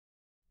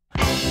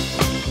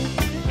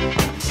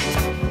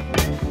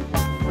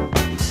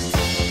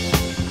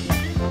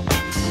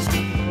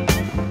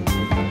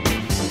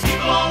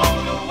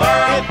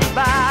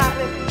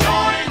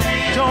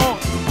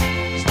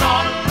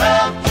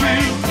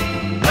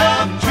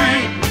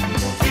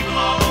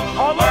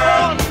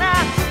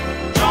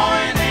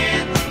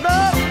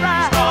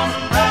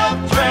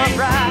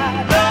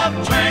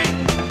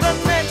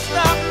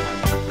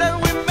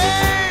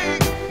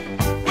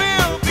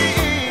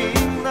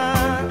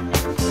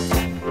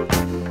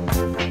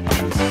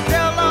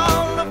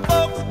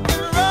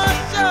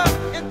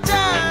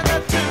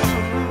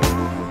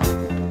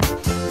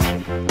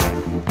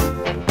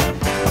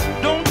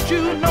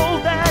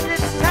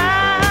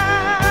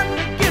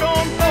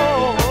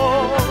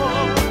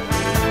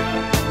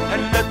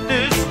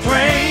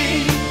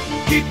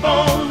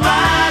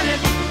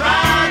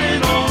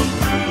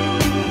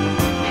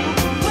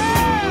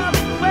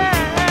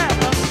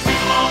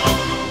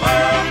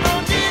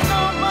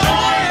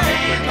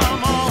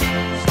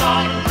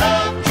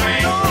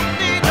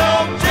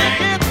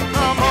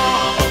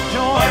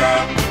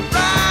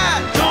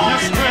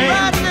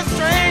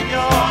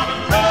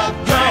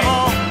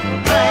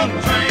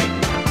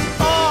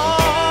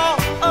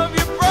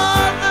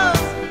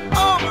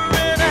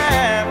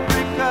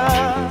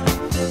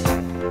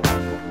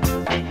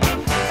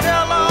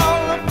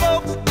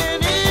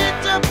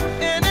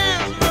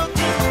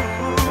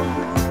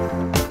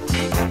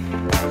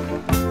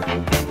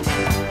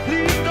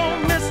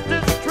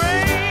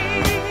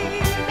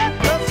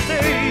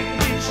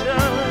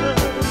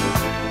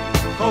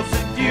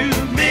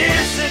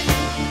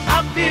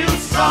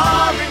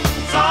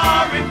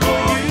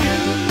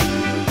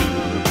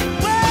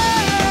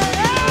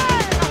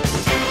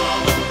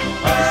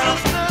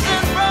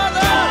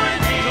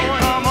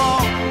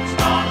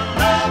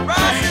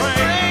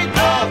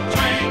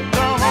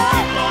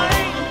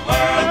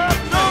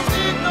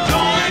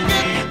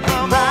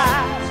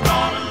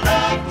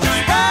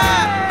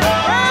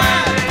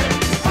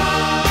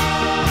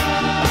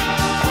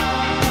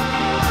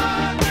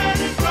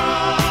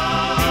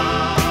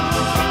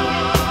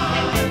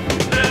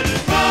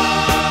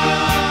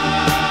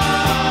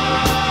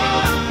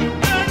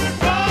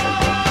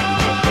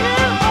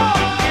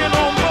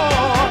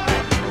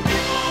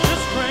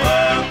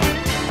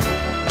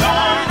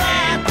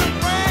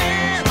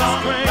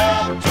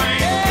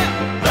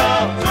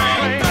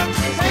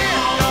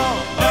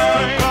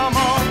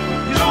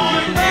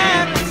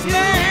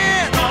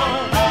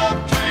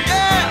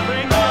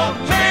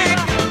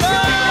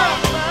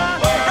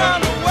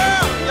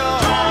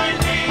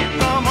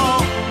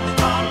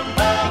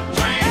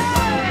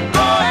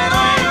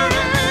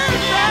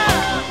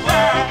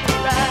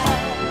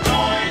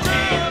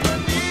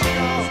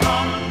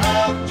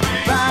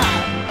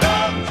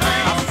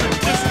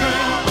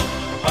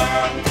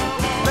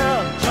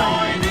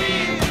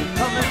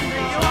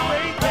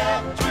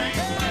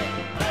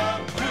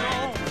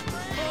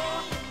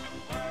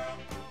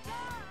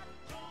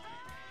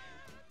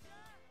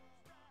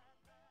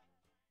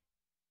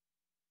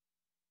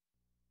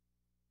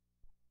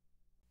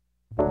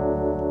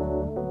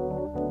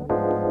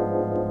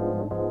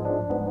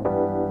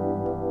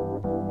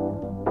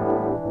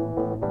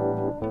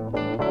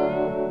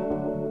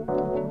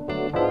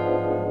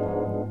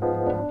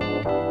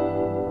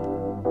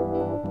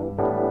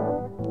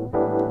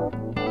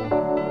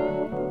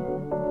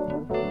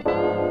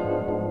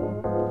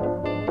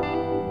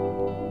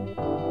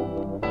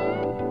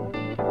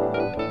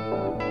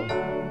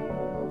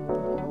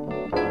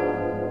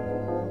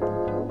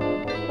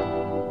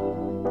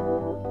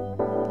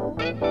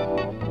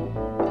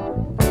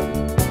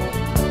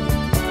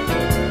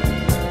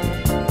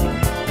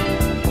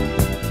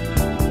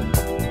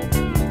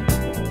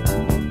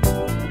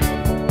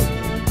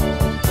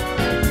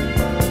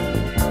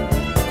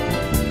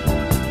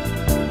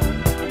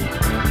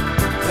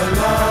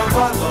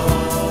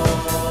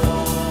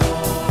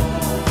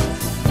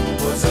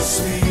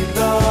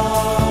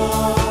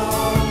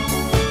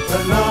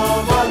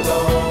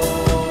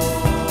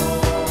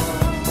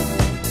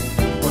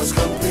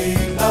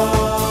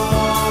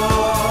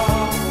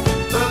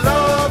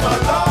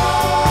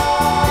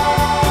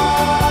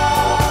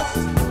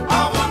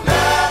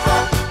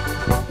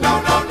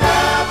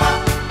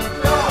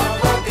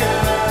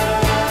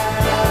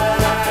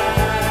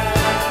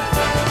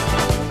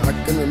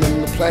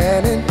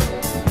planning,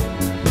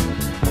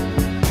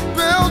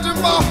 building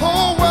my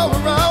whole world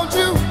around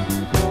you.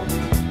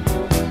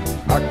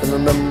 I can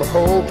remember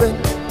hoping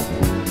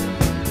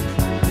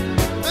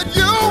that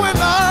you and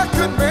I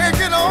could make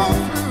it on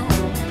through,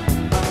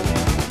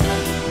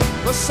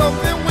 but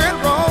something went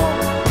wrong.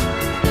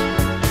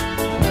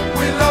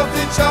 We loved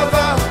each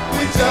other,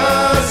 we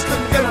just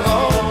couldn't get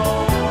along.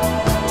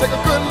 Take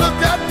a good look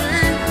at me,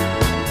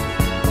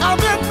 I'm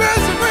in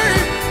misery.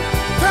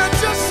 Can't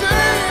you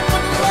see?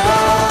 But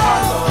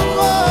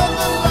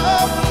the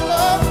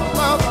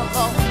love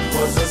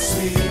was a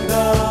sweet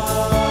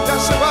love.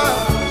 Yes, it was.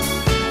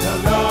 The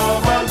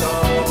love I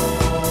know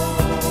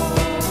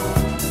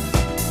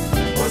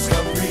was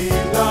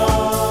complete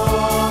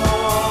love.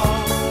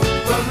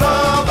 The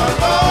love I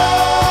know.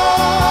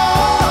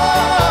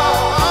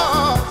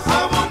 I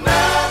will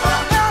never,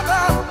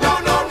 never, no,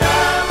 no,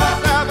 never,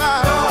 never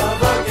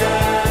love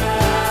again.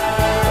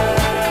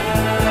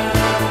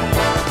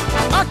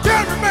 I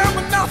can't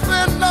remember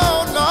nothing, no,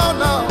 no,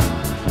 no,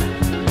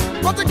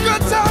 but the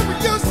good time we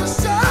used to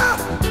share,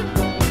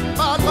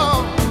 my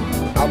love.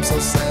 I'm so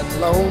sad and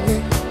lonely,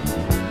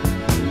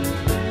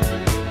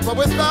 but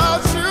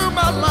without you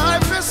my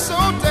life is so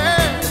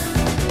dead.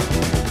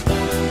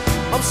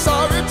 I'm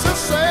sorry to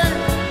say,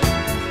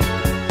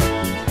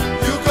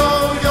 you go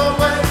your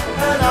way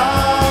and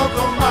I'll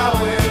go my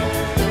way.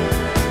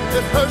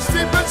 It hurts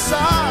deep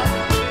inside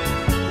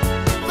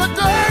the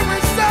day we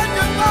said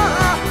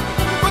goodbye.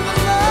 But the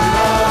love,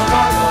 the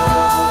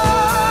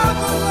love,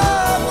 the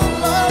love, the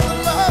love,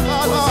 the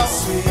love, was a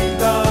sweet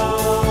love.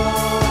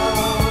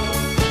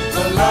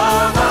 The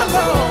love I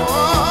love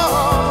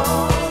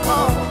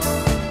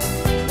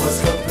was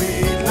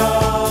complete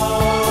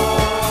love.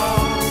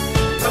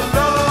 The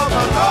love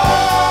I love,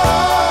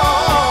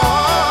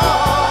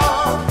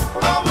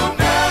 I will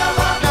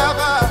never,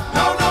 never,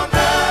 no, no,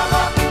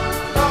 never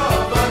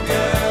love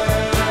again.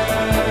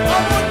 I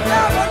will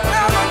never,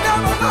 never,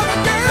 never love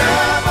again.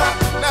 Never,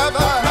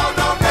 never, no,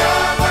 no,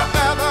 never,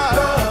 never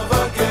love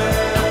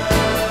again.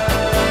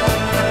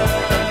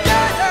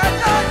 Yeah, yeah,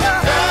 yeah, yeah.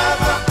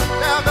 Never,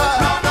 never,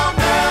 no, no,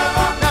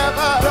 never,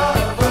 never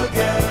love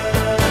again.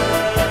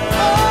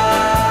 Oh,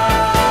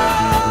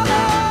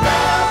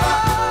 never,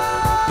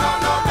 no,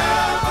 no,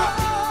 never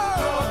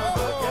love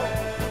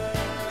again.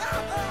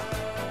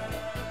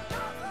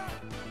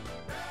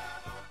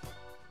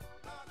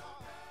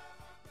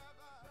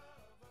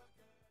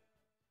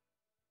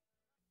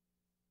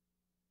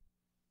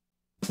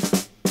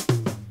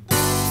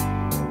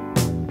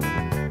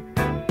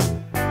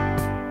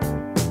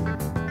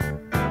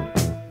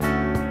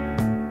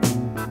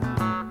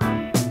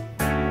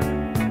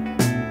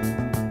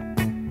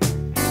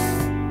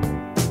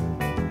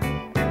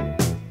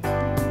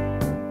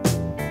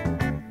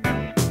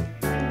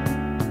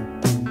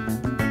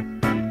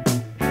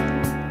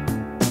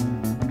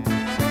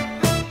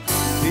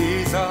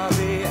 These are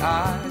the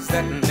eyes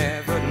that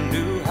never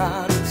knew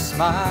how to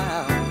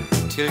smile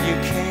till you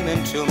came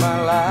into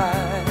my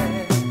life.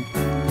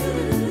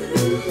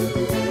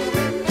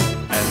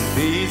 And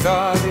these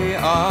are the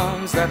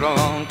arms that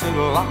long to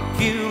lock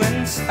you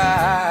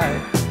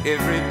inside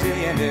every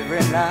day and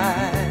every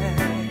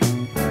night.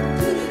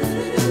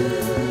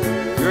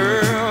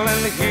 Girl,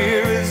 and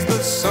here is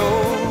the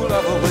soul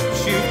of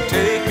which you've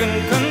taken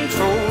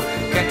control.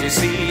 Can't you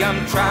see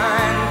I'm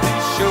trying to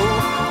show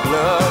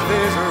love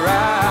is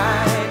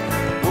right?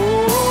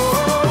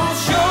 Oh,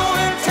 show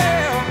and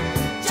tell,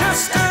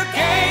 just a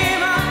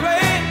game I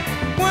play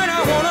when I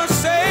wanna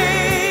say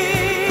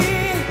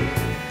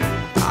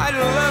I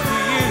love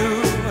you,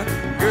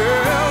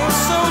 girl.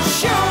 So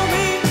show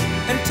me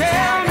and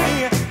tell me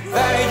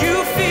that you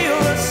feel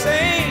the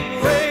same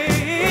way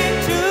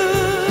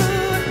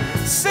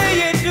too. Say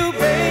you do,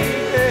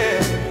 baby.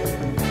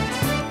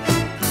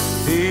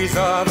 These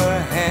are the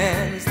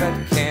hands that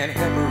can't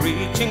help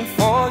reaching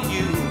for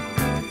you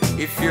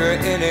if you're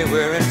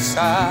anywhere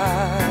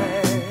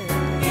inside.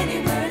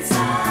 Anywhere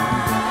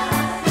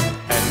inside.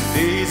 And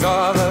these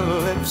are the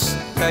lips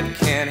that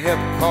can't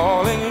help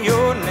calling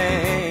your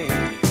name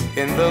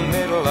in the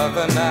middle of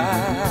the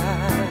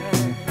night.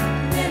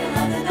 Middle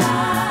of the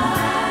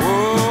night.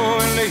 Oh,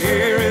 and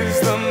here is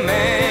the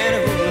man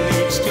who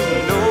needs to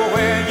know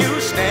where you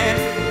stand.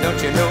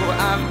 Don't you know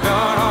I've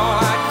done all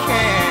I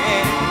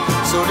can?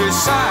 So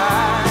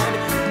decide.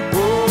 Oh,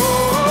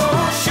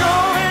 show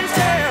and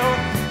tell,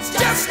 it's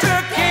just a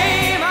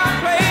game I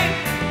play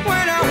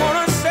when I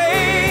wanna say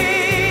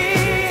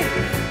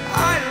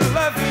I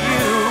love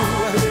you,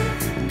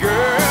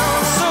 girl.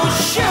 So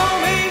show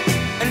me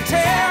and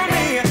tell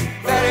me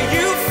that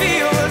you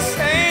feel the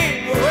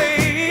same way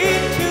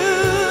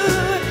too.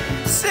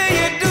 Say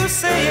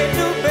you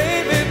do,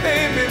 baby,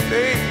 baby,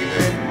 baby.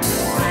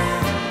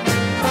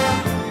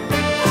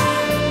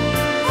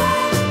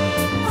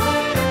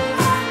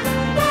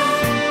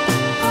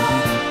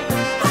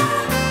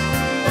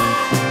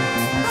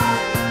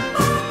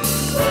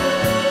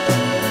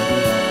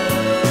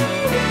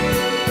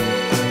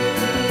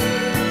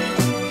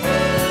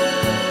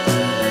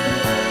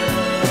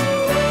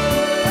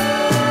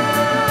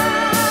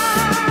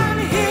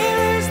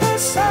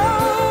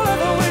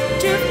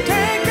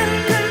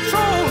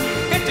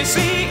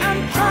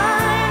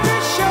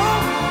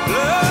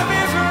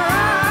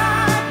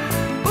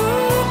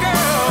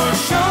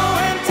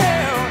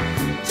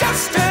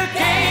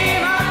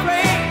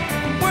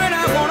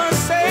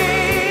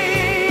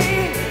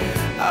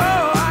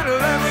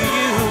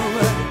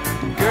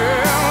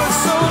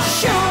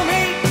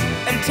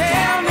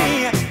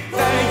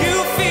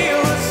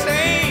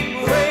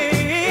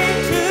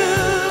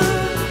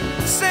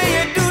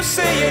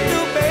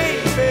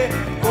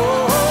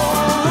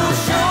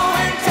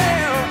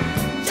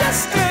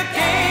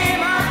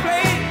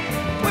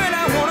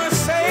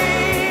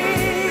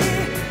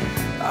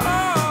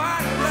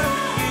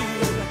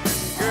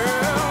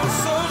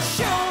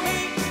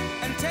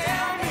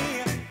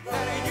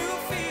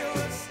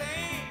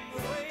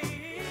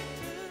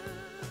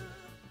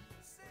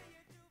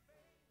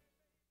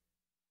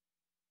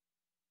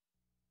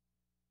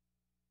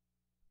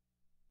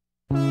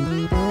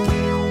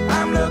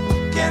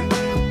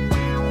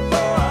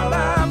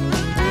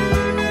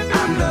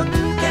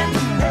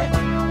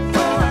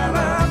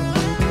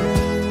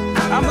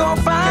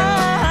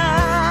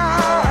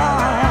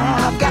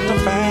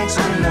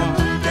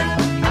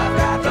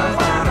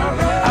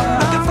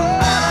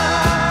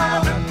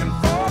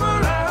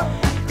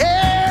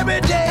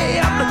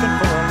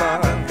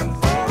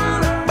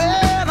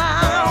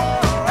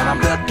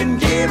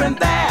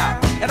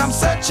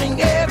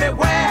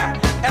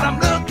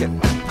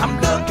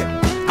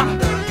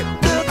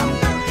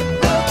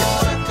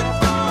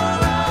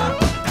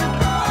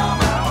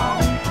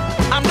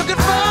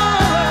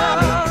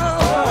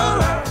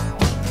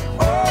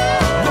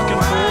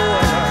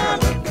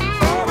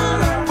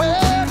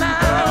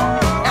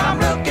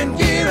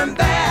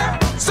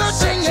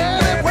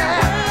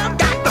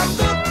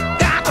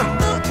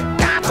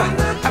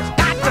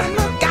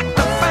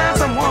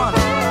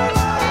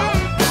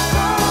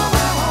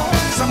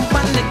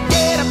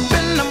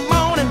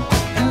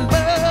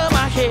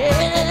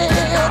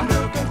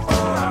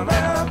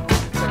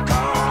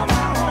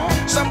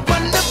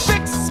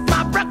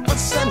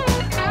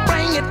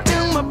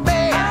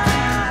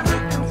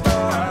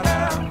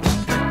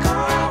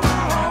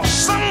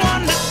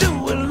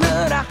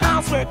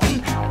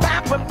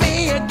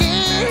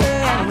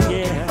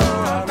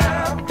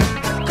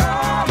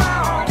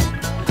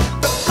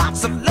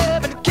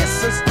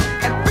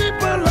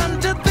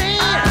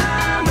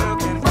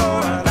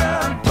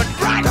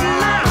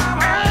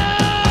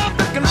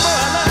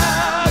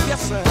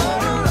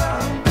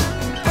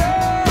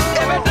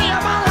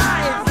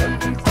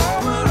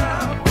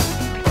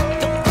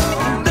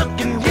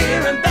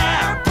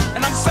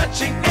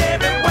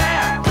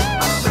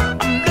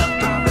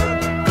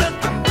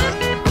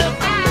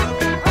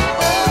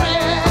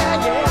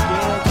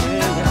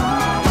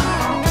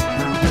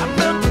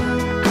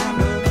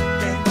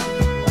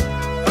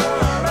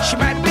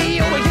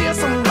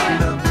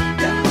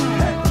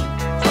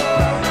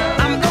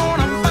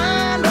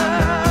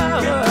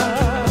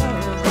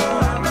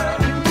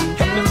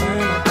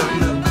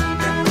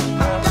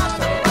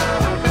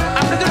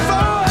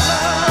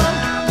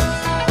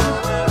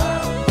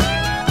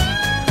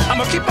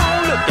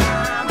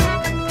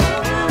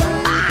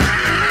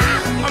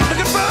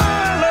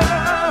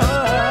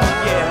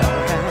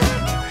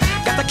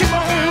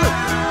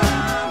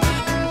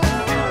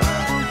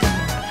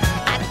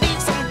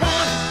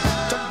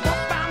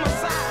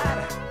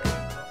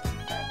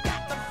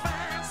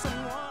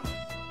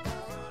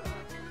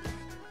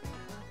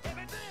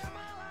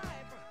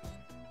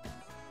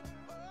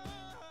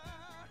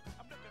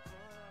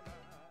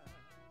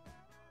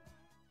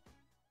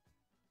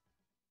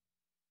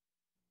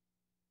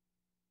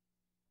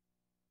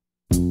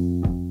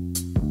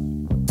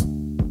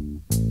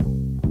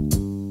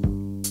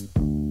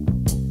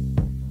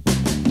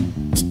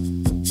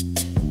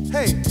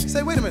 Hey,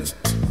 say, wait a minute.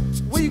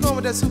 Where you going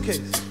with that suitcase?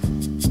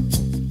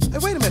 Hey,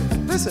 wait a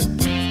minute. Listen.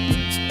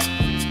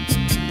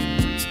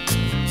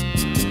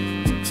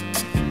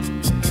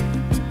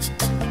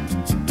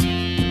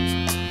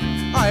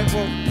 All right,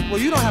 well,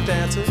 you don't have to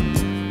answer.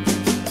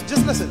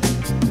 Just listen.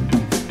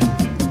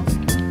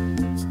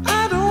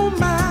 I don't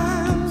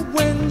mind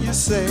when you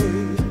say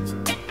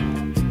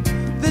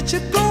that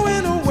you're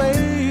going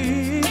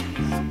away.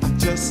 I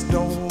just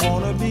don't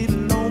wanna be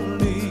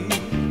lonely.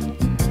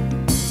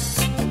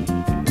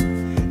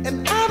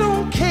 And I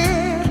don't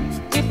care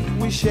if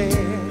we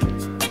share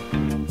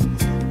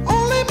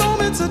only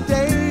moments a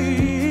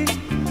day.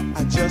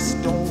 I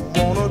just don't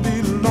wanna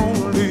be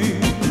lonely.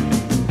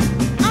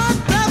 I'd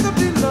rather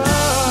be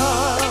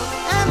loved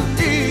and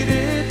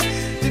needed,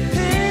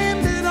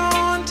 depended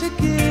on to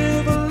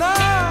give a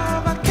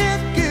love I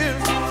can't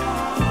give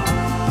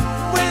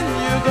when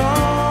you're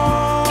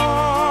gone.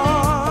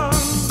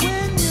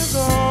 When you're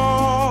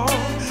gone,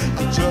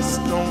 I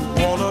just don't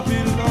wanna be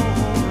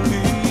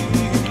lonely.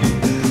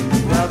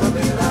 I'd rather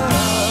be loved.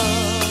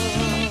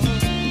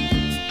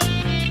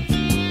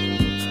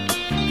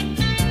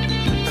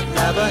 I'd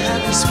rather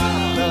have your sweet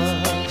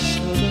love,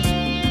 sugar.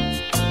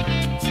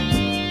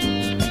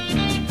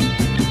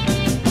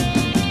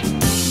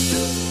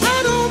 I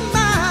don't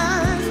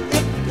mind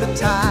if the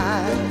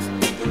tide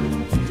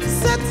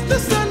sets the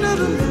sun to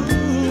the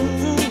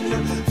moon.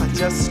 I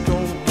just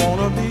don't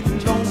wanna be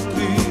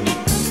lonely.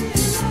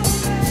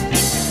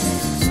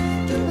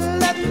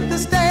 Let the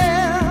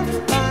stair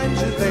find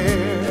you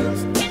there.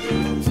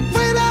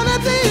 Wait out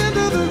at the end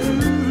of the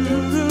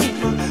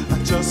room. I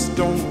just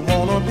don't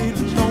wanna be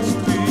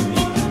lonely.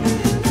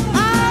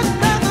 I'd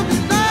rather be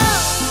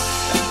loved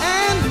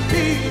and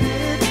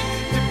needed,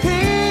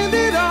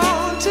 depended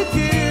on to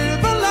give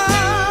a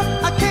love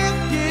I can't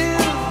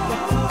give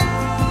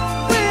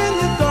when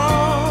you're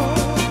gone.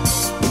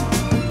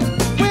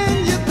 When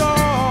you're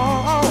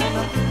gone,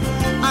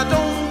 I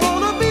don't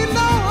wanna be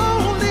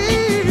lonely.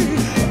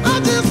 I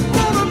just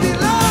wanna be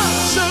loved.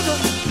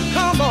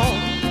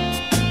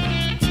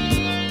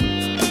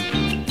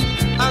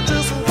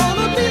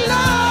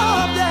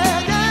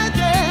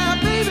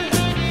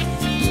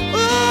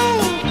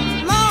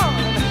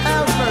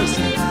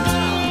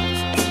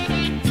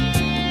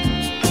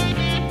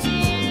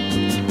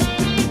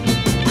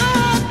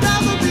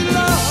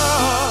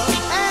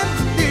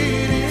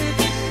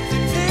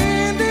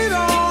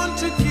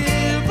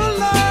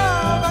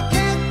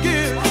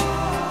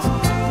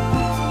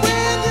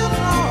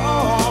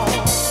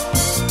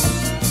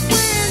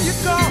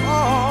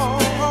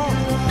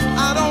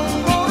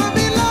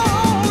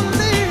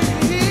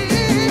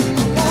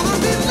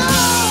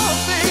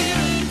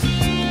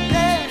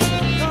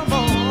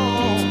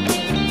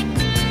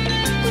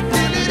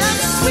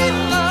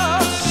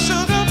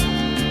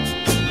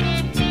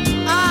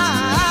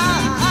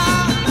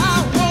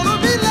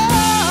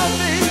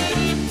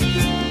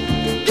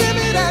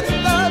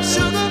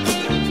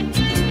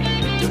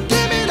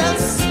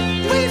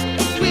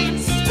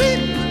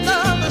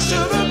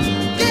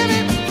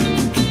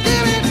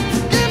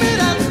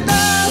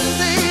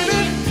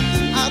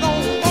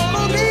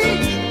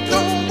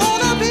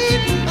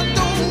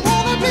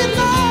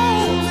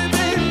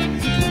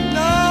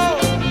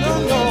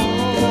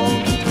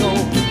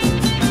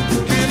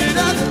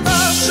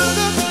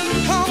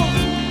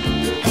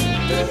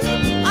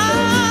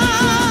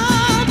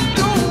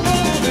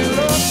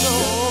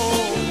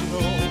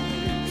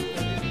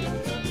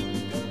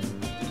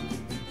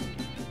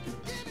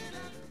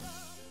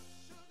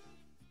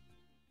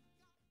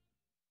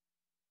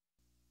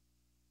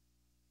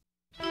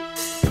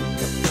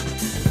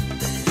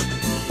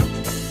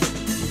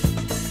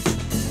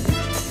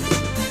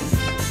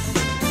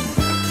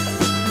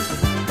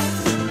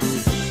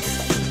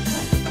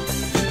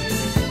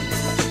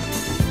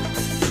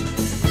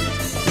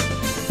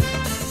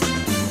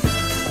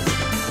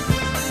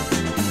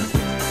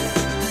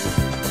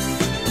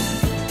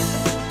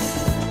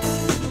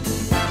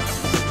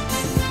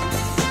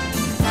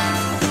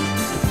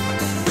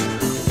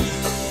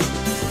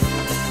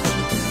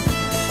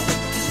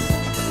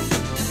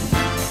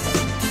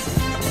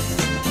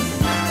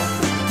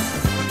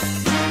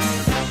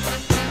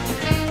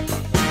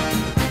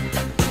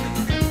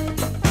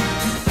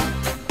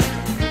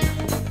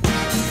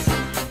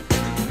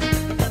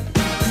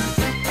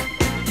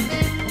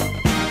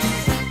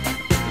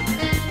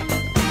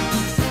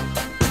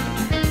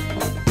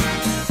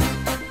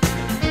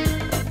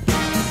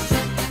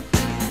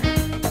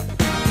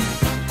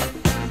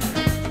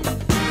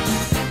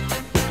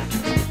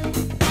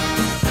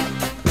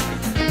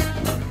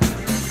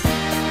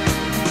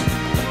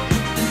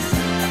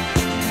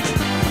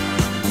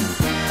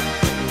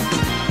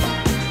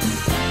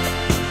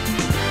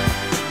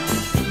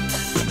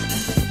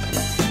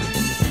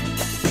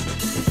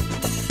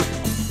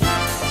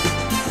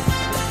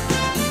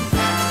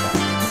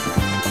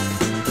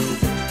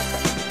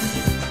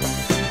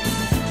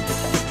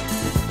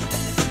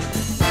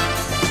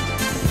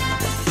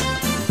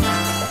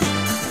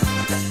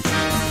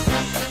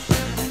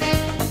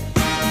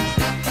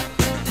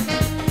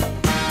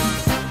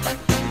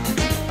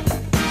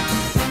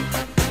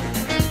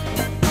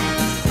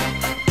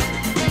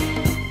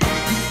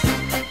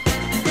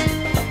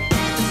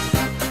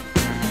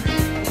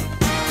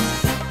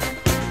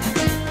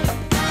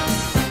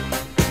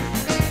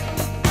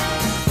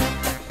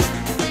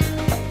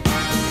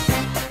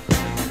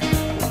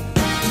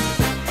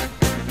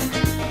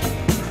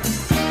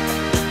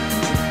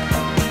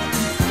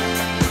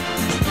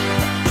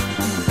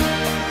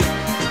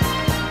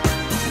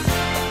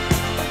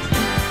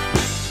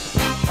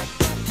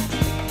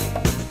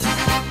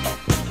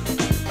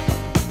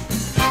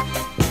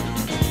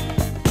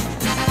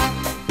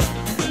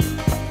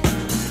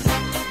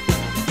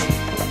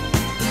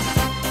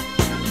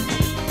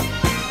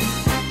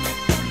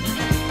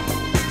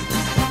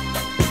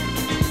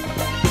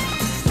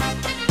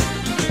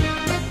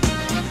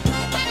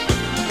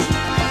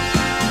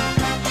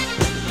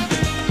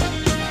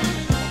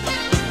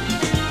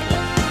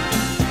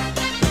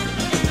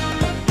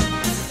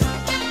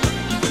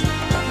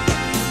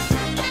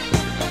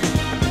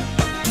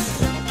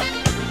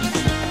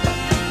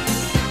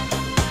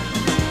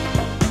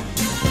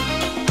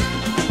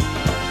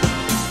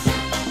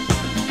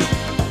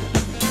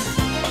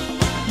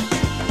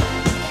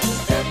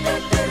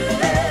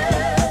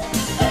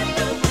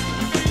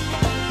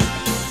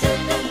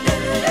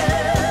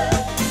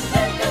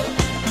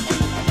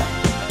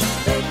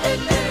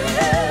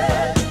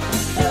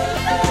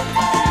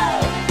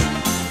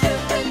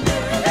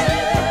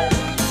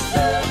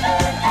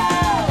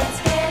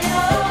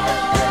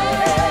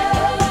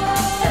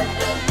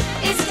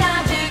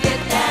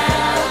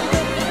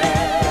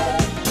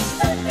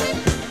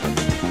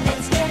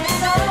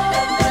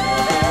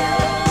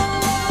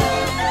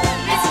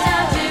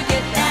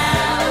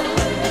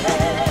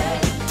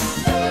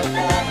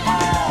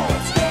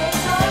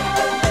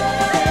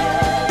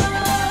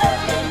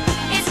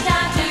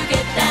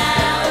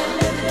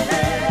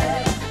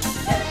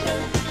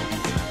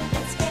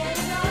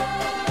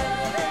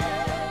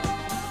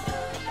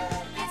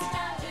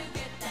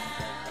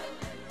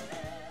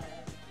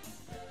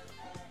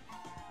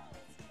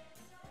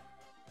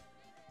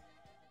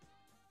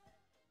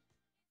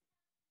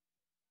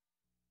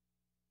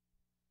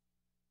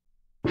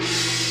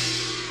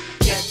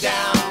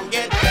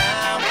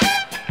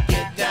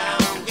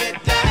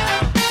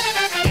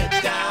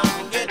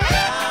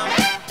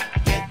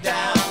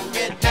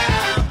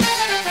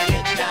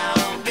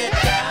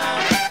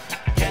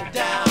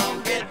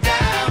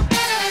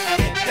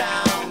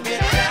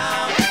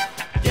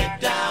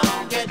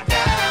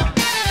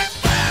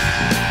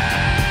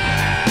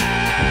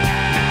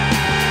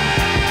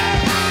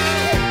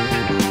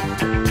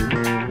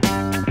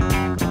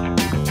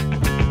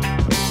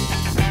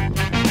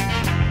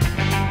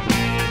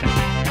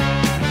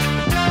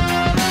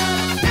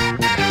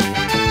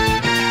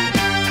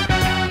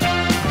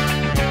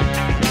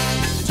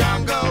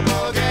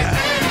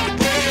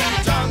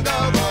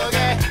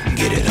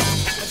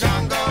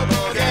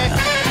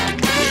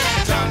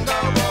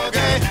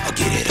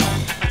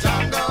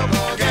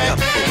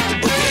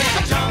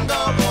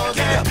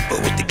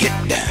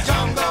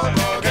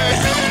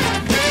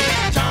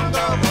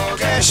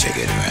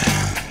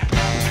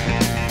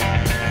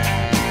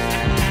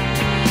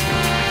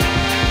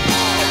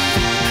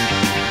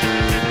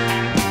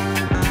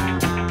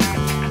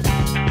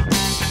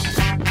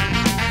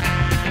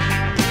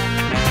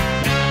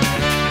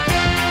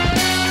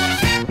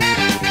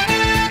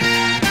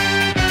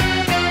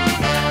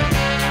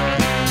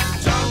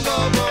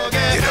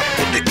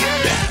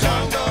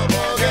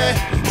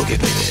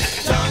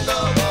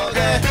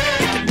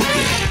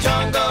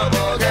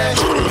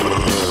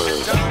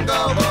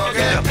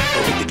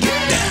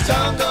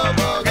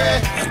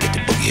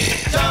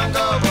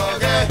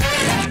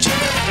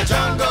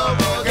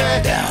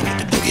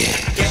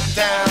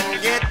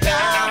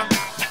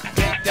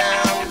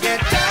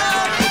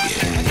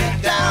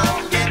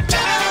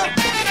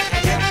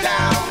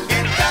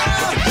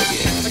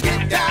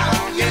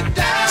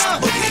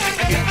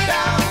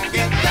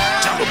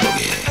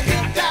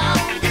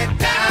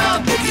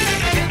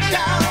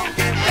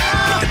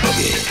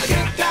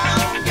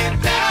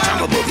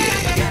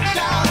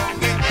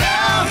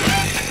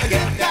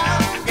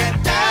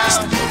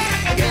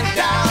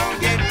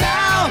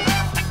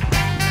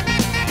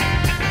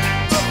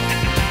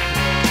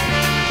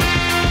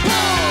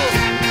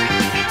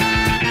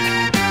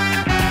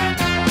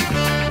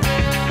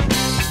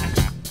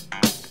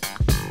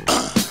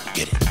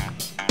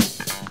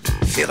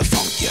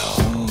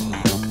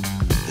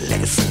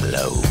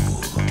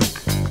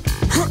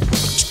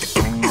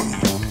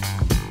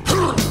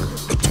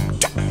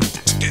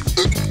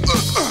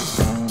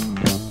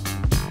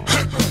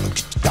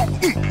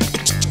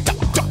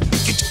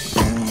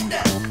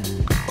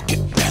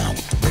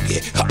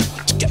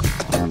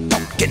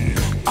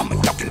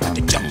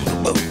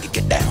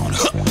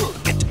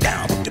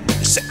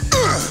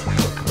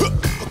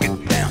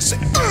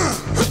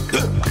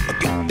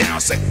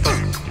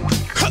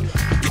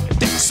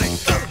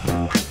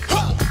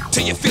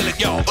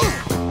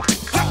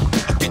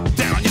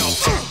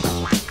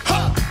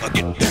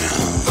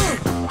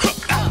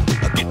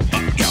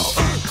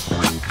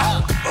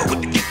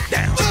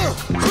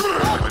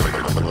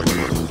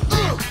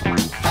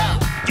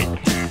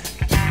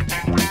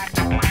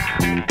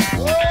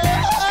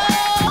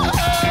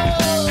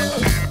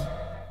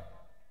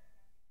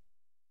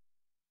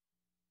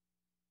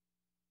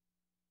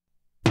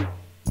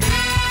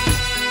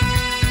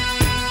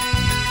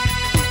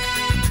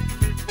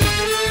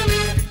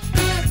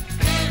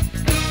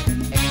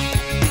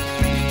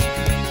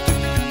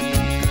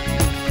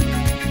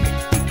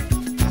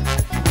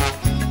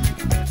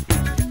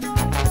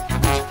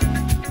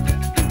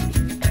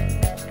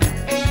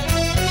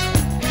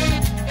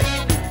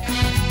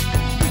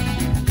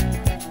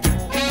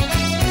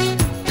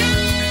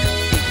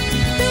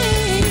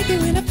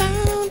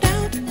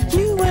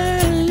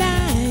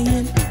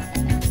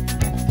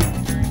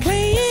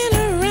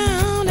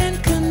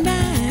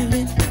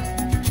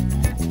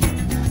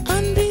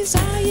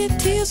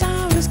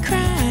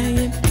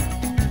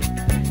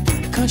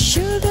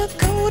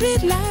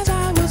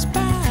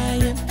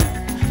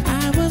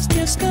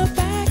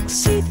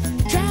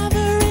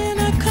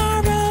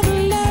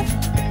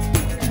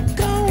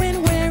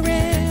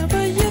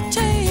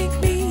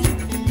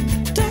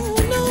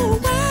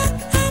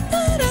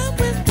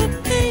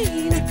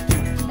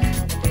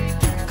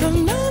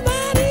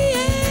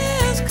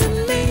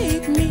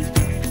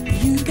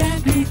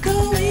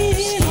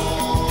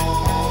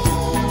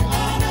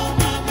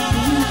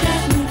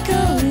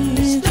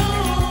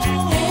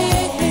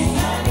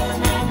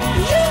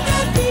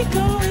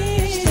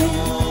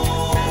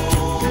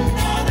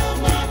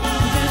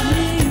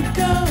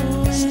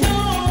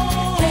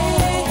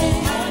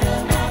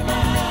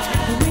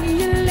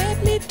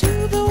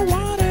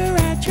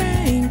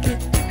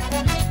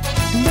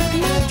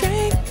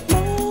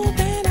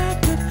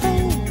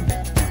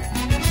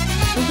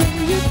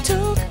 You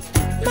took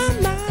my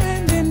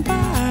mind and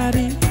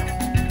body.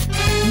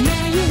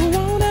 Now you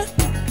wanna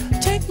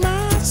take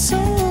my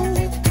soul.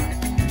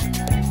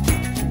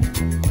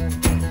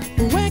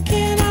 Where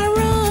can I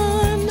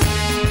run?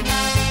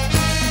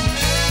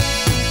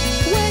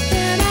 Where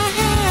can I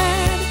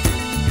hide?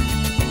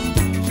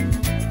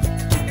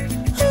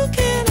 Who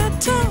can I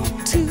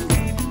talk to?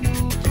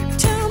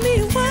 Tell me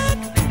what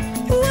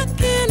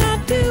can I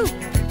do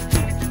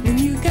when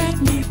you got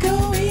me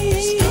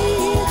going?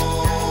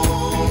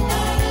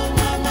 Out of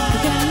my mind.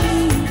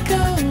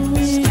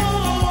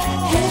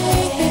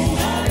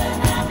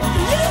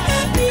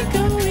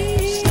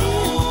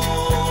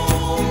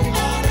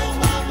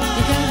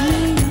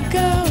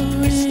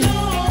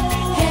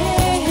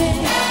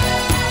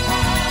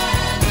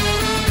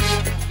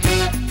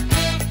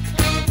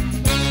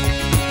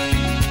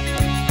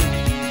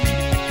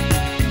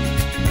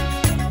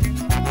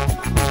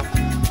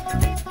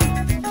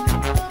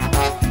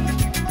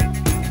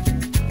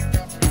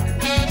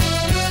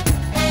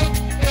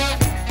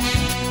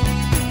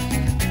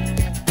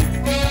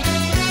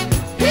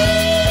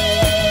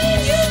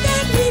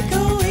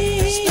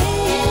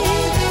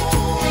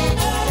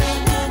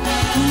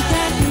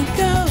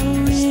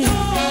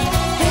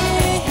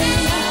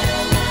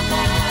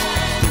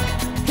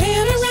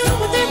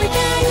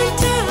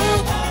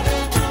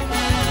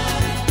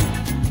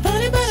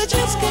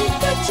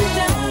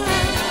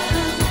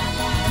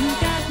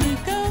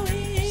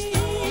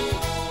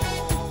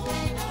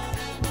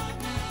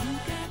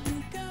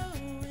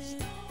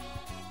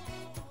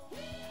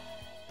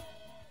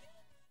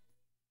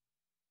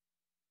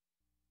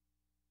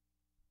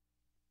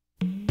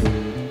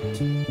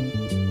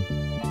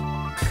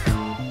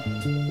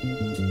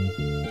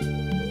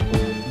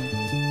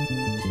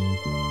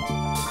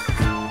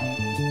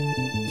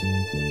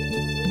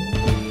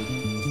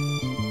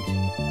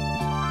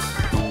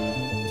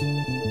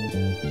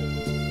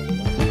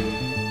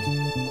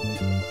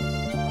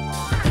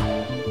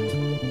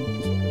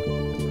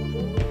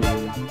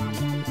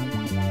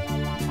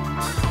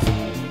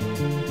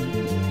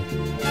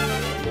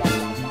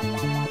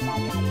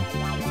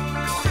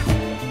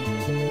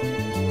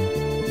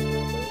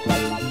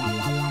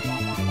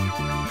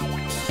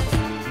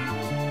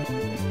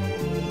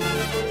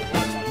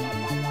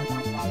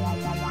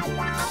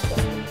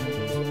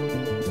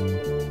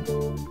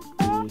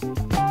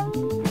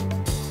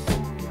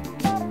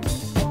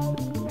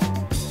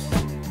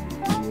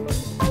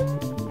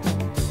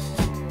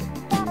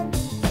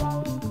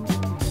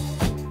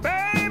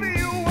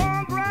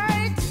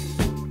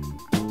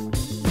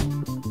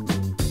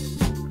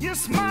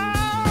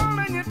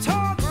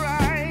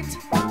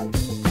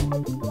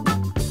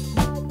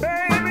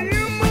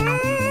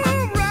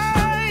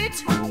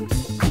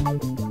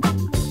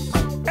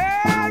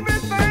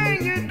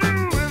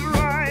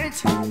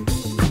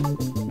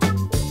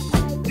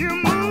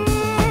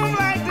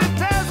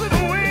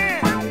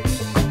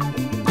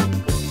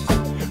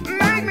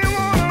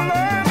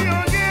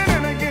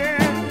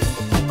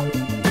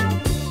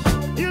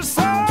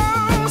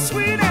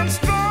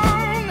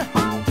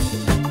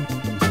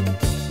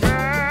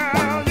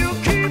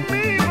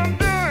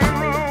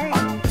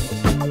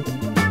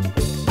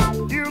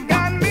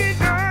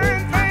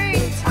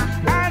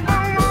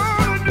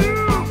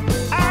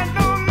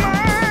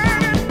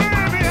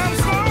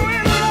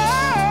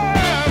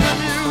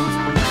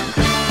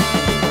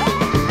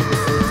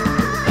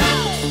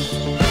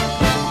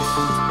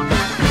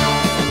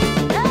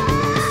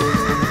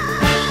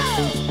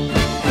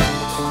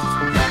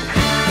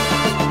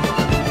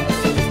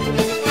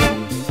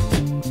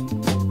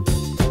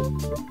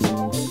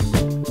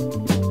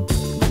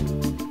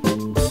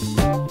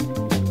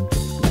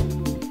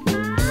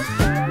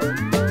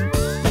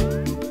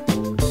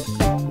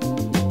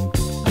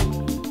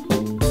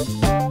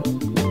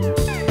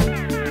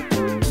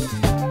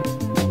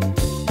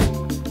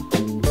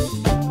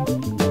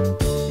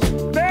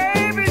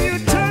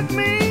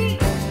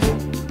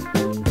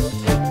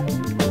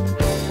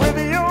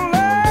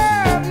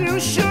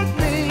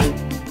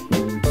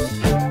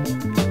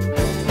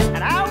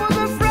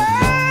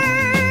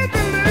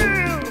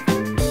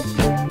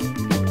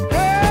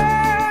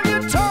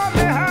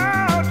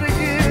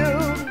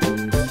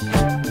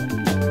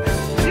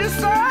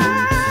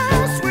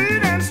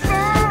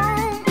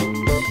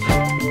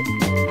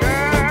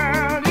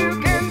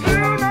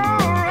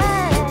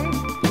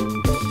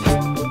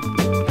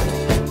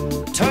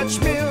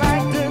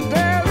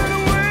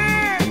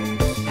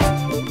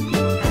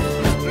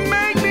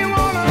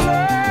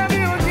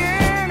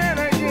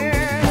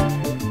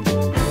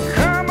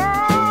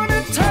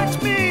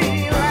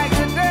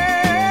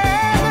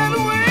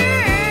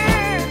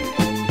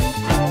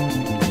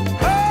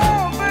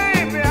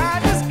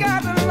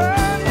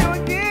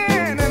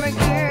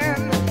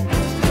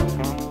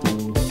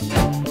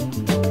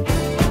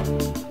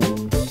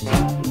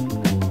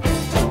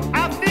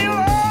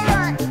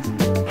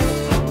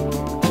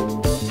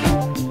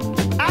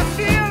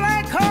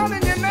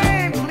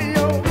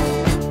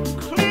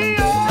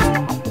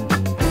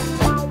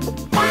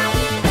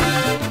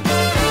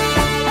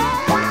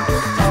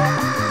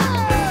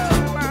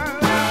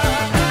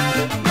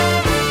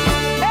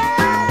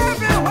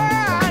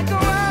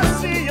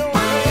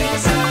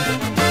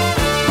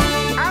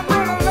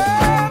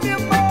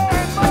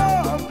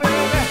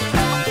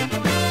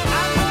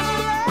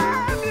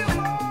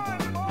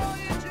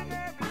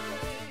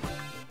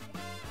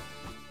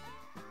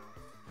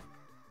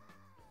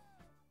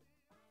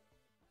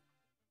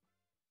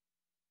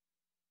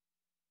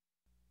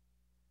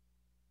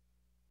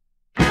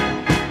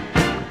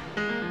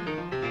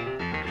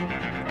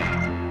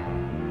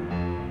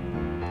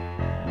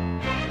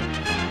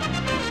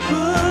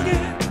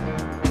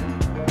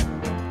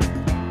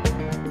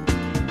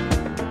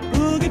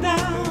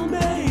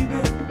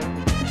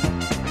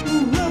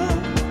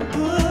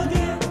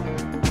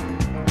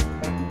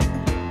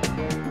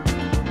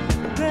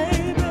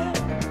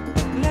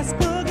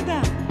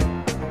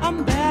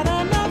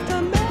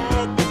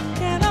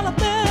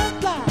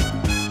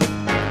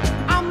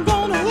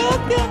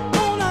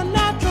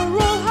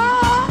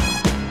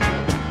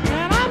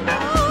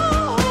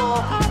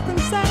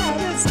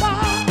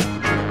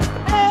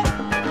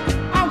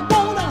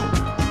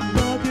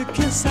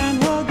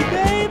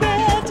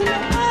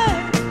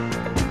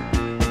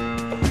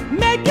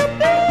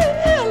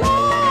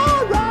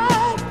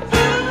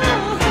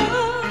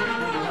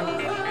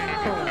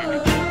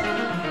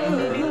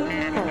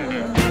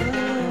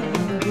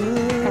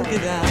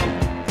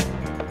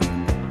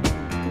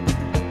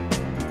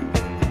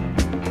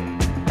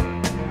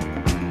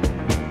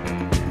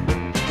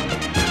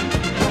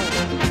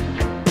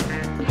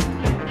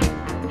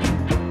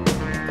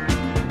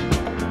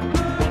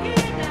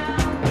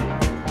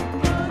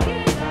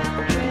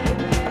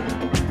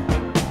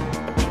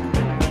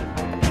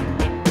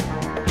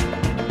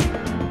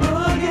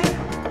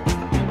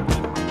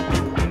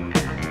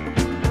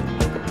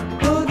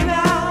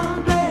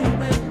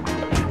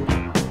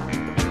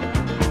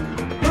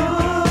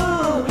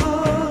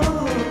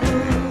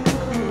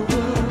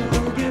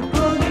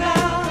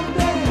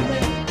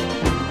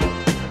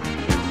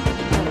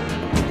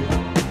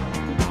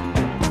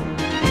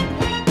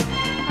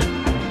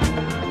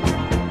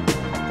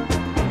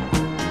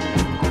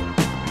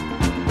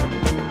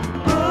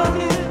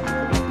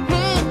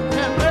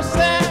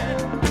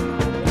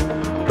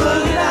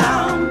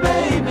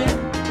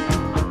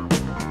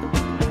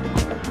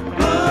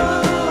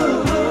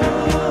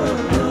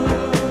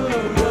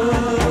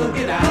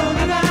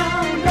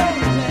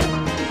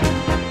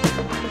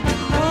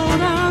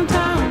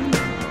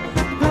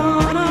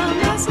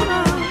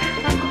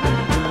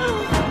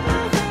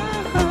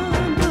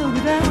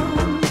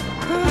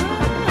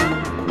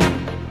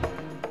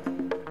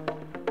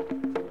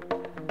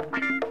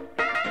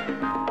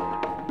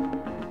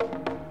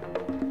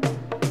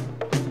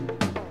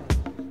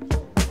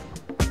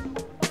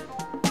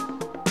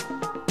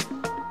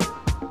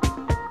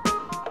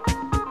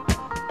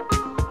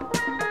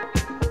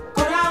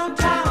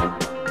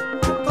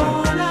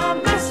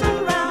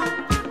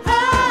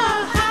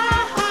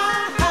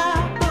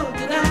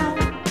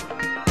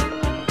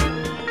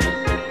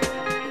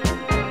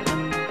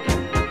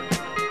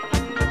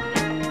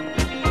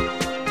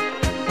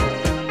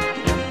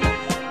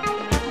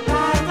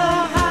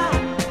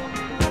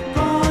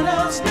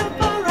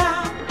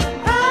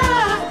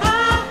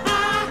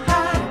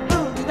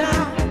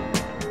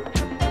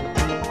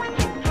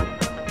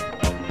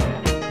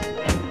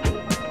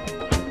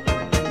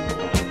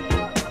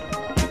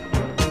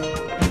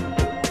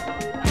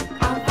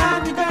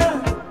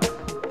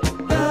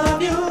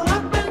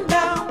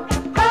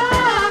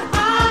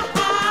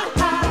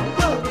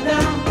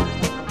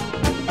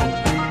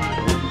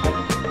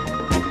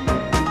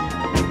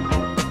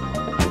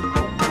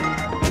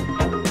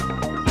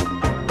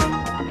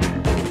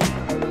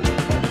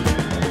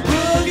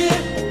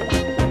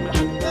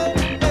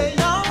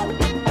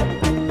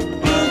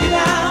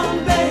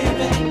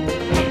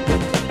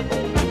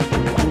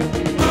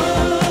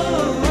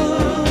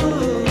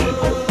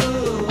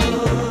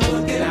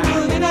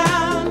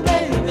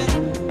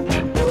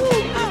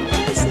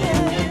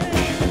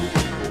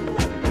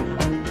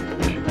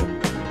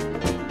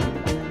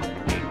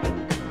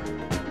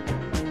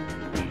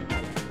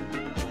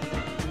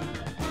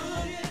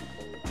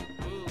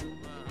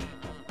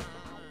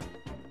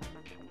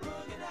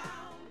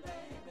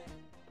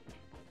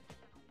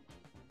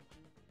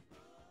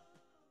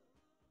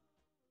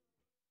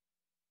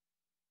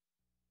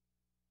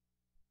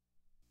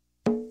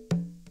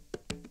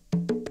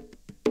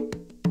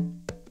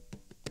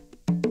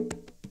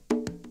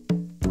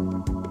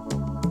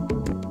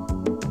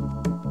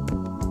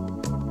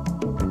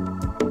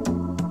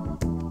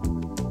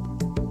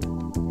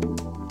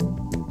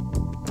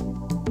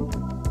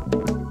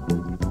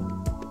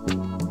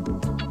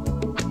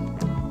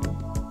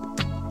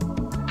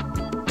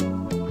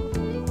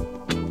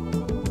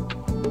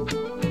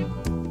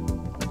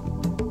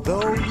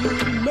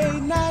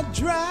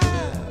 drive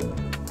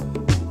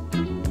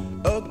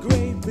a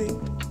great big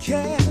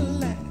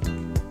Cadillac,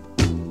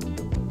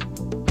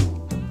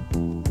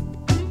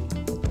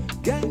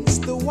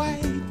 gangsta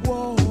white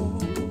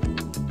walls,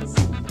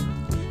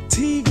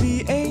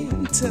 TV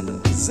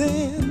antennas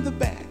in the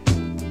back.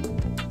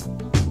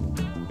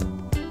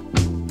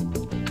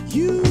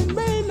 You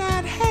may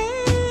not have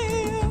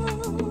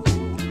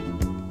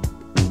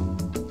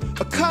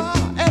a car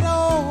at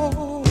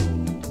all,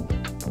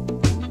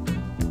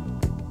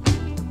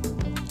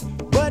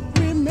 but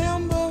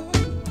remember,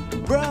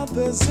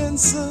 brothers and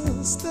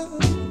sisters,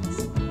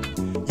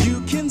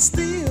 you can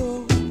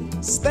still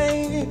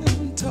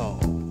stand tall.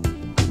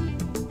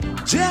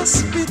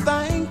 Just be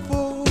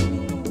thankful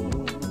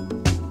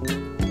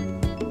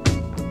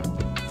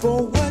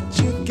for what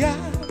you got.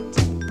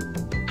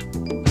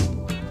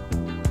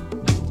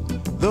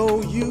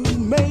 Though you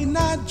may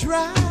not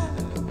drive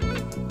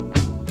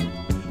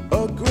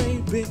a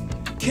great big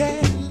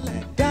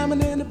Cadillac,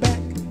 diamond in the back,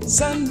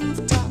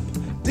 sunroof top,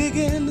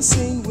 digging the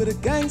scene with a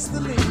gangster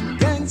lean,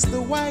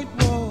 gangster white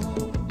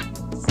walls,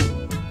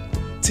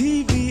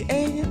 TV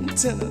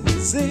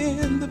antennas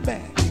in the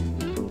back.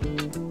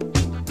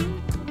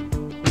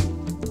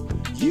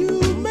 You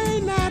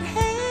may not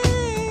have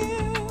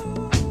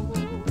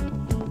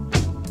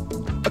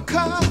a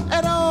car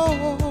at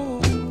all,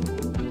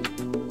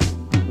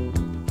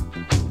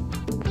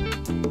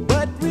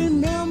 but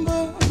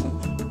remember,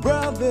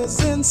 brothers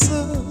and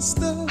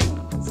sisters,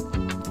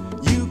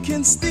 you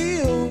can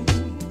still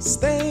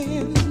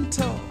stand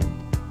tall.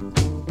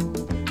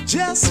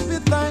 Just be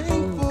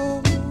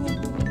thankful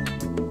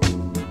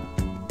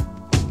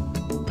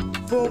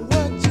for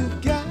what you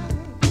got.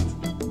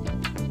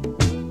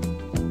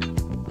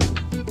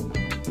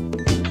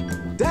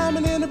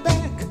 Diamond in the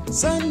back,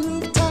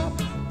 sunroof top,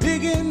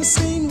 digging the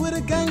scene with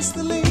a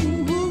gangster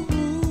lean. Woo.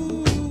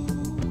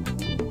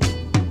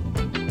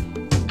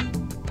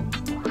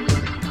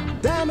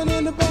 Diamond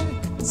in the back,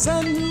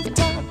 sunroof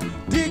top,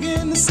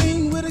 digging the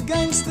scene with a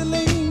gangster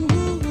lean. Woo.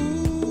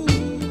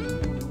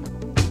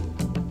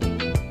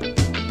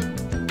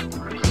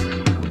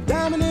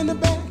 Diamond in the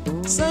back,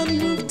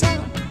 sunroof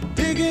top,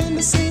 digging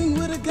the scene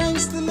with a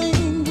gangster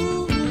lean.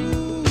 Woo.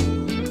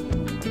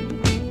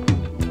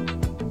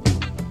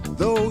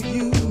 Though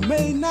you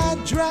may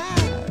not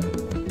drive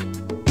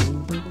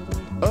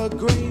a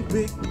great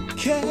big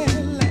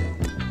Cadillac,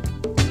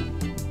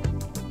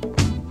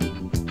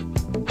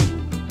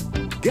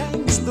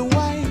 gangsta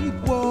white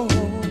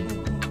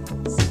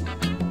walls,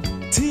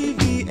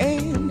 TV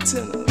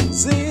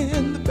antennas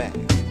in the back.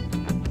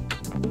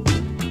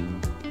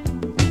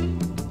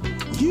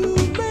 You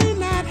may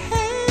not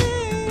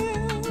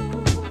have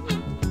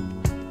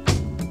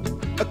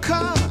a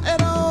car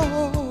at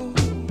all,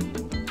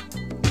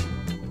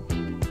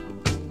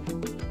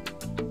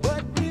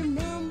 but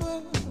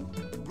remember,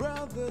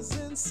 brothers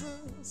and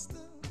sisters,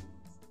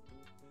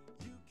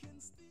 you can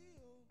still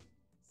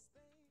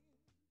stand.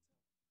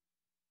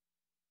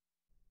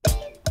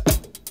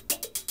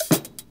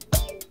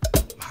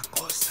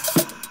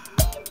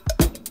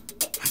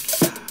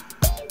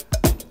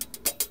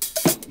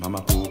 Mama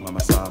ku, mama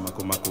sa,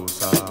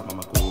 makumakusa,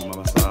 mama ku,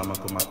 mama sa,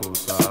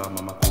 makumakusa,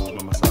 mama ku,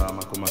 mama sa,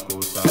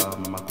 makumakusa,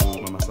 mama ku,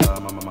 mama sa,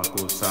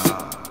 mamakusa.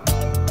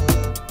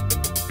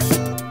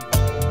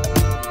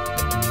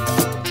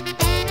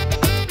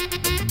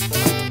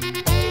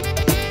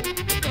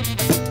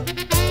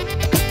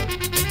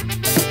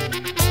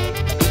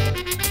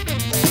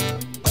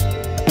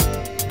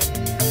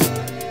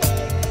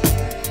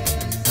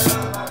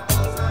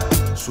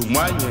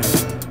 Sumanye.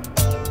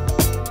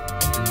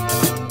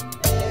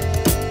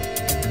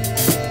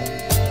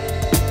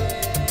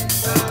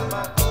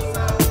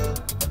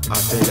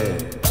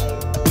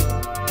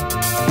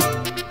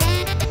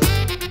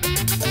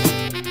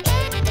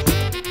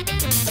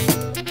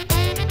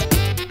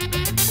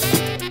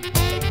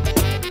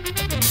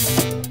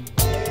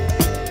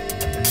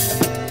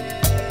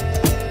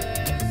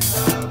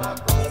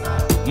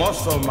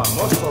 Mosoma,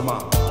 Mosoma.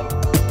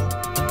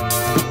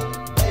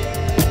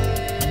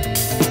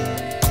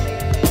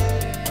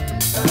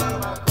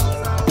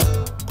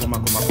 Kuma,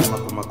 kuma, kuma,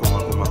 kuma, kuma,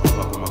 kuma,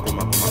 kuma, kuma,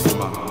 kuma, kuma,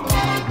 kuma.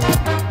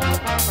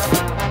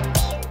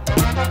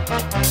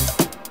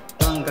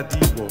 Tanga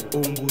tibo,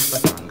 ombu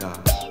satanga,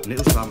 ne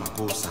usama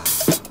kosa.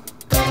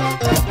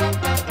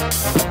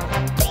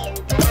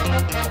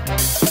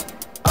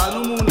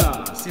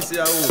 Alumuna, sisi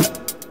au,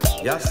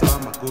 ya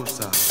sama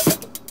kosa.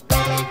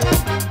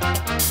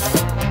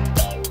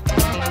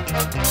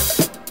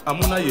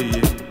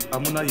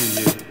 Amuna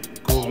yeye,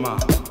 koma,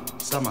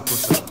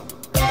 samakosa.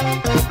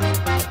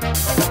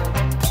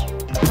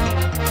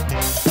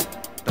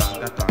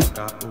 Tanga,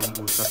 tanga,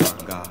 umbusa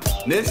tanga,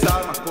 ne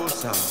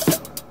samakosa.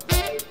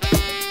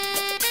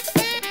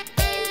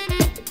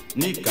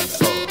 Nika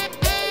so.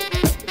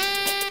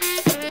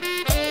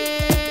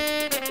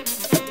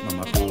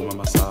 Mama ko,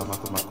 mama sa,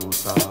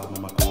 makumakusa,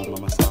 mama ko,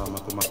 mama sa,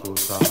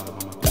 makumakusa,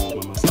 mama ko,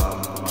 mama sa,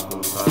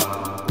 makumakusa,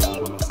 mama ko,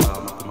 mama sa,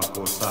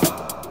 makumakusa.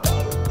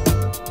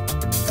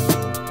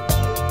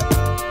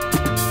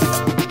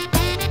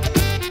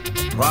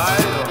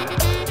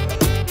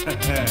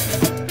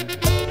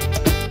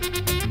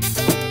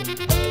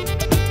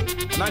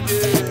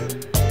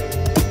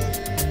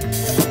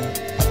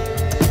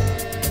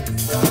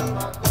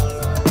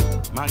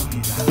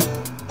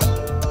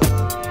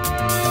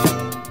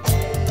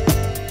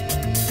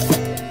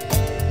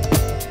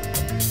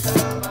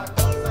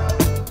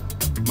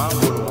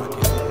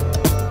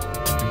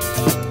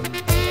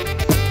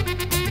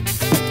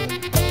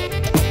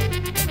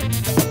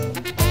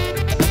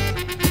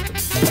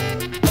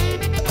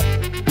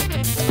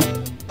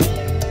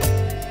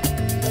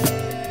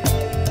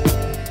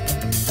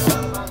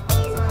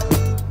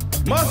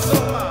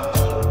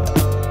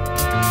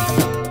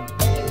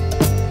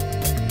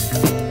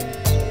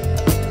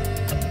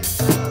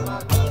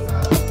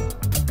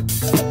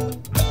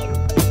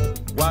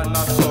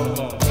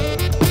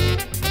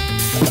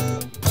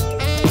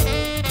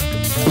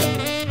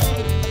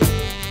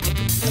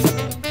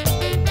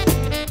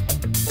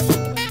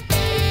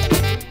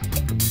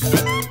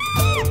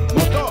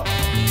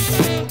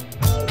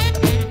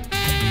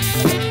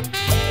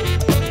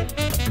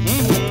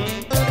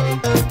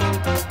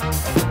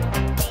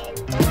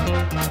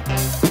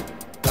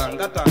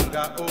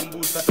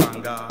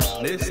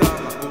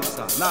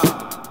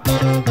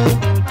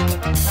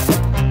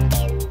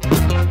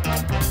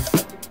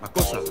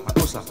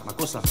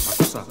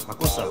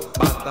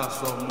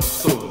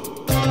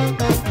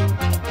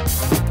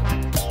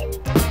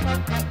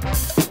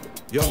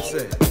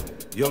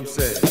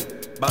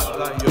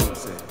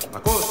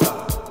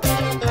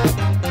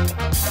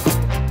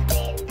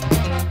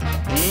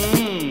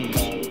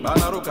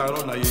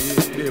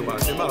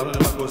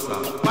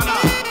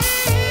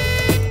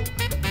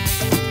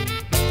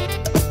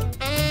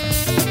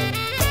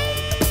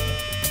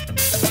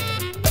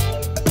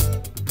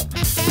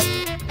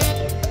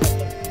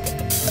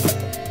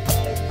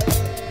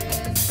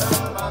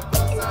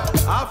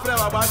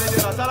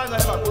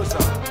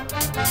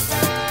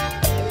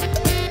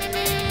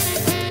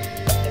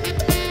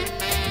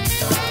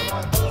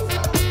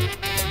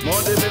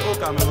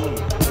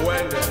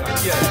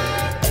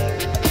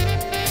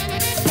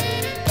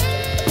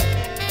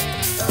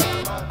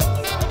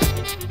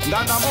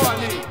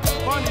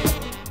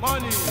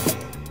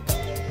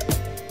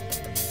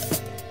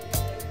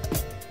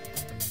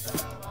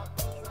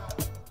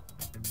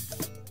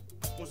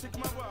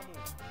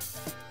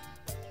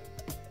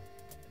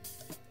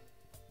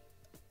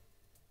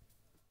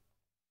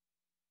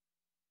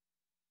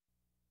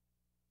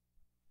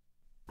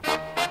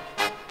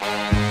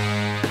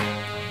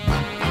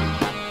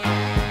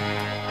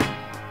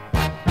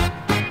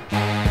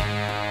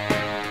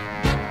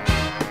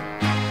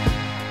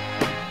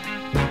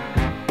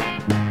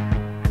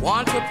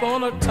 Once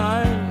upon a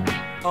time,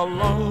 a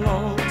long,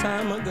 long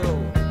time ago,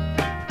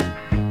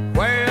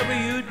 wherever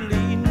you'd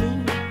lead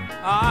me,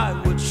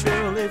 I would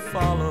surely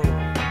follow.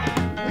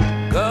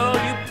 Girl,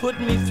 you put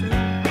me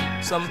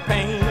through some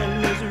pain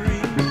and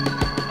misery,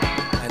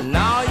 and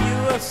now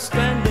you are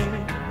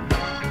standing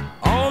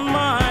on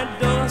my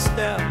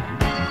doorstep,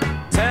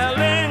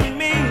 telling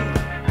me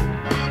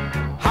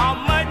how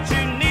much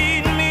you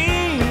need me.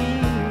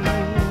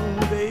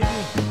 Baby,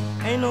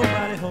 ain't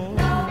nobody home.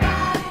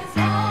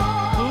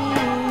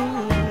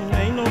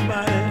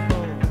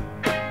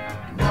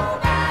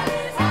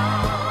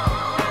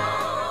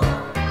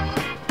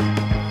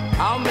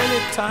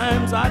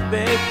 Times I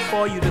begged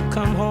for you to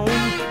come home,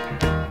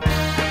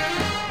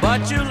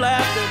 but you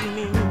laughed at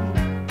me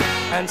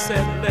and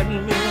said, let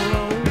me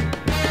alone.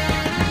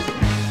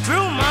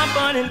 Through my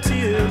burning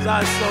tears,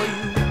 I saw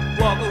you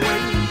walk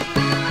away,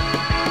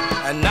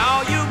 and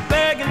now you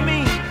begging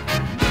me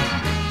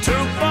to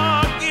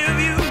forgive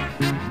you.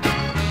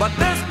 But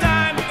this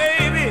time,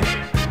 baby,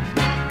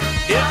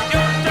 it's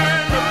your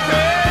turn to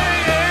pay.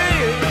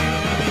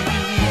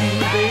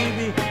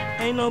 Baby,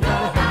 ain't nobody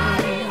home.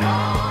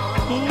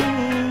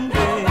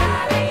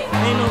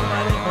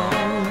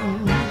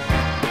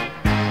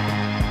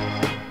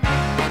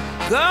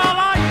 Girl,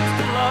 I used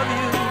to love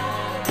you,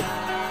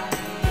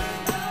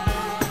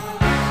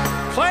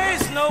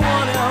 place no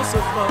one else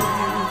above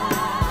you,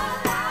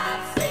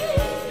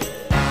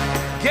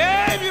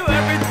 gave you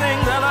everything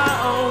that I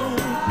own.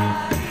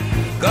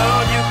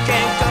 Girl, you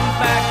can't come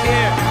back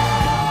here,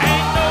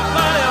 ain't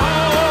nobody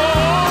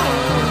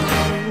home.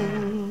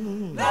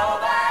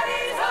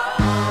 Nobody's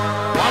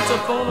home. Once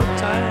upon a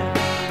time,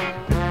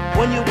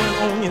 when you went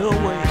on your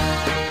way,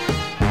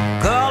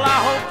 girl, I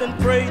hoped and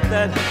prayed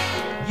that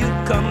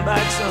you'd come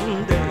back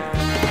someday.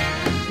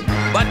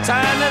 But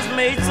time has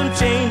made some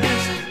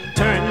changes,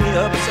 turned me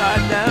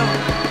upside down.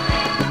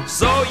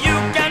 So you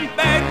can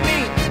beg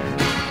me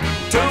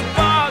to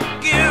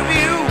forgive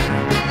you,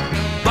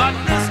 but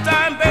this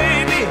time,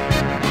 baby,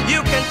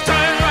 you can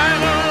turn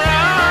right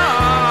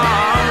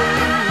around.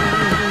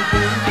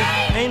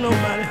 Ain't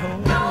nobody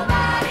home.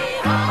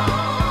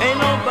 Ain't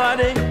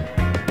nobody.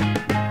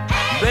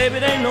 Baby,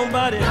 there ain't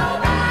nobody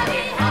home.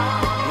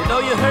 You know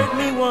you hurt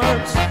me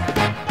once.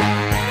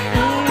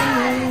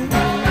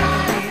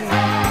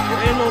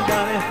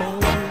 Nobody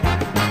home.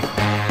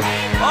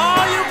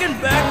 Oh, you can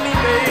beg me,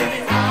 baby.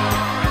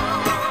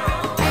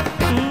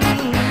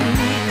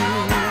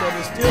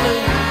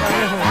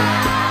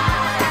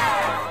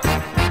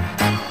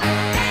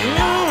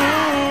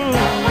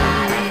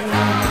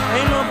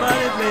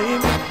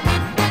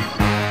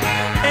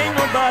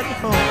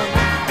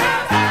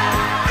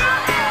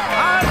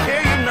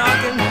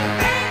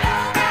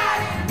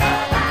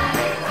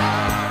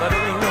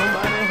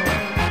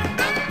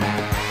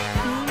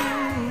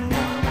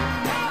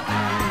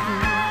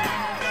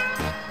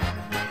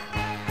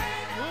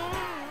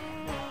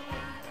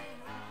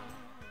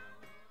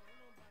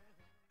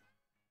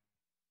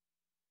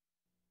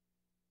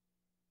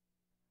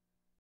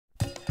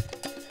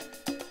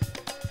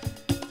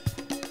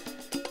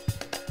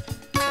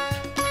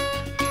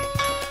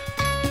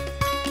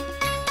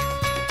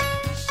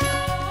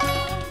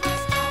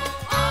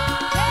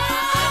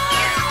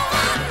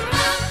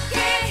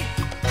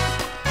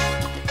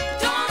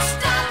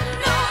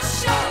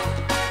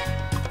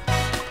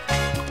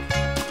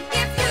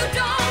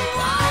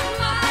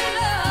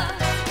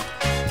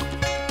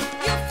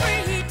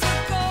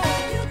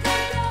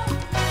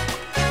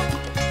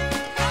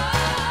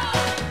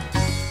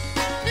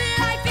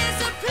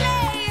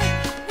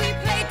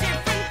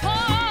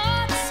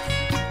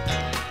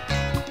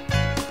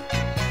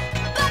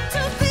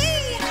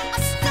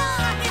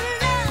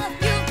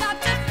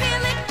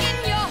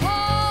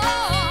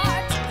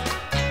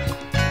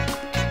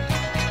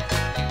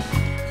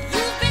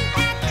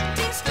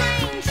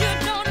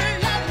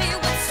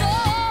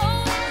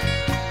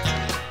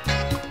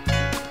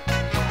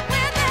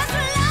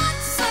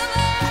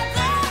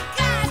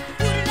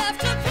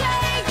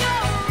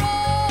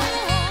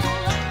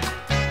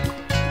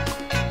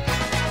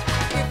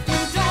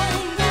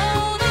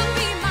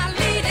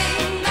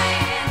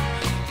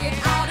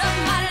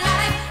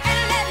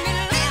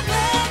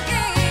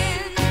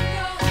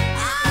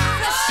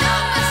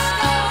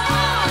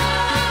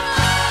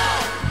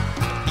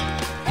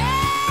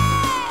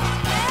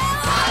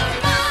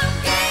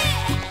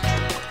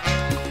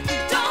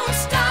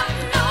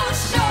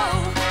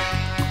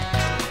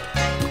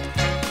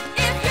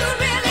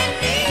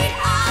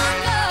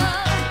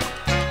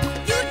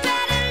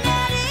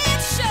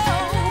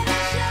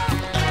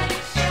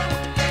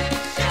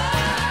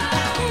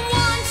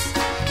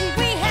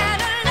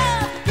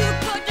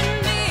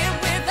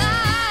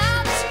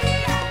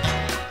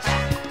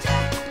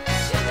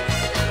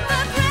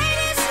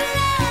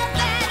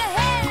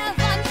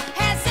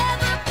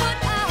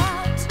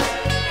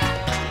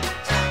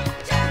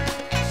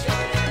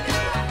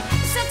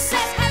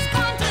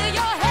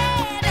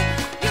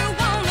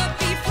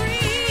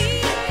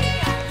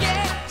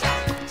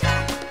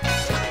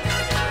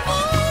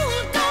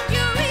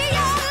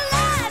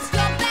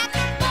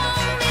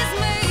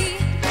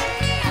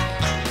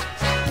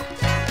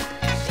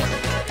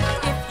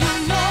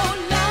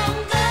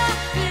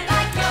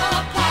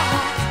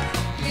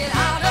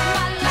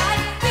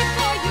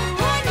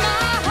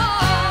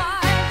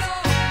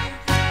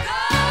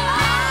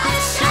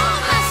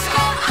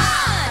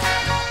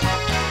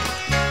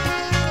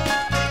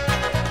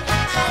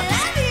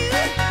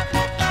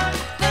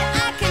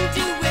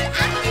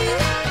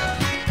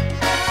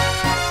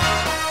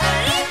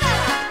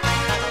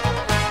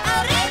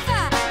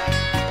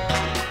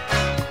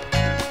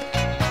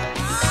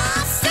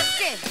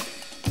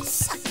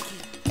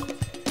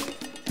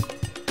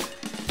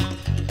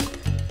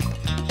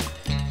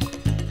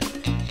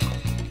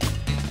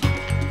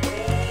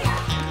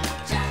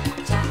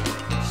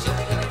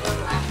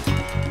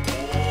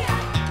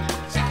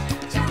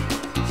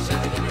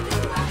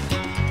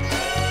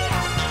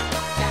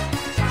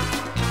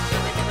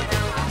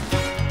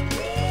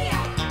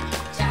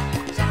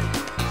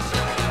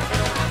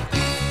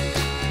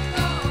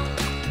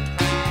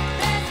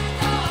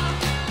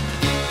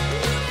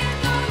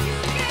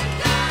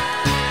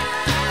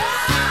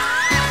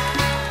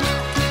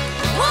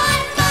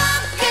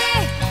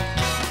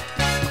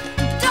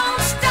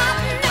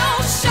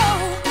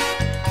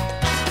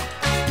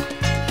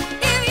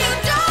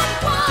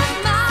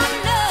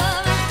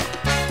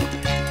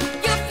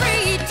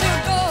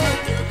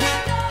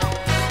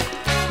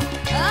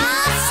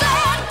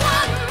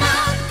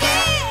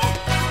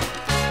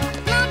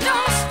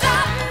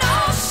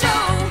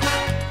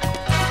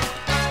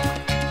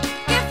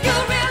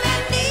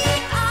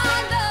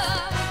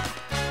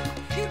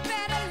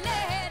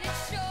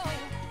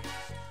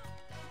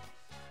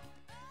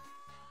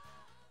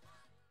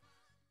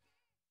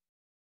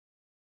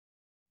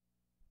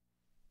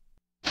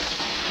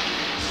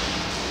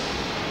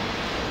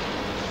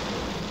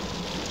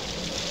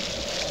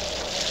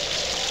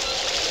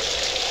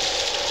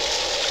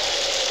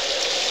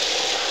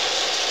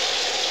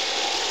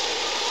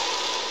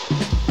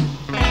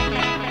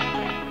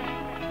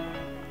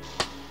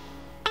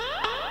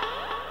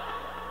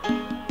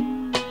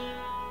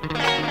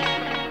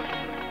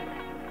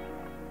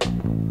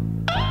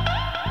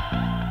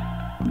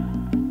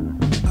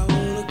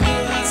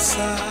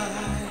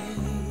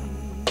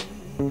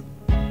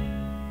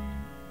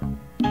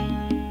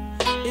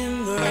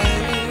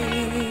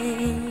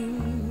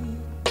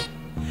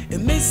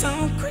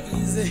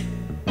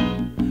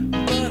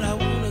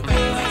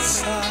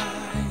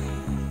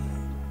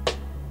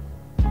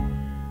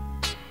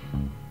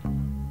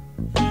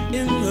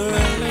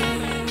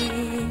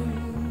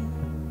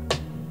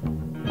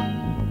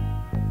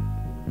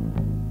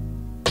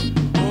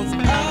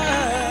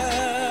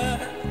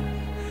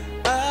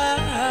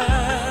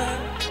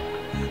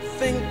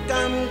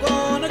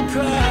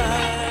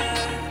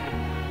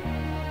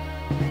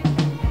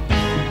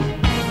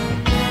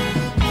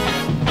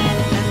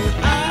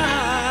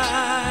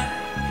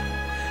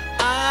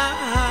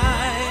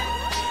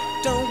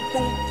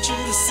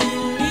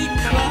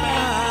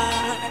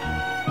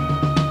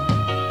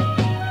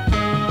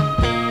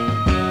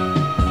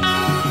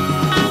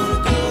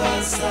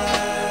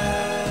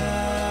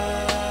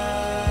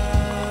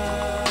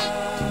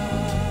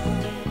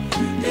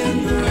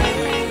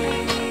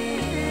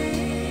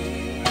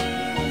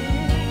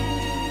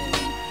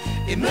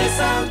 may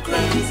sound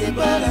crazy,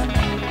 but I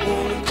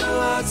wanna go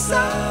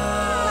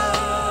outside.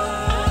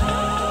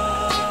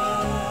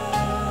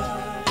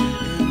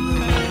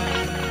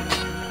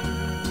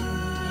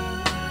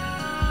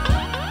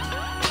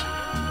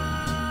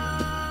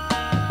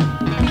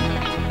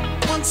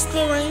 Once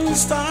the rain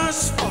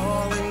starts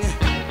falling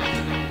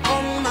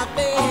on my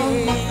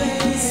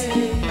face,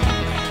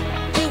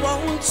 you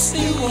won't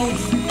see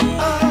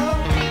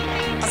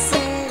a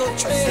single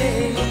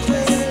trace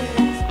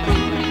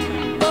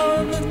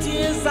of the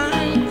tears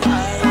I'm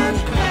crying.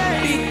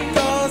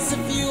 Because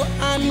of you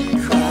I'm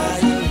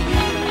crying.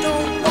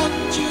 Don't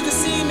want you to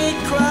see me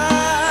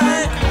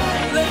cry.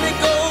 Let me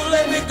go,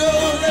 let me go,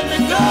 let me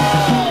go.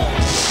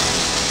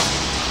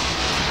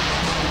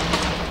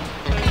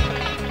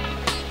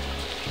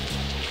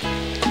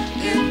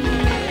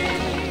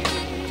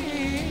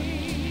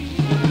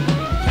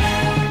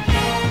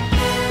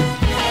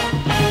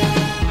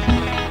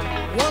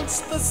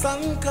 The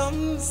sun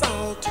comes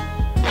out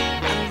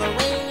and the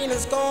rain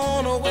is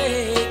gone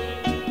away,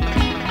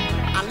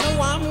 I know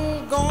I'm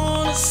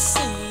gonna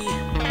see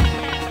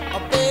a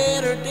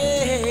better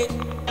day.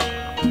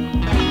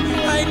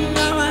 Right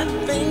now I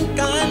think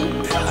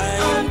I'm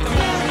crying,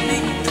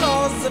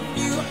 because of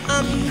you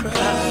I'm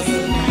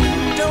crying.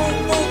 Don't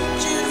want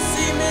you to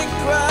see me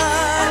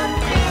cry.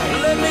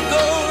 Let me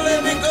go,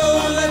 let me go,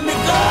 let me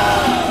go.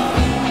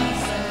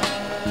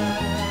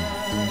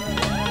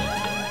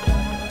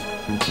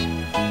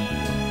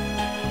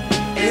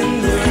 In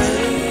the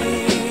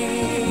rain,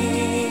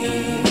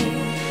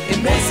 it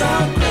may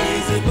sound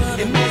crazy, but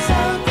it may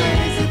sound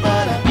crazy.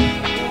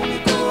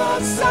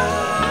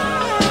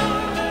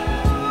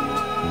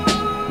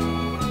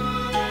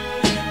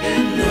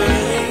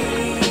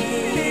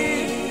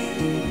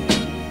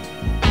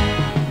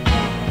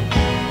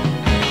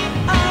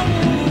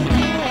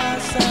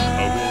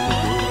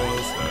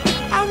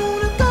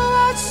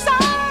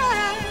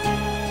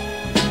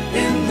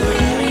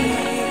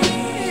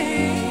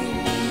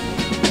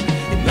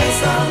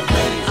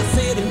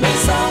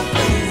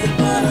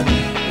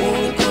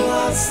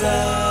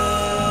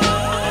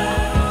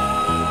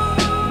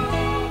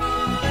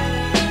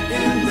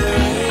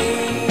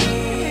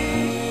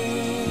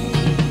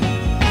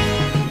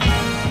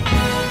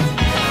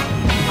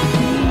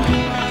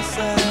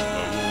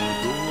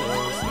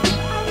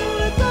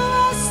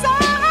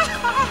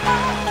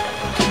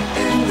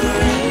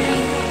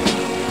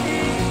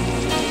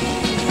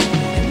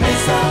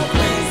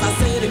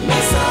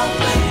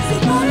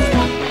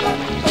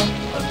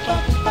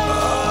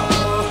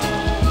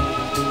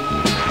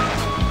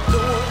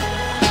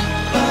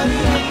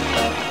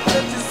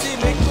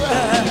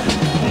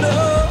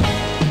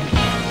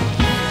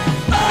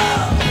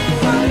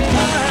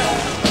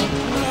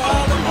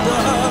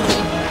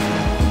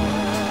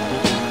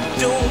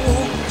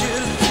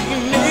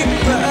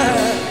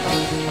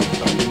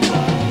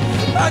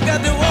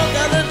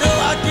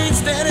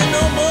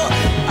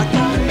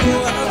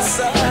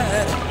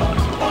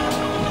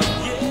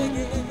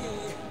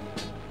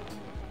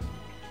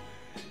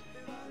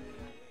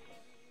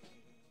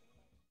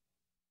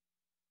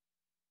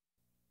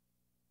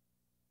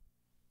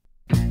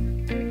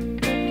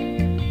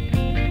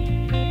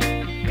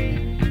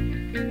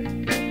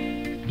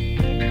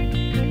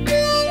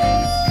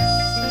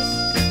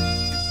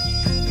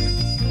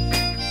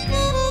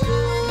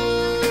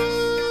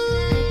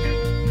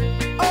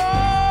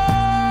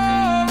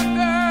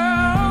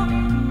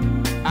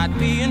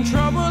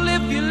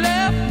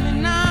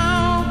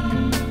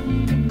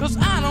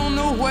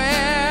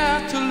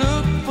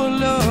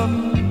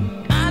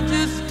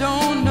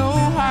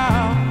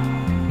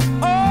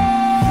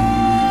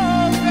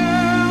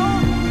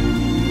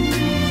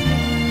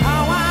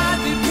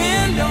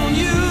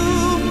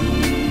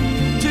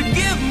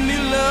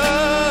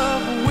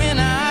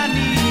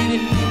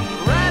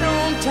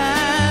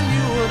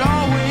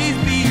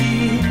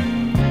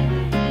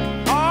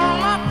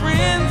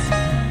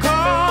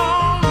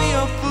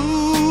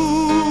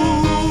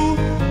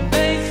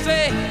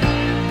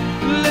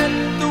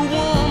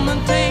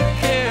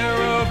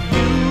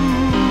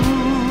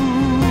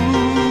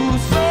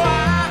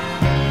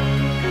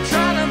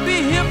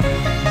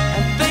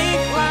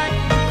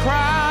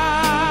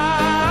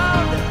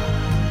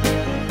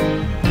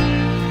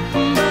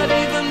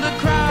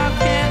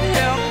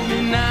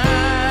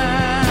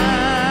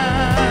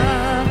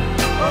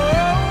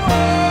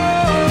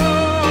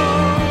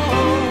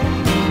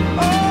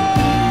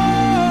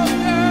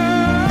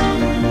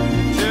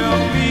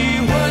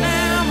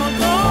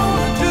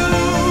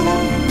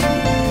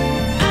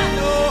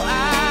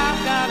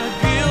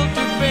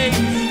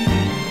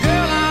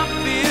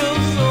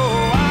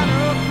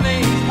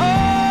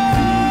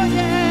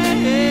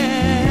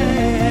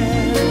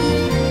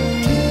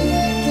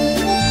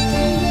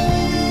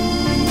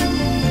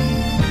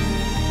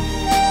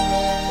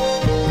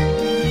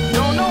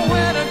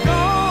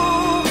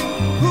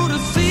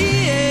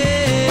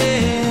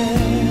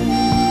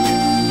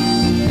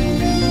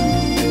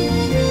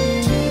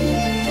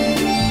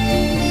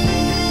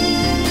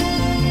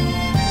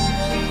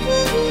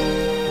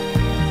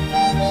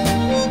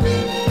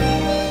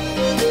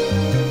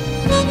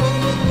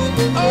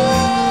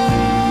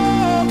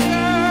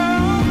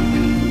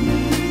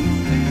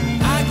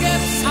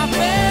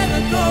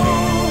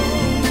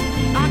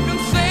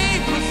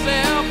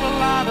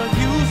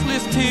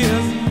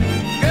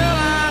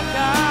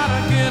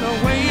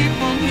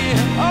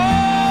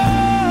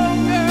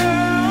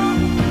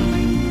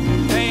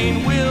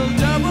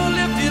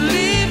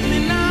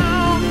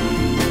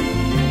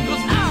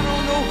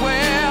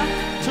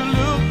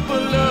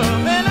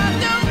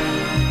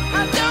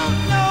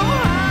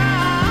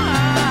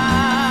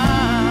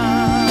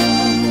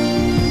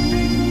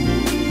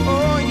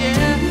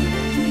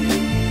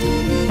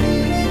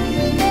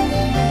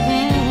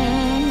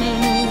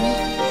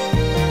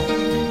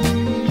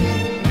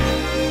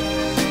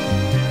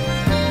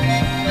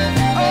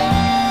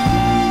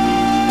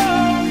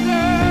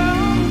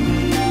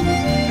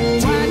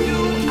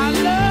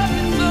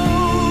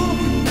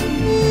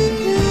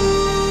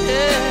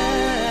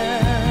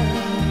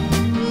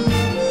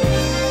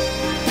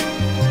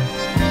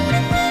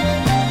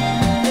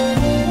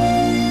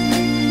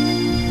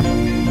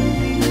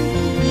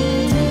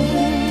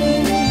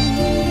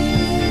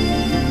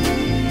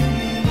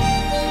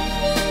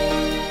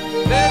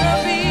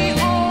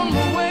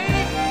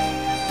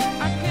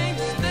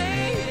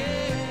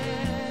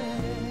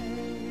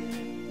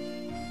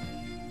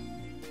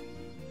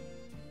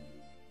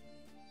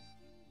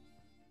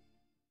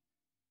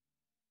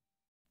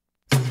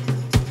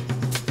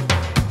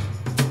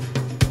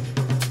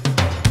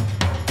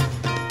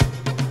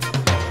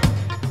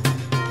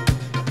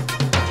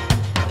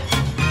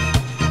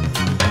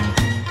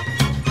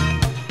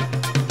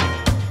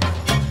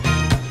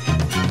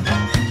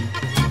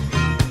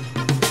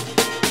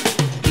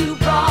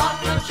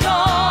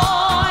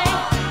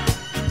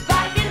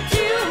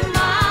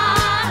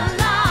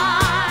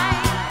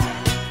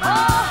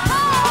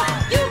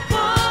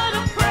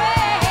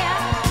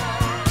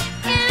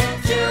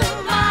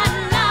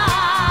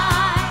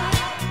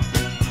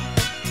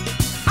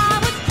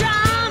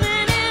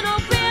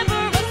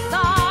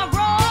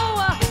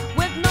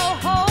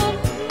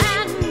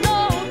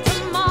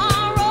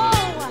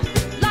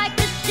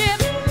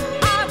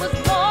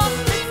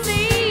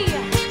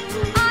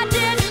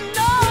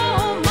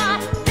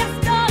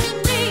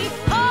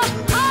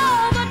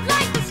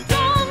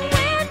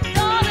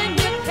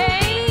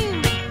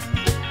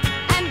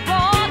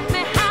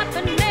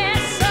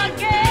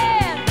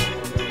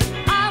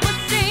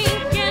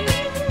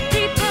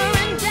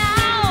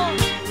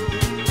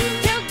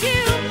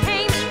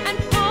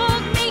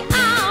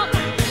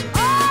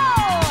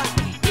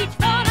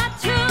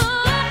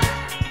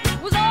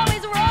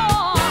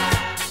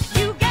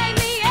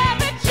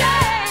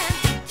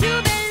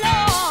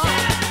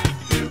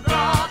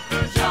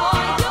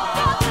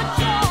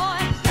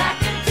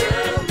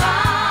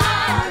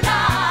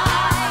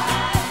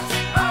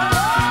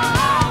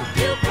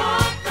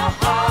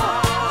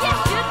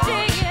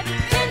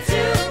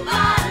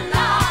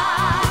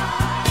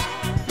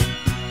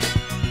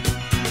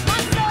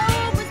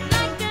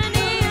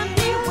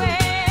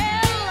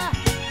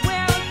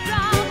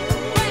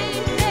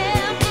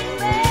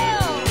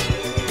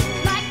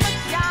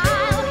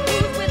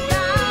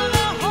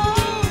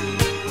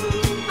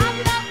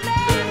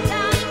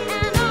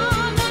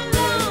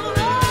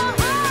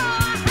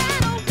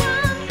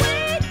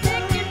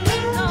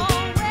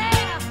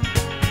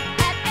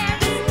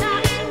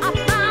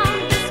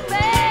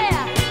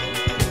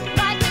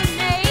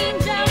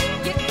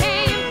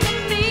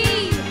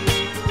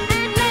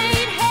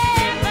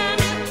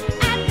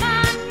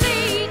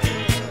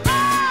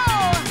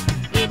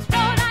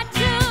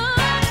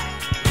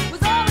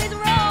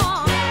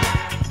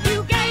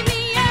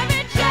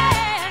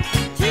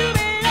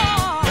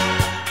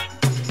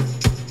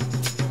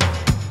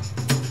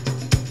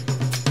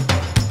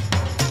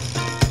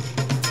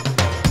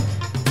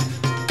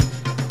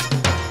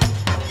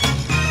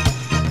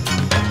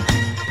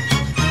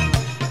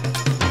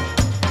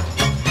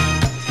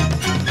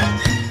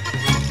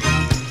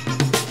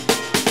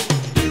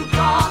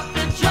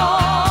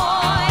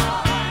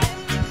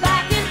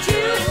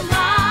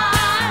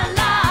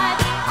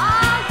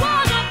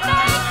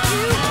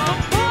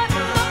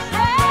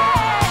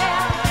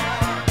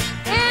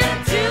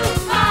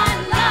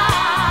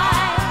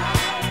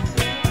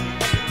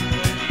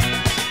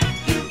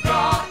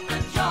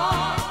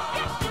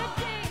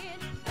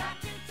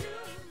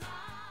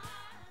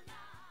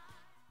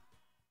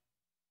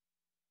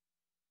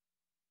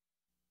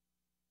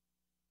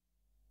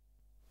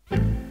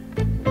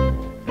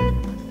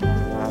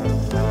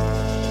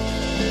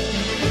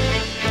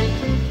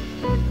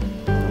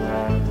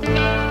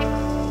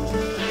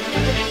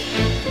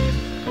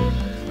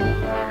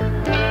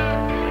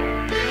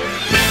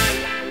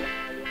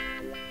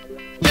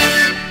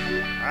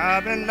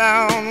 I've been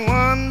down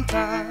one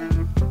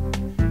time,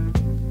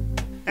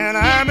 and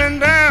I've been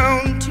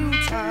down two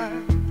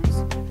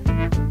times,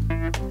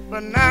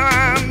 but now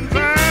I'm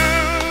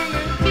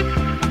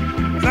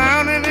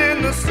drowning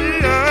in the sea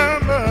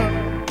of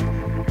love.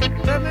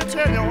 Let me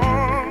tell you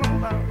all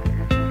about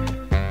it.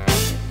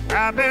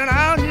 I've been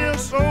out here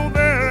so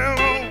very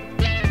long,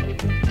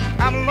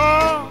 I've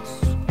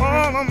lost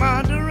all of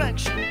my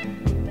direction.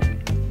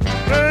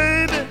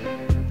 Baby,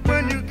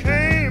 when you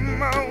came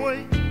my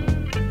way,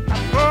 I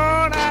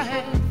thought I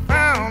had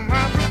found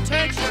my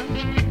protection,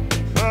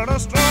 but a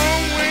strong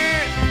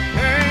wind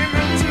came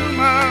into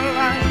my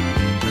life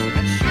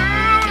and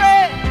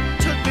surely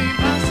took me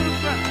by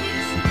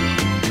surprise.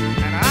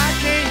 And I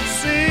can't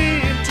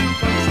seem to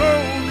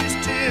control these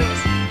tears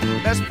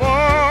that's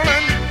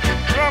falling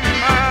from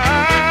my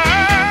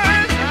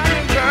eyes. I've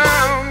been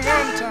down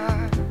one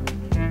time,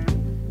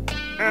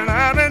 and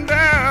I've been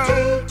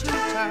down two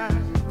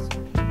times,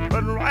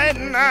 but right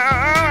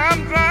now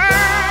I'm drowning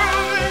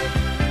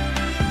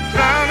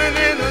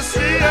in the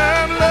sea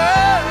of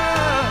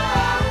love.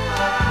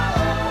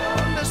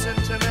 Listen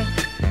to me,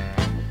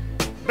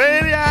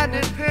 baby, I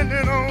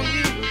depended on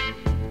you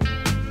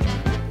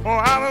for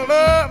our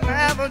love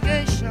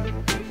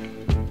navigation,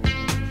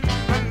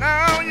 but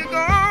now you're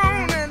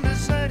gone and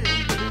deserted.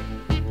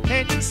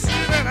 Can't you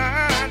see that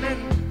I'm in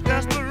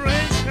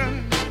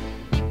desperation?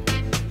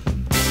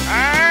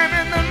 I'm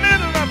in the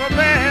middle of a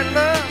bad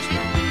love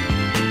storm.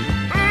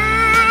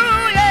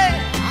 Ooh, yeah,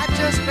 I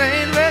just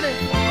ain't ready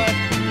for it.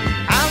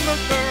 I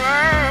look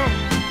around,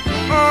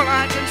 all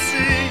I can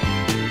see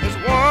is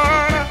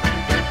water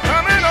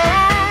coming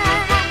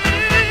over me.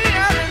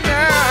 I've been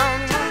down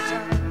one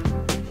time,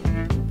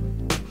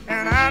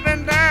 and I've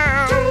been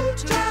down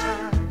two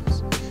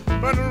times,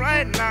 but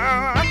right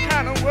now I'm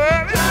kind of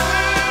worried.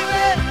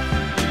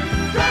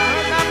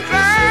 I'm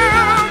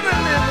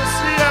drowning in the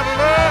sea of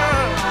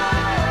love.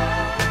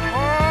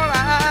 All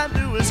I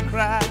do is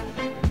cry.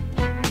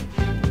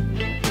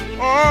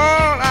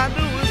 All I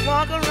do is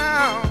walk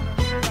around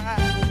and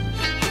cry.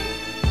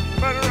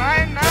 But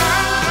right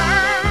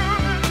now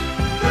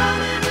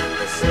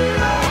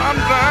I'm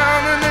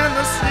drowning in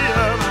the sea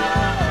of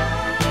love.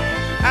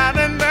 I've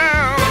been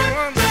down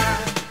one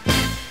time,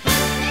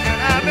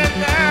 and I've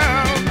been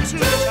down two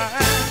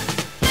times,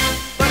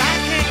 but I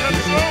can't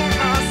control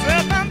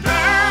myself. I'm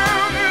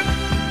drowning,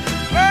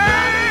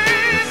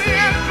 baby,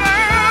 I'm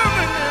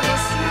drowning in the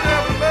sea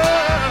of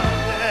love.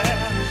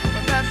 Yeah,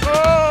 but that's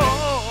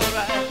all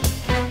right.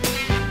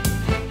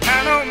 I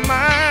don't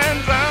mind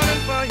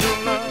drowning for your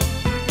love.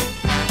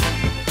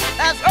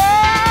 That's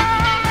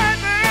all right,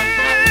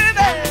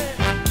 baby.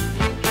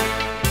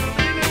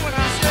 Believe me when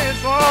I say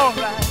it's all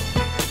right.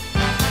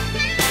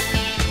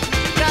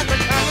 You got the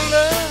kind of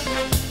love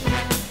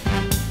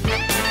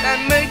that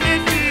make me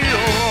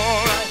feel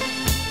all right.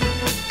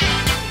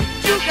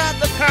 You got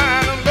the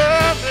kind of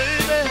love,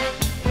 baby,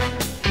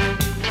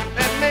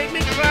 that make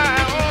me cry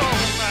all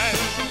night.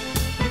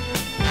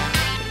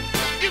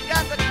 You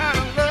got the kind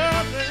of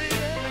love,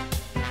 baby,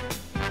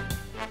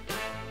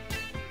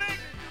 make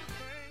me do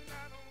things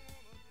I don't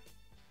wanna do.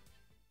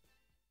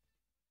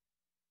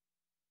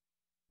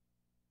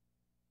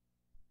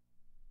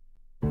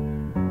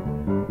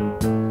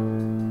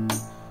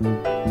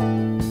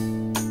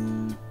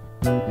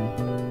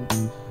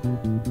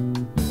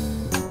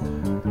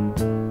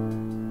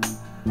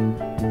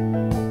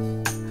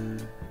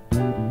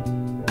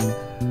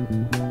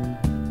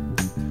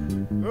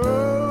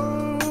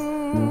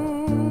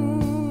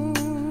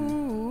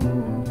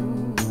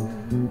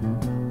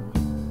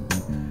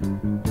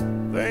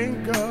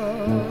 Thank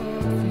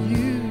God for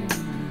you.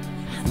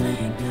 I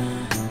thank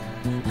God,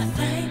 I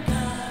thank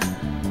God.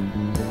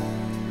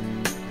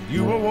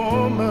 You were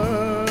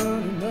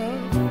woman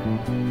enough,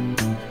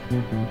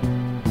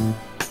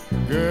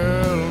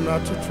 girl,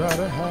 not to try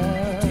to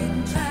hide.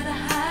 Didn't try to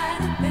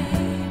hide it,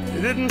 baby.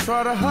 You didn't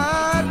try to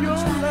hide your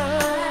love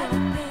Hide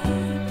it,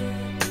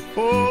 baby.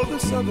 for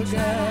this other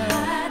guy.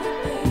 Hide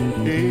it,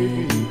 baby.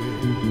 Hey, baby,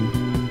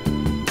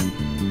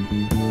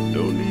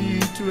 no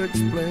need to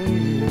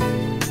explain.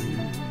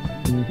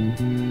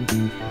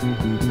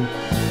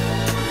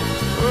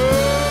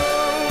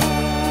 Oh,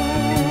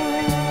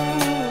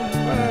 I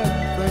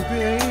thank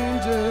the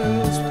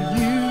angels for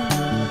you,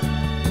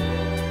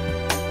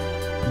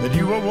 that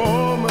you are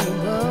woman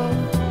enough.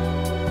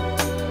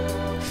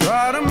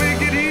 Try to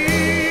make it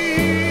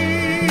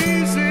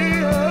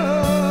easier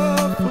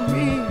for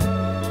me.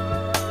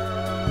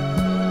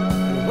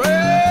 Wherever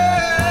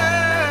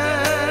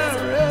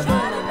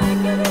Try to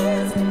make it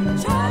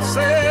easy. Try to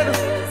Said, make it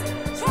easy.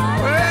 Try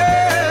to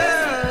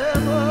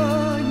wherever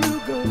you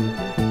go,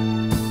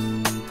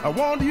 I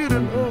want you to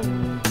know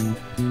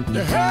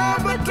you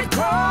have but to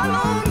call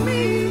on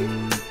me.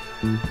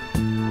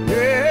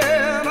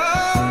 Yeah, and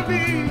I'll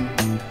be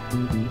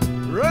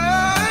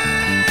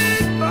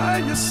right by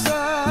your side.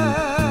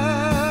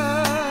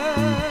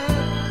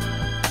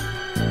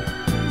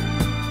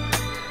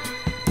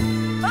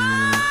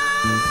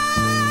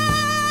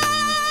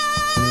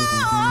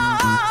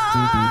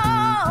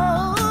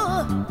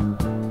 Oh,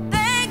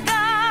 thank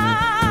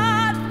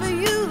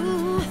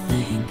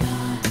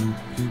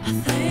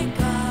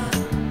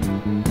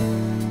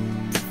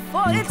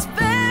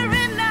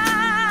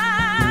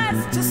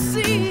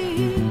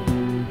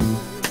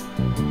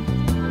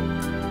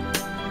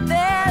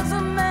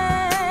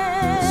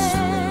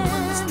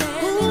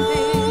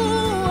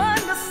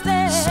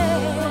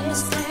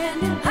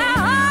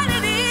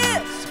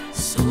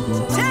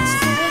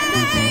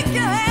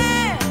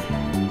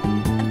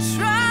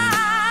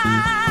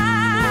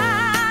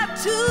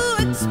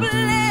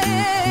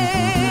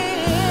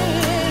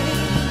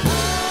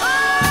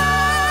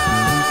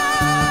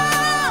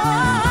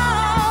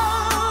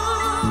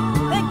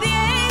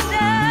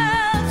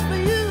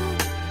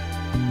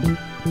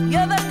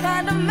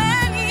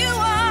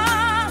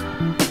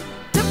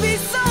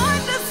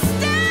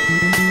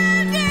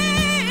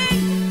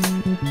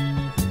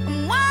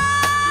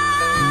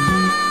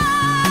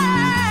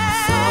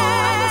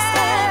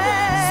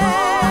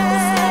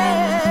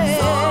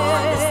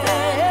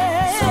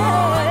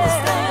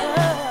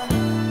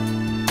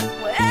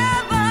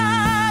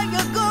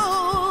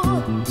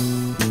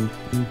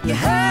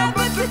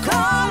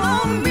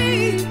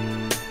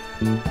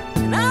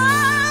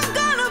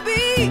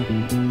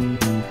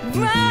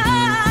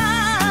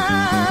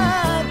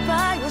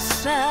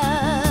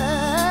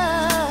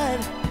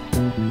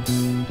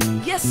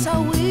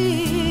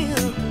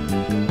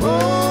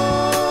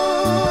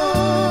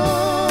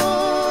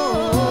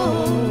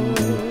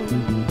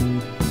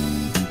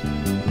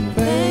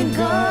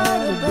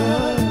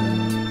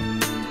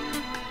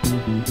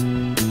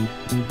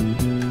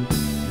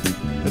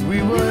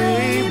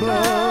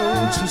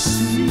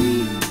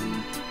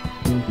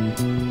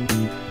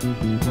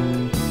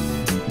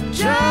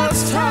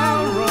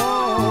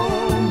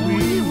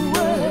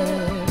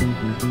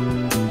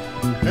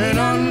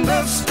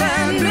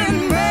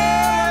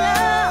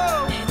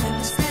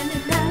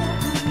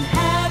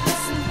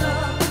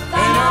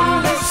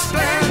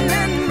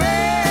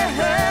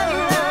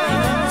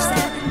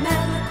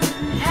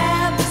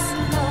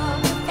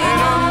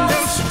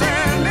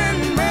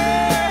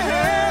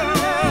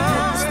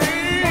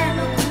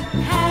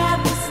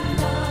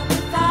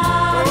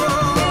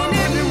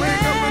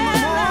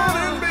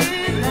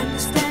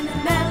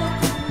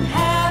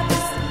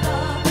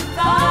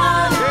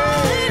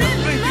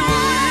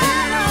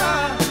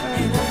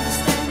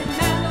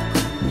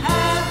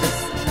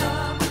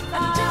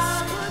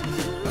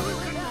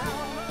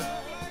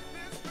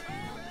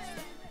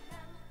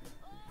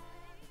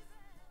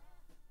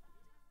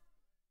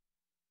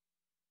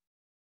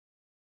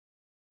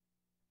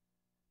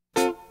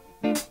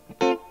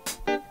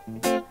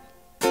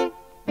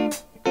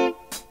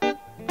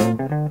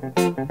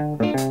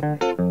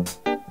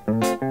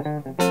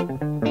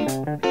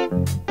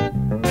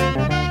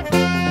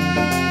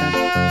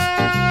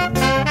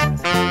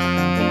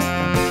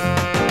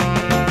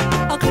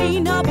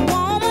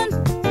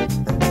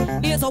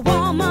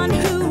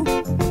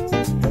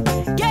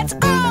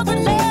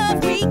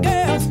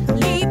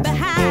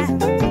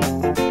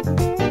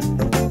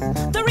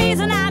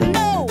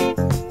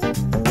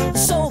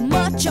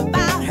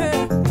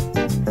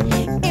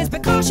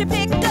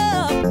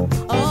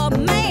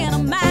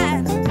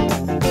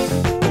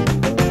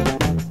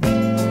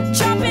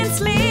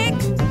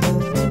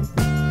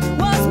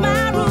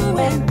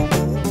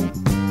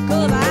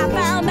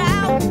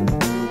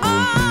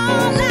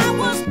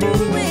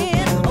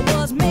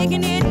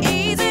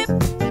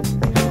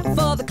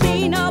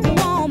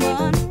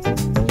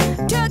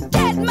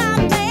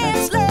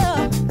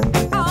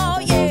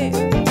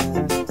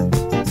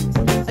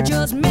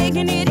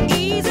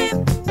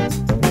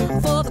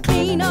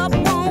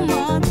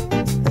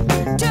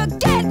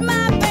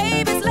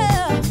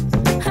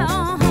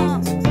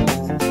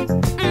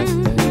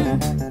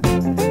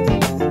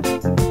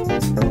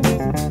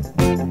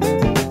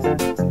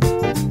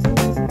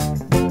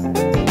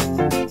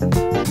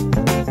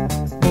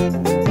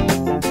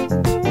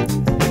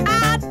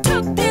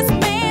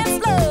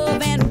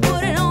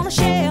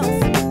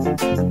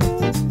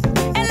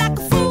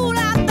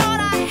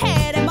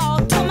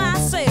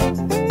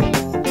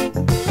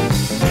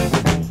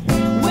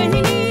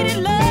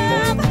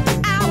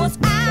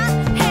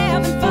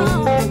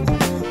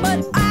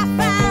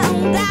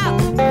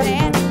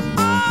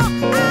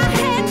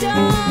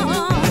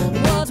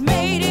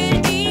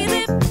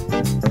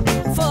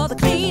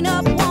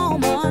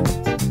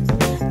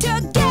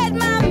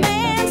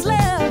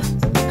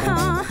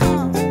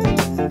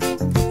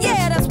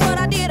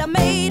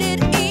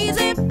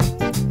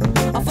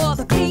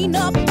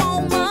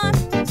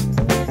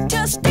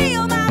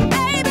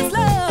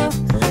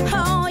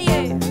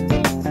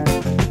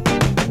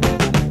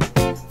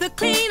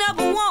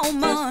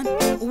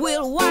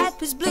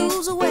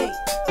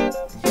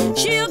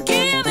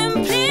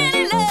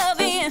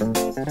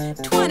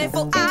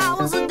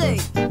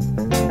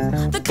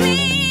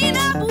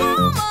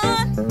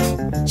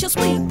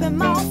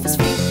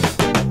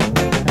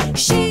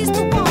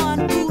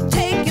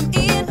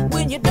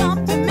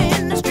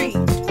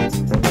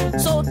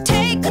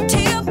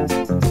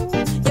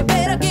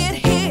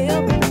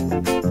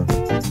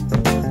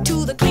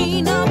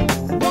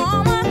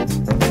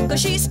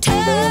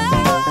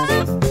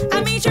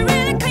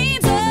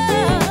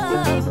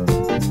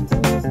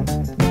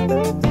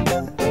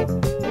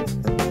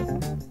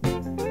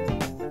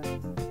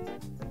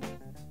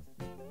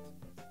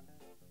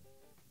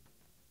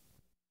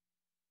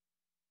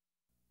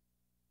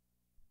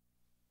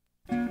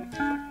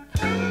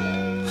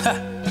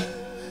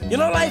You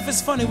know, life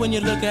is funny when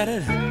you look at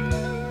it.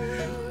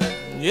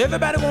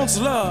 Everybody wants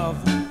love,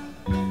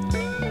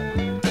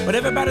 but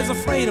everybody's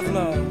afraid of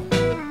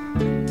love.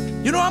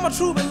 You know, I'm a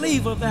true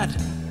believer that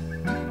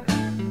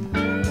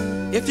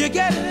if you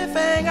get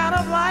anything out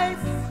of life,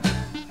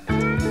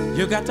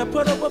 you got to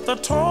put up with the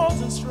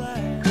toils and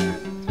strife.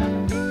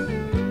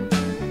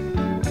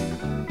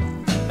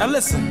 Now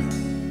listen.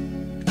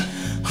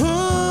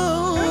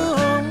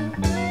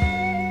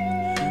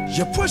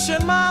 You're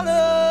pushing my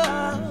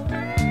love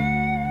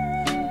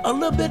a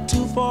little bit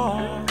too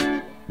far.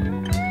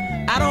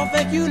 I don't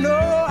think you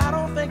know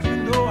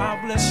how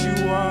blessed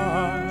you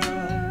are.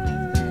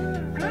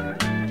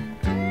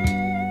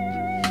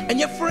 And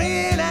your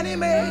friend Annie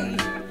Mae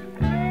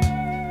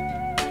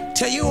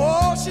tell you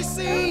all she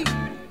see.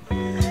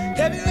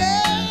 Have you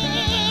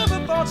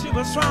ever thought she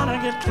was trying to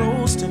get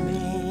close to me?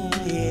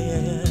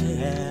 Yeah.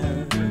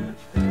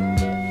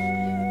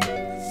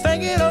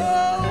 Think it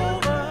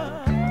over.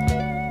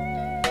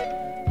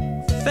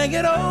 Think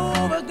it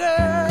over,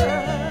 girl.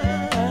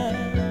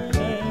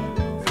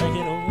 Think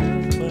it over.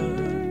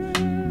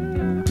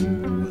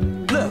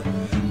 Look,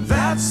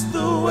 that's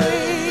the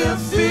way I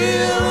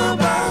feel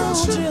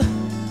about you.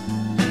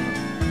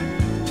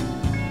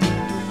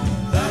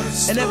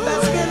 And if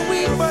that's been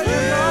weak for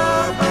you,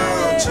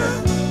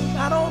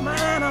 I don't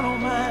mind, I don't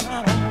mind,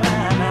 I don't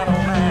mind, I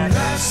don't mind.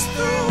 That's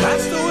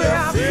the way I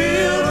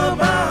feel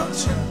about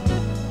you.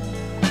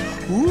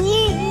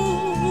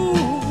 Ooh,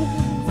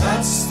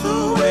 that's the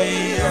way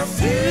I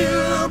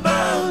feel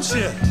about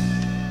you.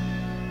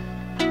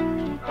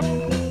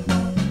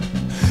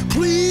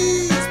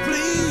 Please,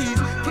 please,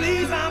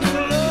 please, I'm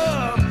for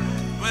love.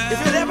 If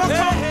it ever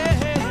comes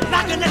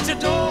knocking at your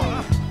door,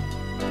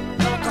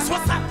 'cause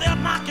what's out there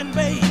knocking,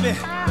 baby?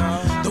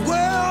 The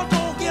world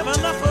don't give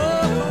enough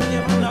of, don't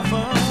give enough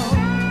of.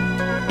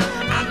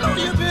 I know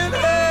you've been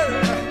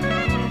hurt,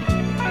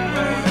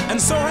 and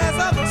so has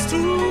others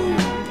too.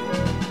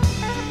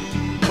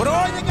 But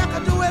all you got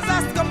to do is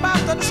ask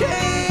about the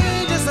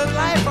changes in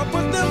life I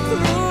put them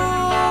through.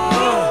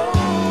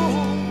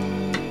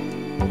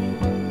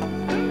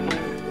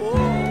 Oh,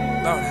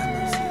 Lord have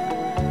mercy.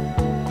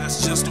 That's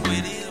just the way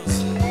it is.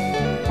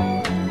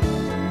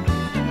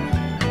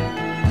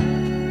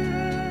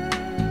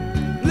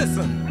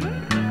 Listen,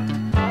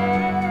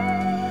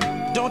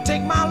 don't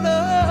take my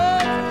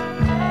love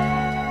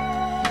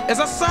as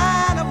a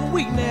sign of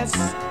weakness.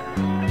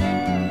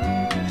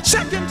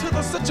 Check into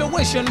the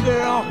situation,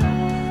 girl.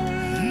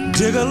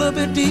 Dig a little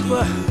bit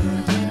deeper.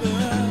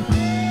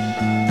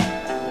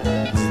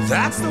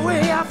 That's the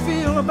way I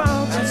feel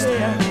about you,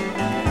 yeah.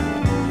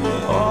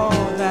 Oh,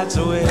 that's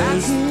the way I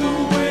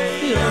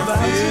feel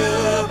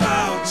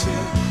about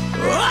you.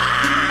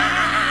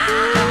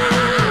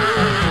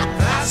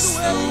 That's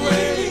the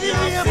way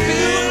I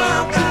feel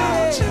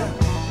about you.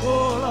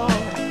 Oh,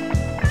 Lord.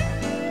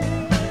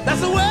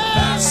 That's the way.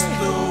 That's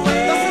the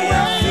way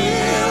I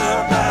feel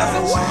about you. That's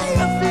the way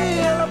I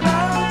feel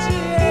about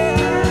you.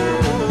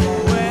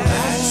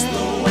 That's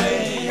the way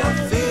I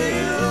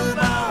feel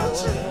about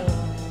you.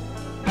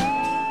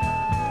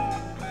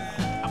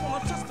 I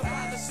want to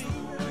testify to see the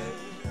way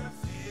I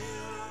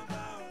feel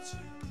about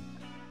you.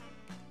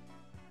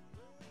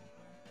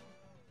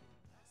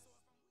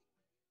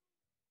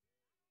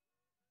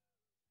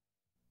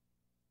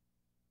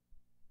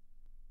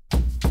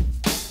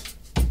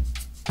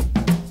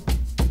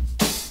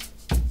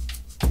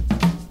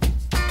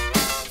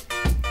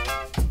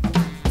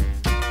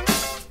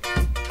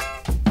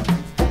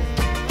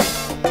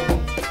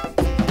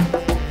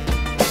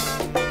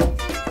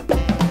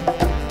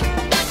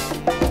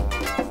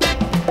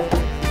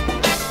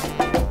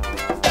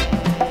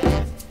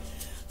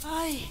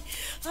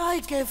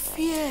 Ay, qué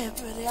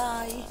fiebre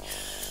hay.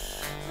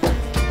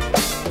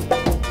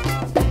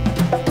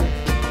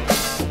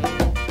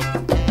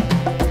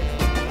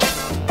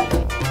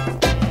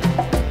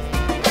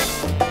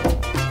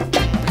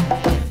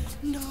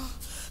 No,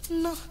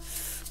 no,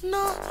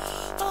 no,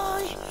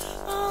 ay,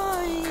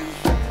 ay.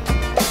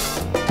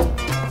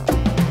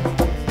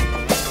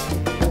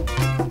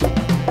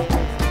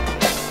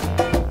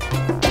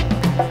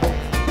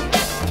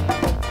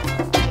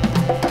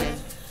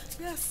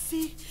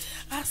 Así,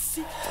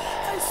 así,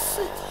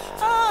 así,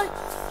 ay,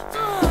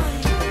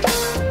 ay.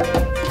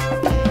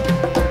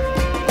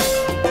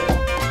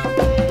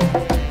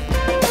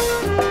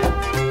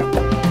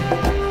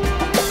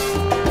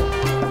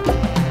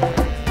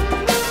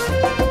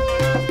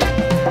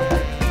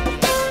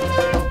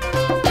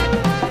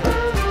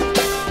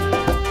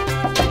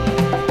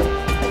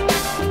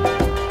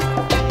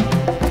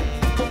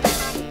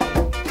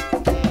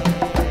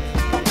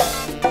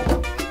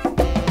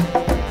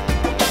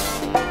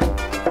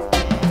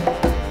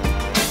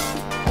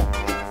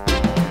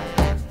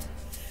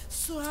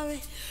 Suave,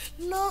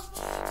 no,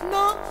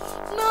 no,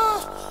 no.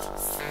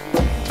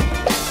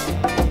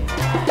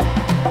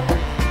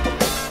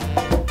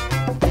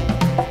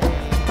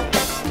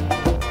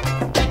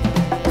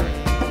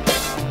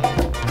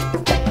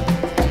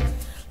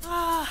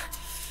 Ah,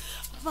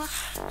 ma,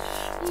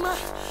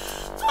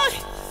 ay,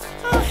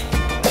 ay.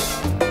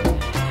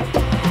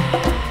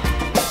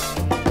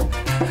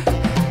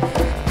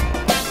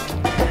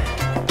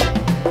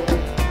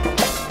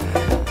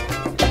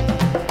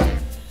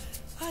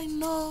 Ay,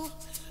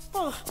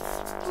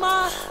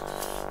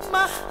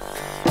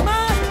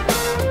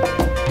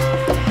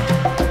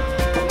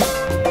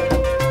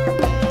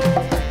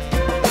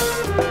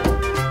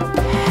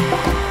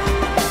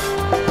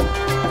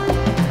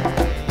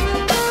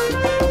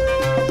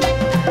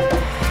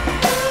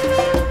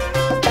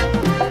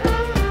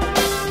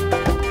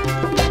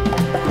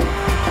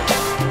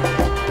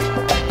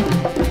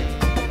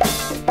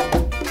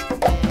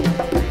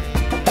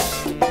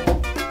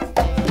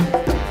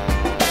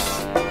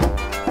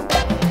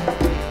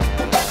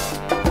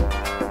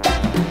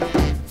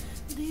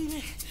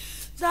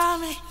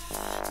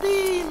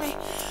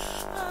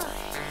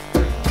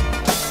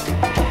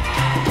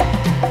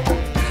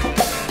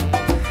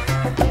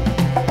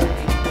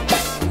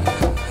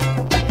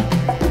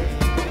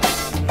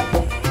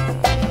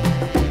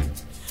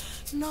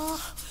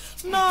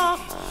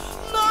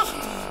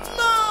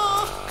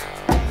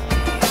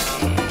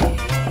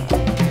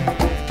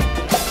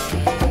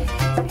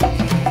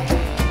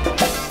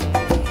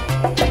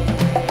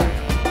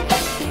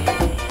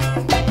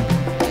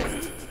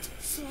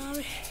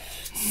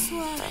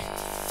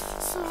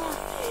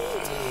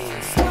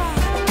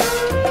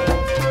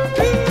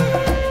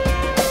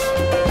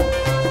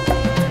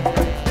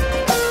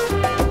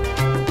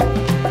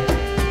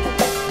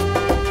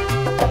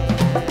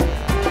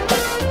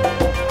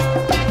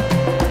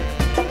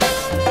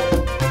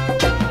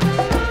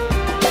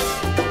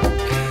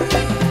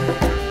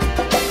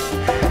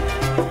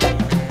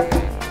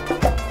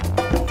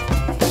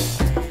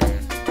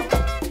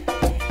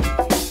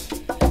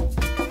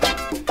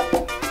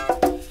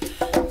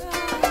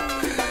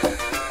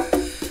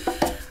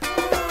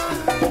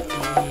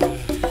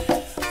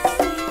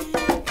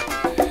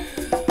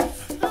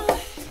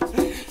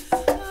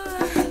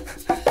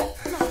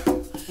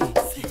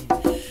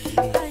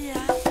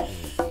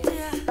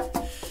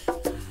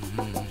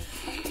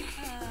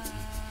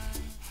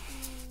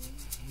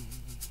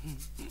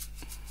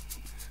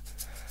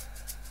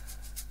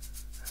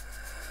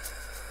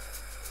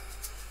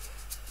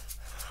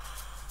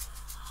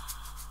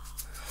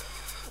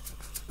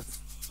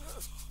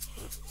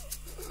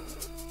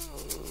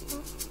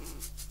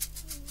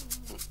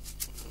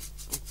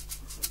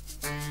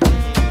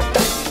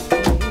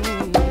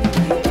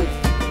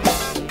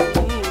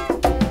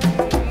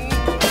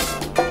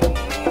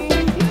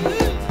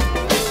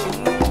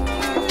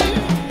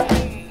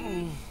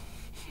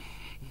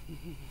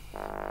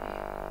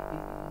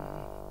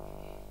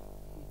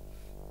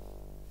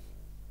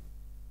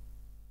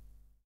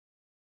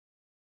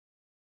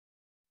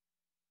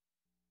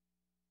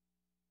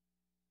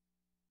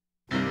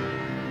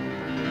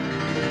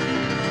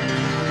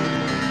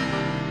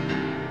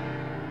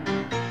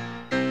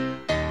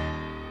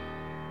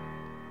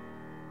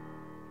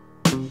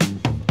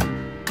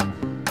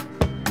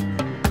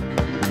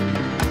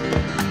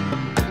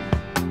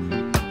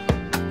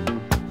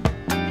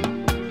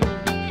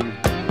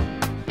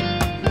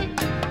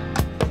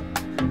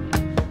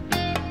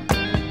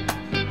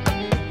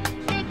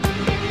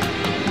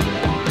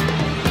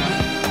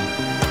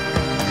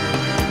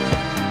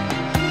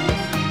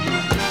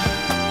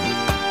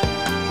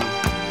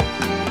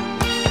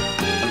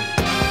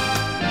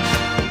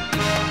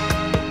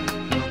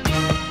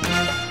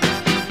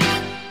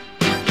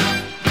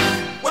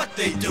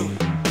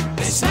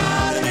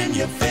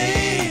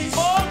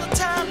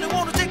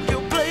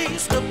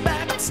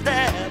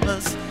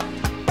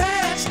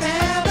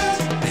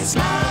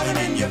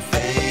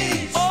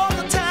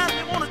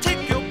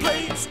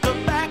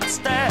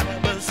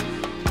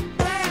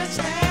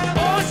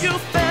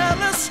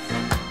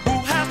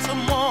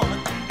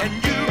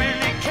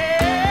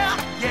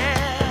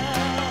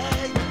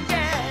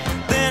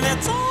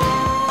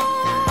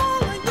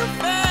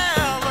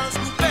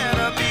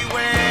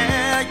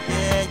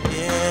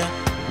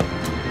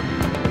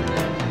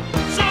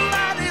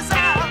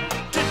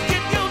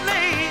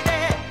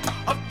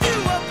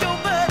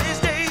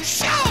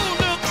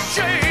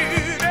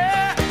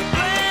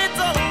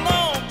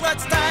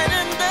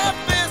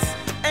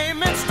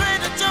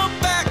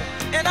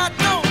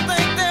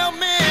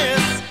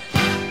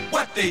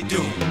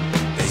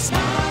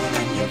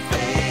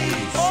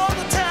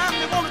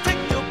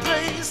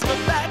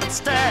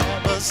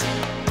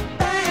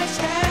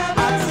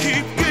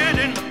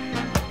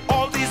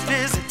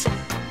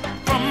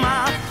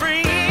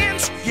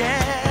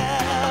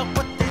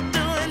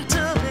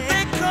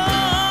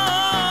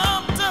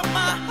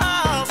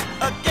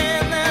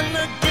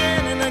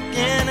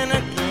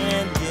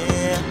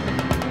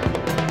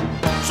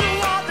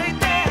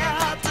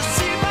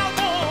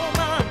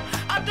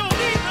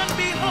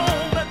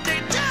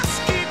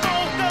 Just keep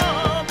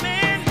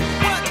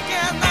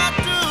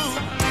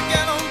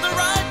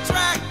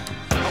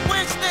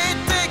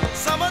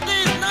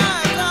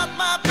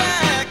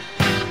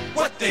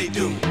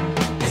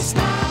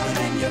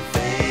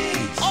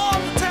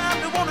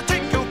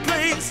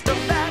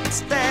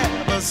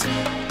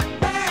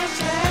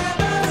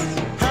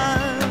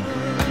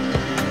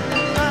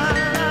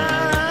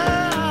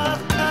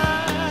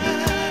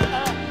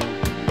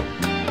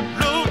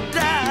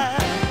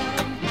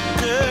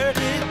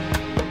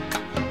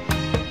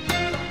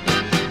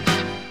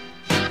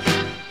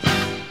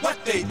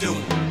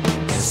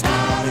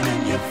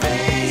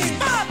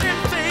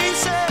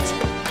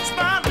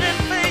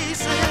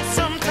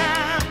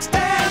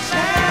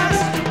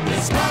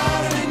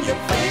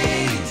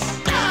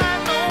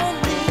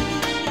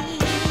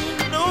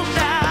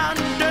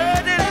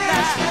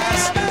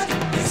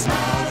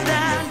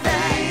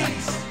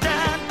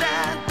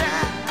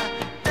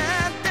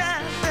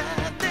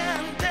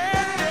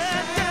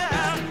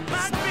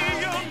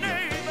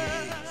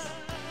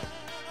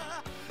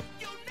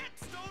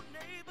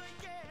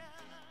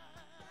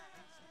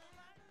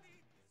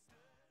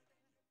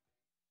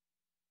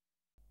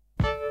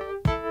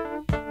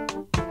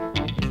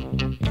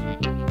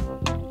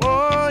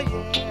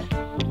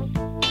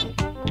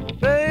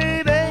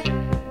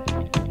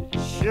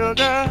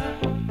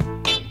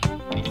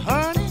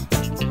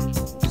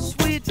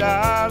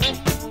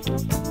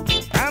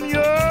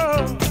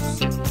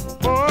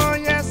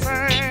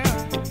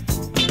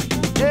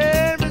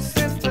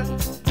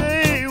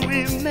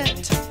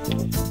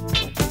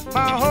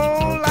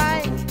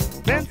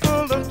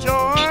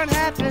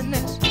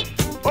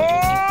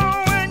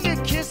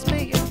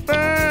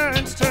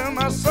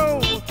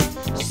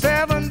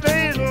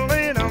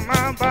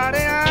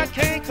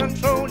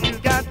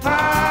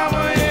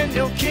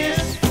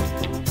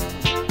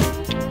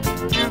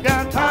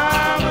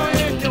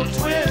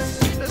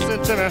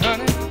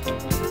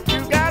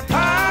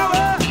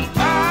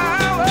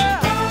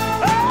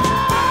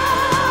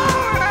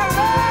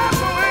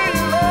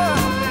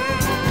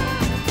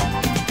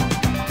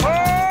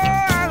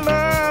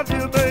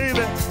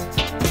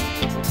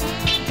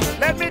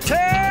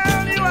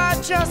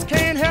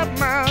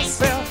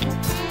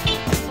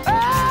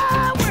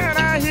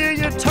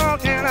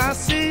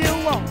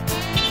want.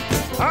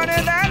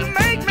 Honey, that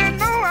make me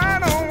know I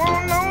don't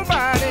want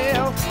nobody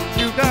else.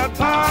 You got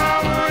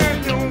power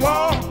in your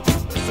walk.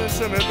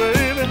 Listen to me,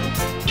 baby.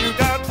 You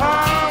got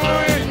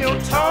power in your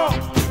talk.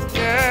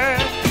 Yeah.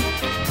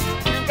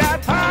 You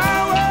got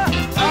power,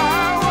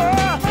 power.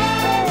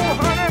 Oh,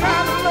 honey, I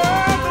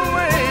love the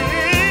way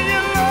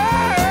you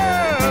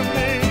love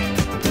me.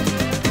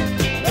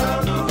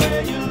 Love the way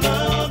you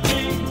love me.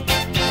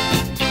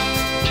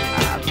 I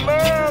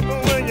love the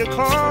way you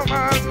call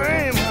my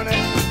name, honey.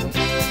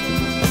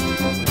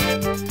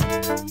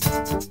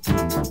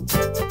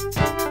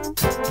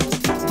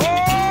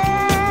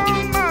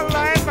 All my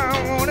life I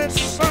wanted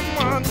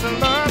someone to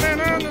love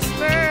and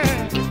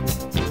understand.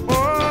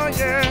 Oh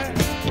yeah.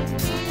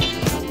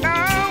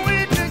 Now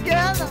we're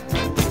together.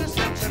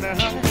 Listen to me,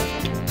 honey.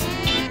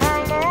 My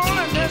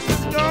loneliness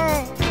is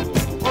gone.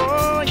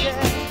 Oh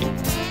yeah.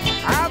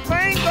 I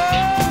thank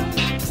God.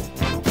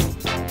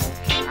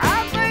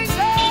 I thank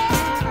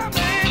God I'm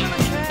able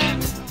to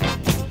dance.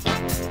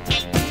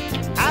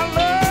 I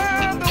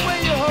love the way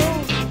you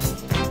hold.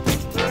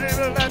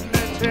 Baby, let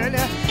me tell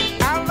you.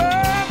 I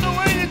love the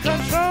way you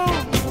control.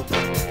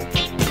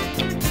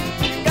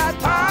 You got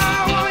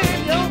power in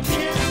your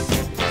kiss.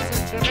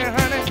 Listen to me,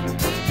 honey.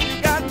 You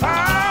got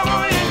power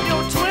in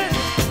your twist.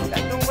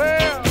 Let the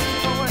world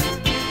know it.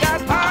 You got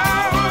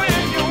power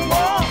in your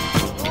walk.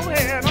 Go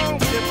ahead on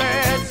with your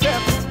bad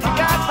self. You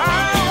got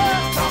power.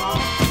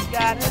 You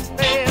got it,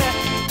 baby.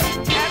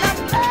 And I'm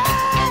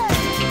glad.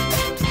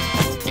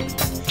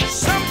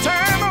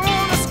 Sometime I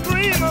wanna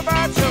scream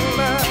about your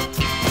love.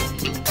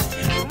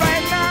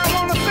 Right now I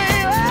wanna say,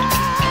 oh.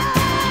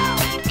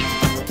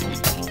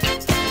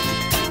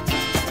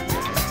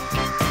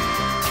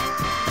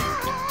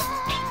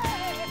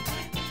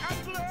 I'm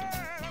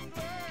glad, I'm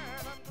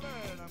glad, I'm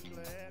glad, I'm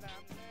glad, I'm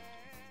glad.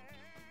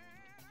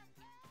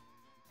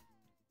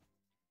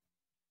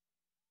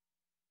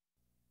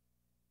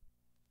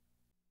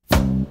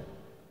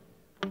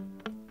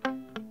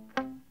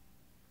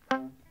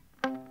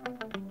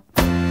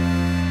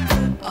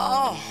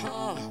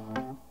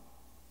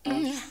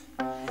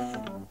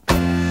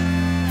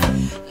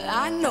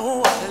 I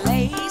know a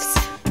place.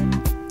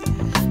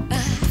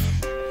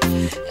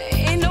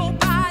 Ain't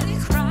nobody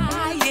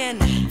crying.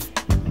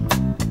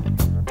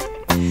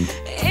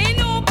 Ain't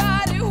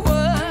nobody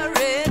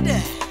worried.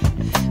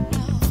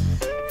 No.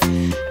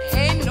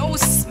 Ain't no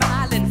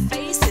smiling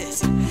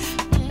faces.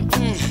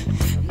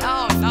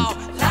 No, no.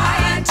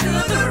 Lying to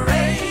the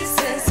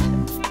races.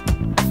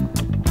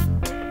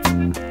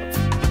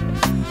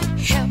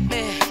 Help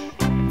me.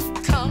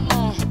 Come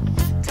on.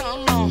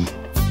 Come on.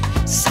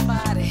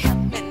 Somebody help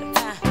me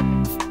now.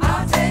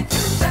 I'll take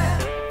you there.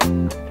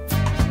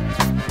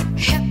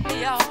 Help me,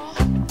 y'all.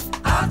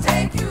 I'll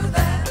take you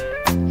there.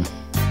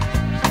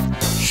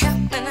 Help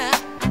me now.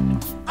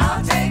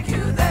 I'll take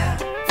you there.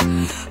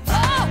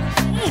 Oh,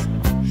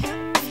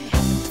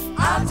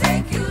 I'll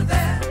take you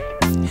there.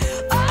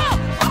 Oh,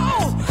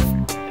 oh,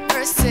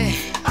 mercy.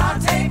 I'll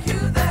take you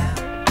there.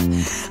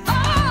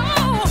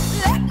 Oh,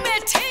 let me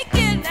take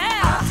you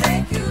now. I'll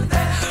take you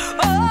there.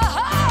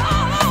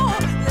 Oh,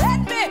 let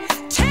me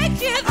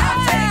take you there.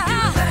 I'll take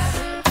you there.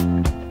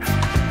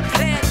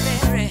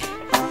 Cranberry,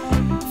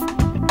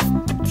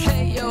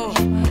 play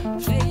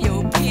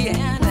your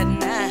piano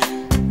now.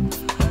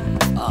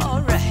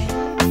 All right.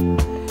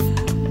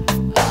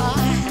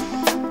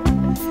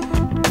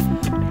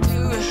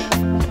 Do it.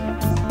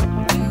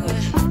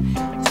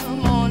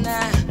 Come on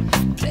now,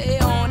 play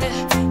on it.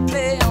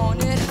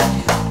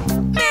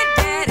 Me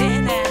daddy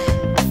now.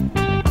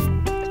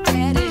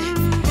 Daddy.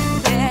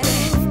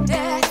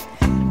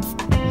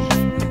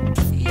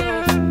 Yo.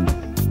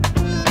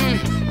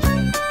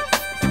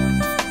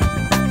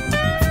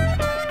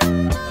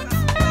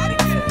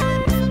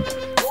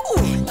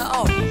 Ooh,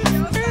 Lord.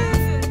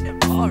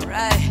 All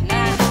right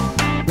now,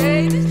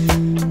 baby,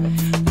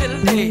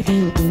 little lady,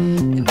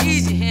 I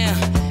need you here.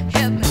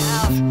 Help me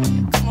out.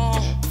 Come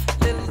on,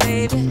 little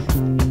lady.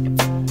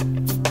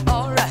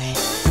 All right.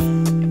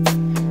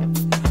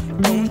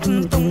 Boom,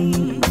 boom,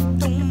 boom,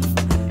 boom,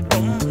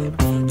 boom,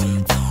 boom, boom,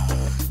 boom.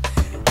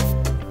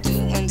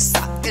 Doing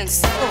something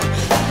so.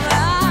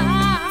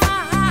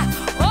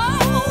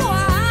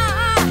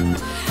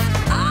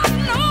 I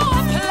know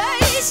a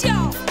place,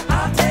 y'all.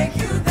 I'll take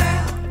you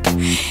there.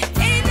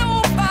 Ain't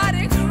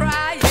nobody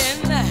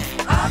crying.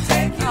 I'll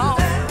take you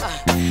there.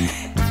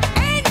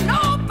 Ain't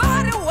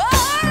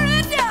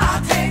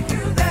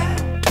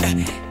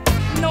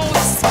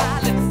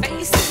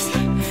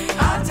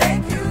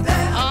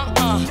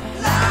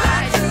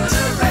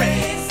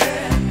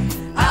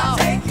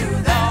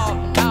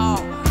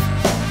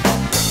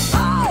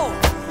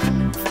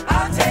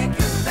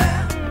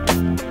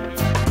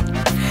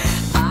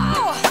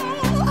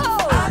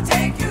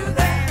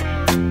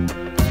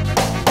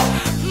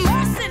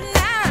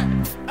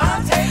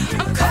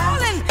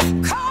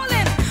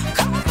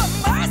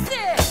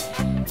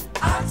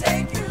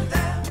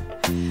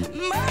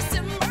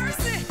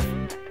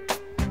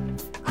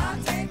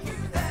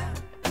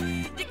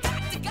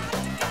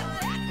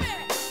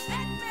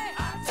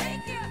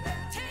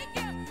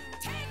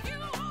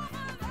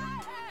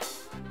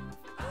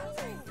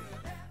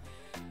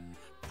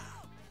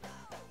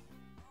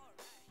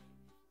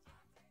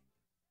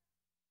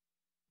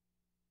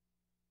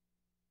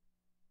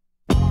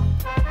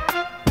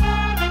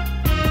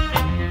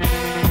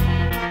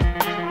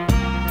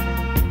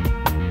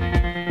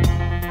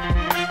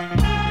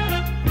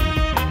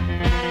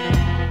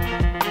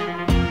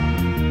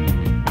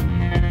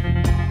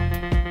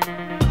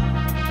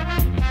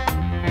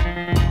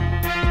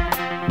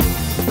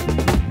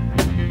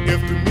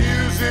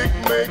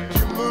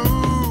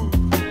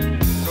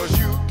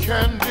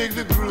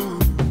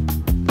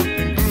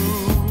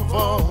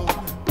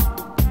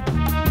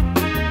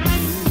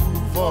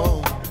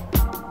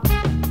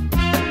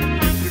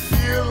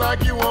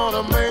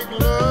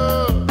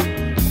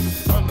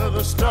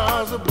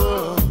stars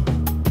above.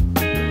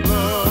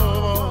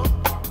 Love on,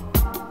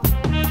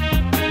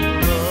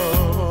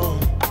 love on.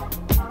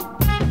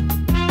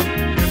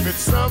 If it's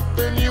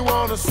something you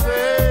wanna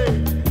say,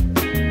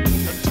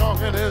 and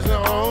talking is the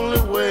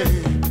only way.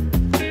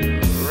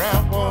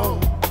 Rap on,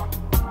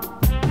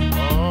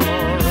 oh,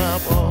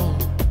 rap on.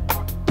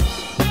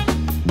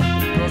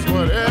 'Cause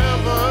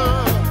whatever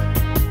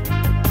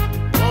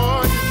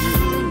boy you do,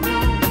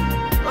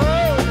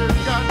 oh, you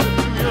got to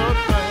do your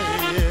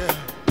thing, yeah.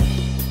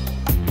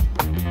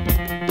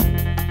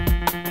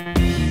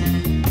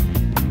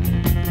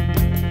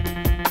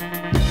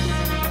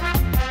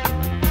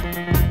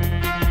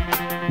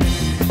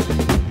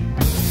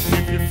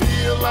 If you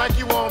feel like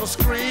you wanna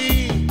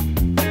scream,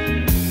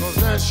 'cause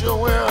that's your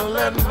way of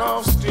letting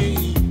off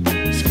steam,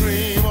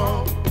 scream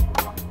on,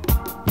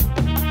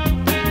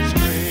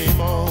 scream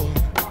on.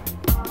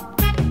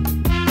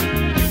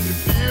 If you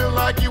feel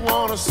like you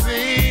wanna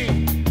sing,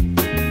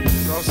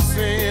 'cause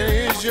singing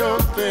is your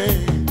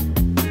thing,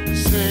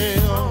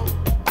 sing on,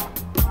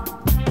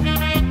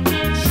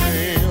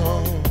 sing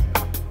on.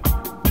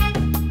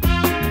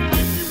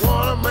 If you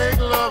wanna make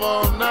love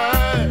all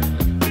night,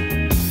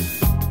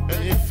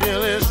 and you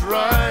feel it's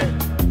right,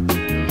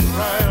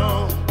 right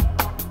on,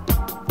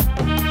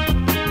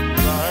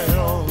 right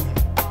on.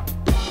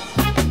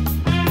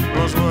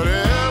 'Cause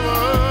whatever,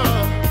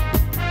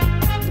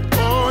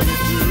 oh, you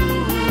do,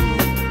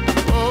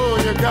 oh,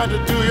 you got to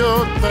do your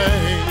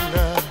thing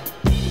now.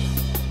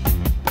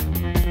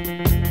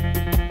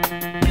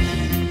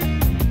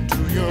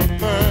 Do your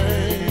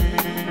thing.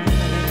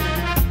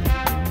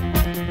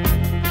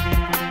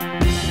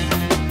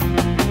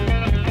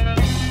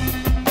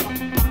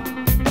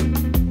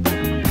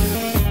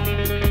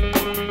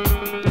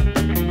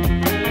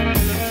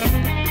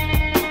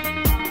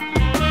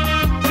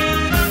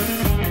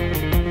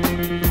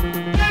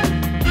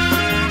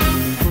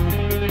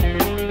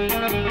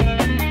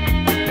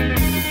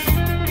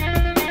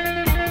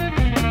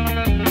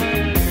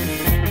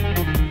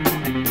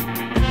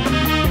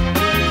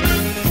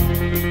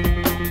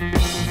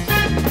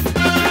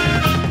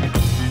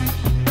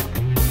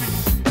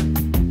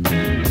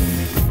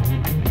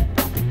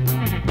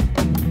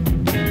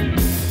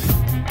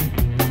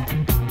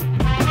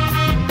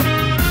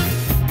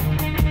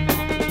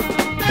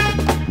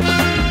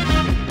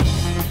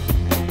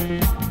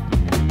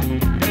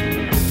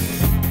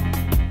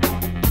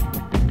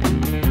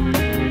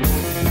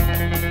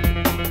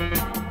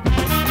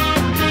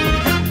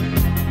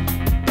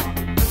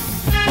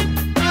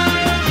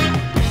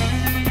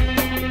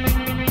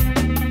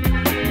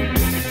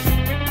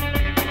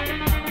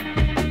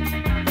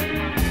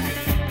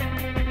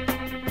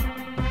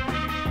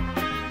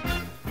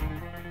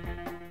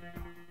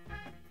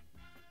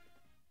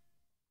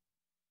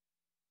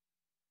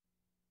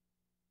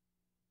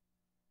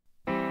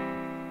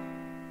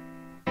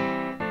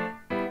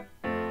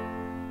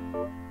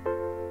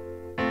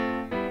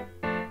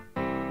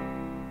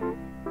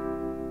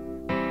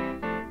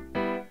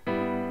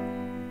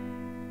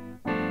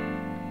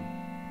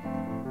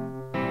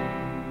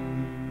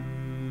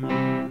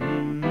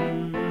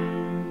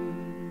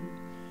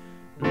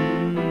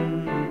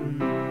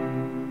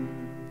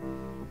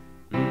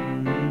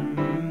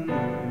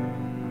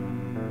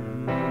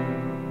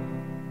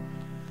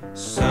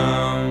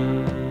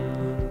 Sometimes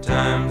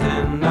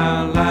in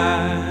our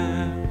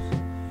lives,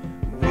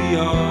 we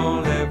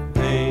all have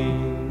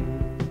pain,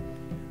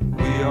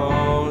 we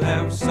all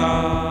have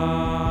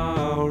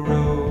sorrow.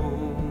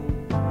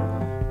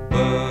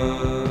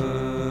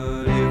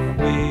 But if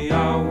we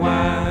are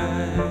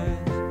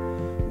wise,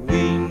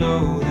 we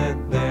know that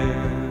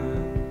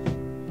there's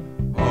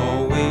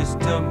always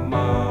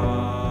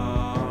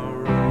tomorrow.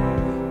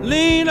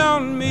 Lean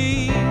on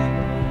me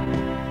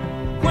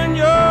when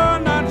you're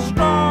not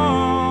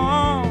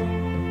strong,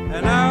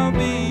 and I'll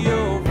be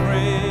your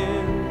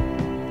friend.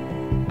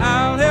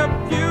 I'll help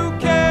you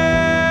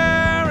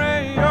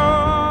carry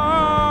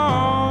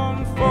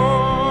on,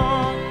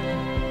 for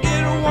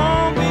it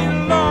won't be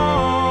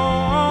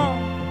long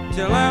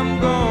till I'm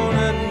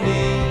gonna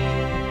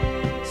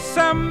need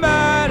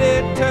somebody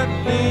to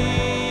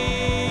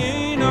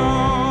lean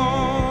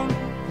on.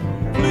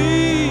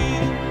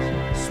 Please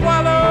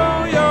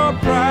swallow your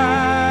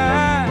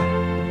pride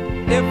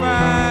if I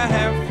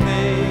have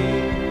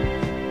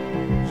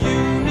things you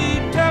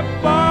need to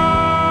borrow,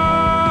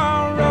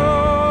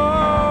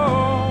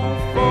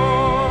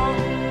 for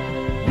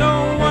no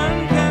one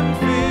can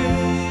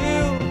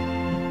fill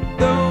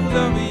those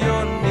of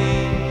your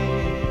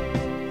needs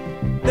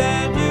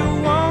that you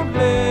won't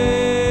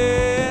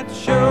let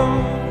show.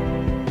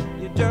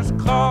 You just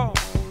call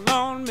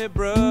on me,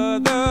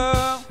 brother,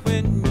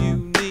 when you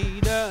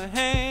need a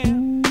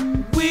hand.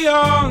 We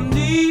all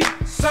need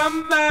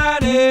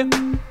somebody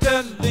to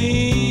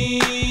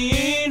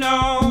lean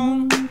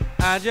on.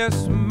 I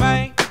just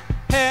might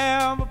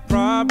have a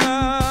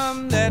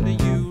problem that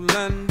you'll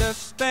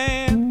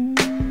understand.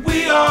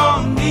 We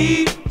all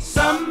need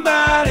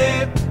somebody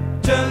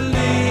to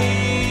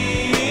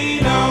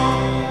lean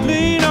on.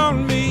 Lean on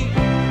me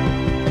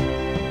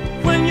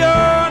when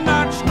you're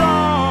not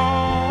strong,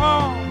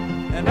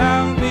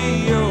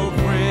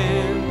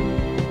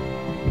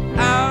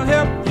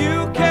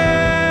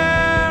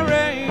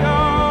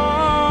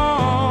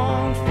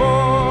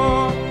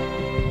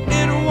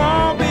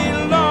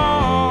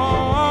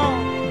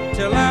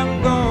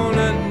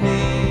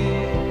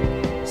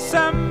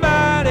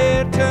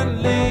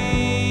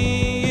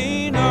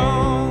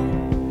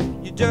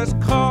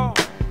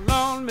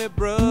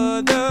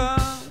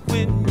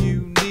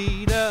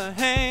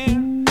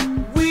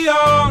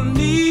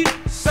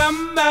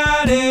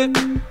 somebody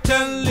to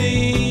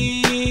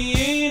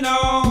lean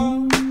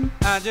on.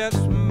 I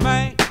just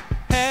might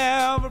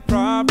have a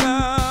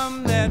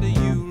problem that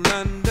you'll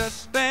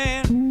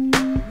understand.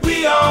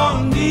 We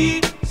all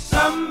need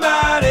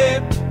somebody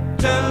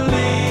to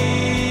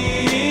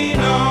lean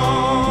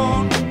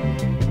on.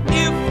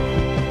 If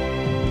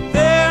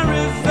there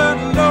is a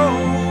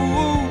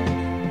load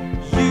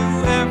you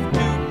have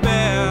to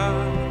bear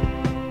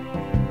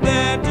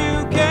that you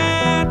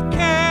can't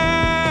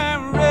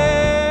carry,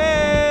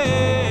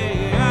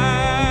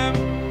 I'm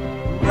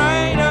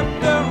right up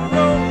the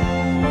road.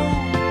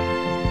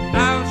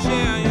 I'll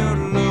share your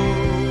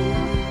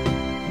load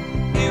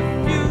if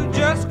you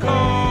just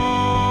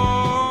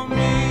call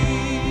me.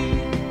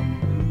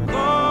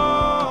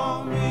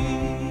 Call me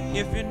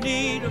if you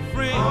need a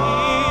friend.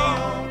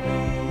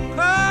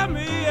 Call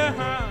me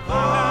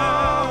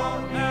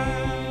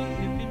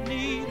if you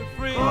need a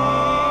friend.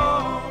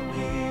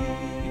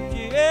 If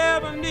you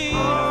ever need a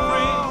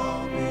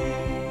friend,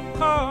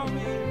 call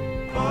me.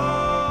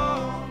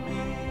 Call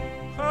me.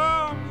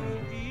 Call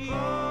me.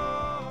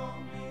 Call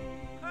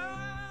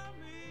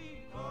me.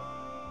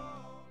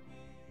 Call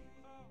me.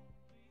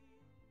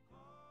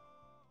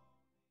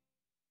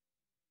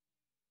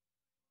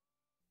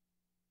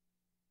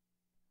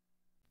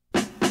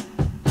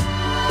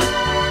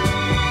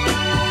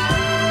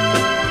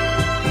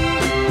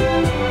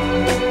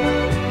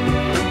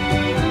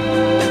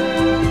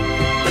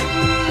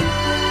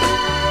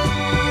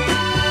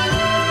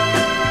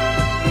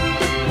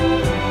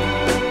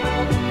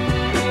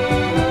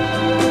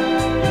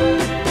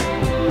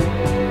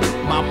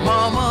 My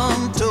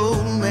mama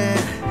told me,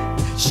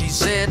 she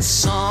said,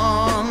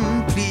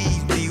 son,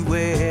 please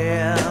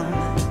beware.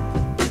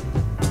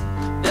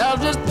 There's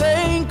this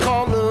thing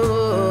called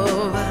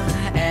love,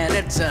 and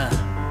it's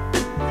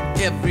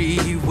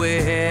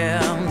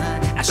everywhere.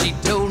 And she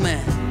told me,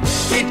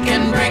 it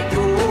can break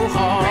your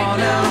heart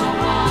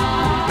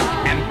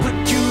and put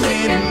you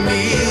in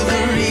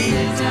misery.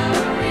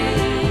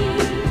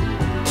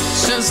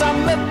 Since I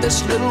met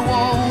this little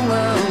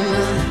woman,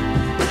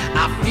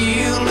 I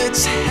feel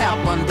it's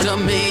happened to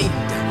me,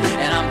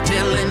 and I'm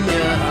telling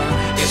you,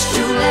 it's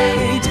too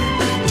late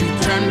to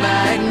turn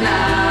back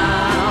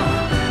now.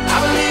 I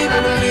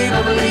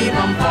believe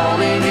I'm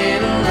falling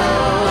in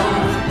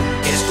love.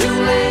 It's too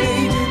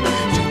late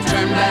to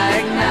turn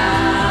back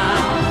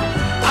now.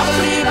 I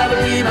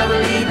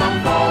believe I'm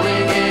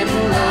falling in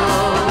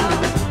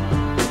love.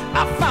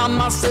 I found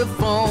myself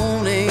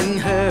phoning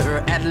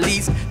her at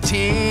least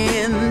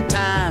 10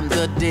 times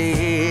a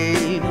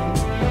day.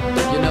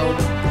 You know,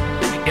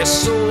 it's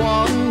so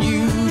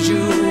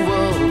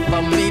unusual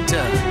for me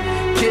to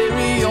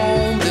carry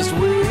on this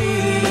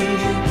way.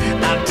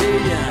 I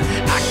tell you,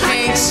 I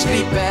can't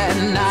sleep at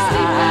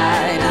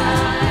night,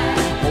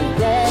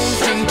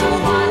 wanting to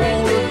hold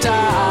her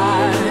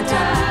tight.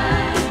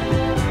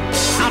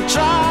 I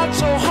tried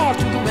so hard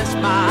to convince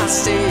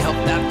myself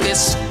that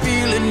this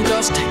feeling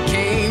just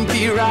can't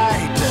be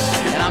right.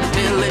 And I'm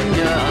telling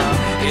you,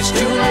 it's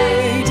too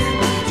late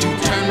to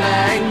turn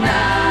back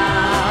now.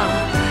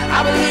 I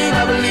believe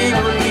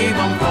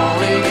I'm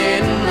falling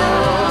in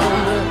love.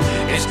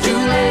 It's too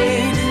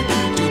late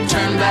to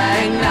turn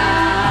back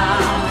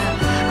now.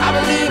 I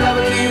believe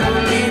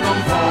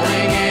I'm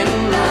falling in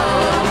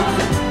love.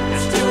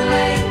 It's too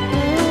late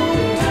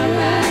to turn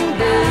back,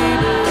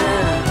 baby.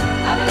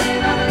 I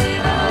believe I'm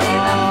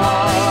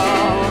falling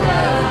in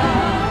love.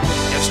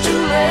 It's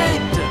too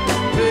late,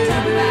 baby. I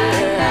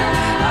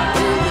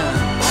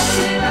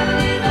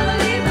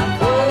believe I'm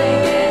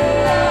falling in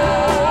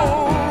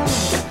love.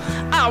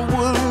 I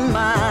wouldn't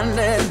mind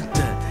it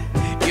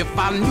if I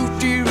knew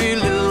she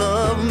really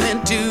loved me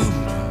too.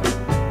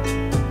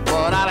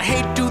 But I'd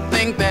hate to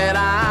think that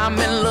I'm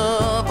in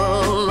love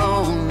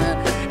alone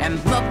and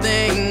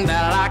nothing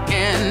that I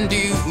can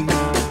do.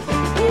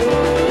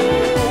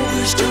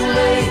 Oh, it's too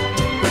late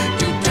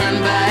to turn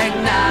back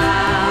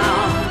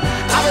now.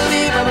 I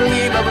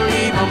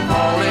believe I'm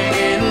falling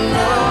in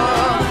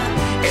love.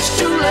 It's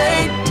too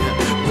late,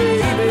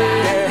 baby.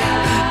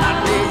 I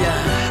tell ya,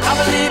 I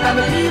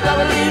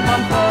believe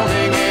I'm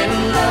falling in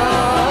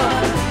love.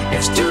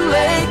 It's too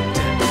late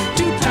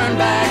to turn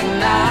back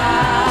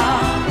now.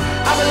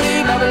 I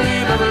believe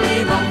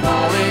I'm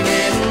falling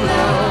in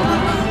love.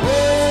 Oh,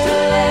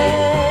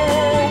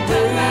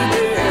 baby,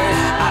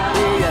 I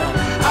tell ya,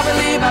 I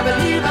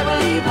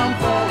believe I'm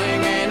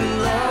falling in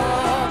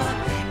love.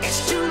 It's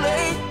too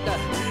late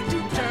to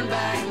turn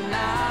back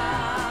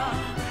now.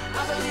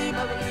 I believe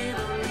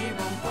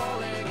I'm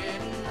falling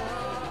in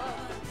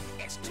love.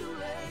 It's too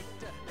late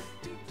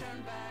to turn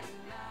back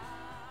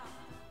now.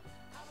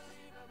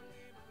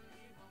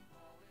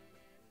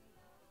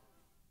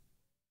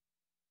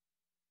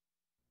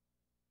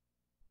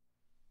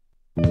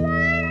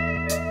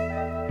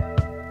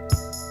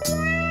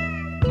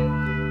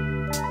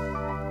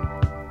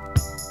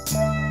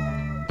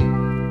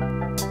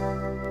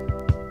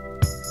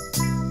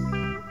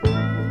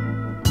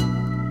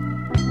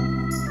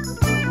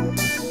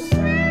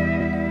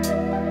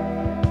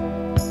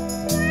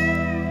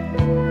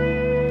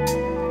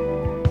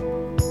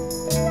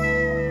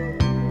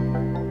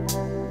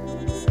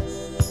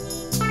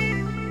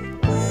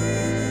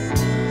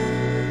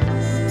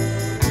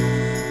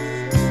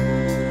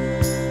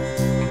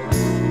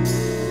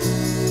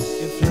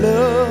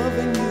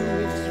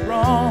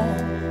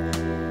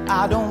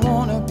 I don't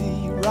wanna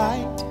be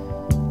right.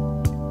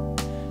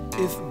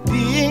 If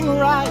being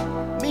right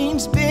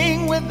means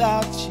being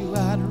without you,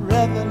 I'd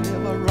rather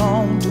live a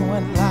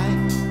wrongdoing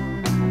life.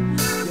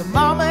 Your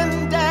mama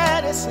and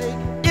daddy say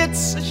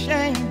it's a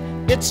shame,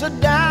 it's a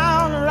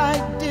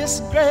downright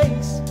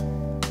disgrace.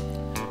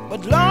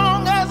 But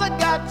long as I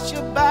got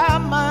you by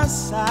my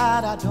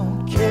side, I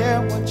don't care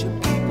what your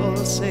people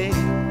say.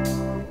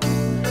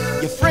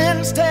 Your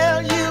friends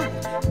tell you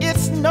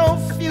it's no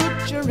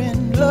future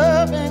in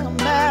loving a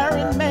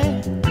married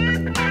man.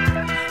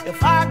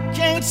 If I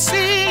can't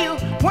see you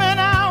when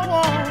I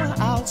want,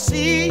 I'll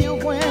see you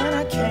when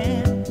I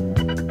can.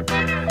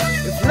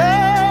 If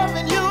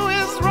loving you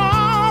is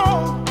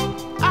wrong,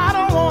 I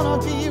don't wanna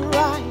be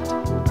right.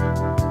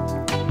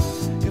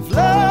 If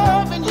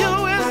loving you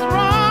is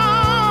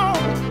wrong,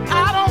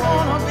 I don't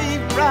wanna be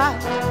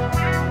right.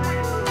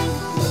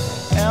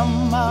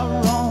 Am I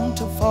wrong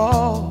to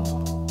fall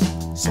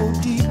so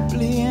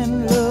deeply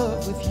in love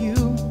with you,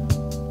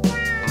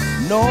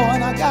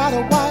 knowing I got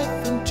a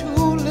wife and 2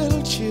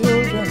 little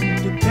children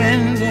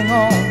depending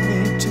on me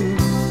too?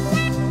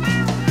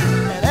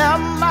 And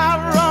am I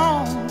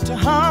wrong to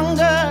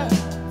hunger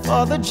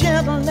for the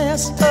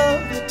gentleness of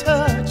your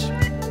touch,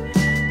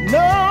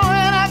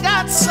 knowing I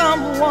got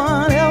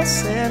someone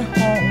else at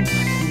home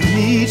who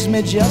needs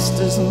me just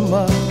as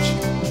much?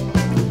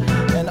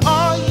 And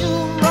are you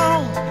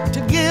wrong to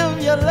give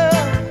your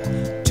love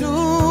to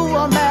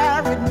a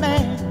married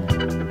man?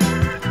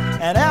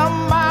 And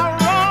am I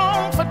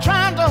wrong for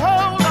trying to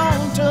hold on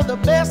to the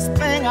best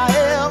thing I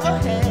ever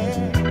had?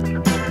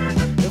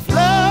 If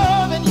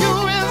loving you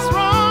is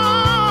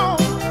wrong,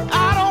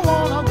 I don't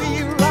wanna be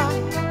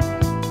right.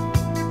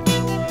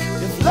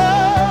 If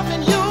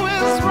loving you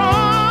is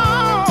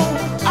wrong,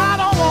 I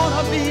don't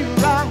wanna be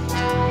right.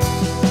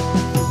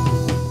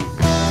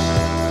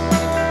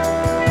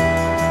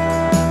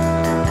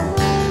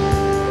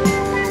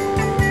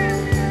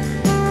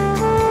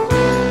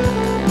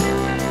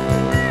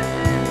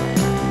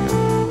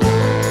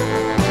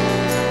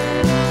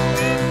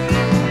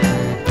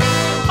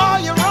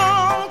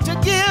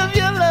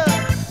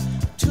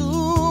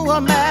 A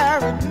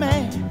married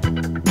man?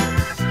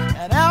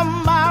 And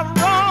am I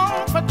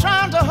wrong for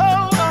trying to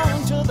hold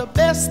on to the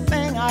best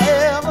thing I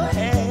ever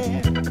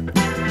had?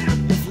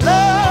 If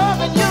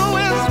loving you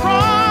is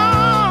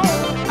wrong,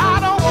 I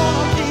don't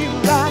wanna be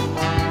right.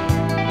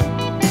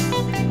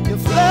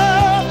 If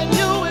loving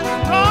you is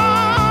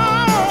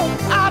wrong,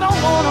 I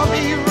don't wanna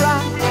be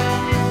right.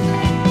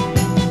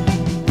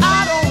 I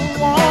don't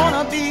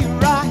wanna be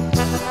right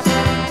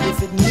if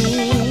it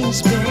means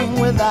being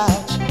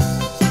without you.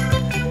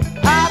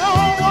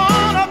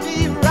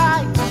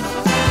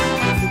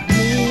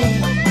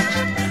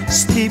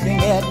 Sleeping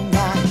at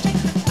night,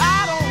 I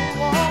don't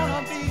wanna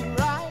be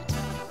right.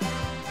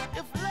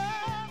 If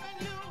loving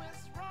you is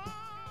wrong,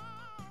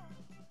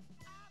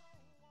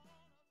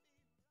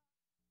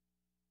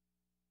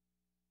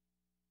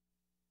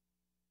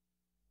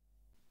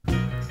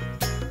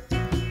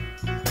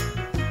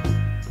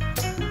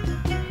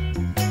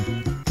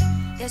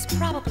 There's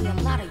probably a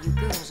lot of you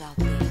girls out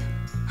there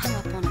hung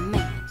up on a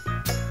man,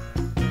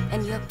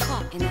 and you're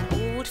caught in that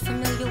old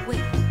familiar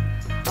way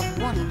of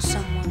wanting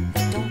someone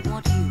that don't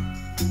want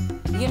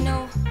you. You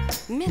know,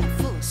 men are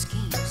full of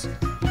schemes,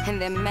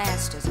 and they're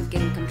masters of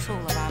getting control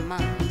of our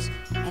minds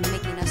and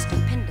making us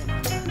dependent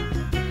on them.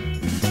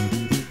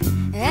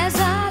 As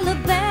I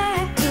look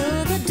back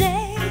to the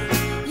day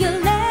you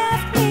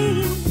left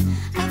me,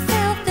 I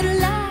felt that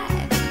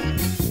life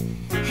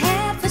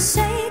had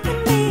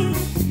forsaken me.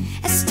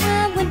 As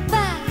time went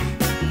by,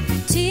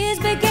 tears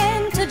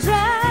began to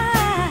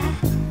dry.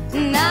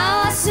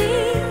 Now I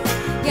see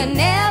you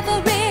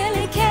never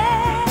really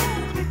cared.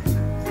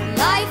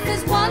 Life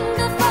is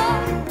wonderful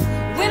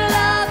when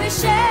love is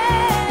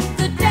shared.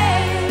 The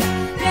day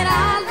that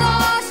I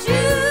lost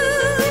you,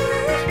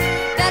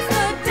 that's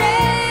the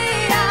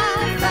day I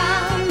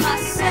found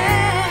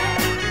myself.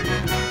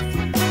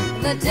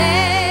 The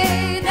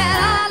day that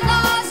I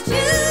lost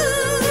you,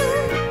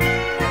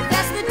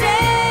 that's the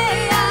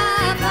day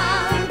I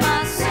found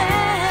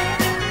myself.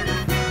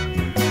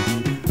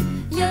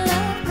 Your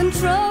love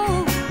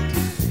controlled,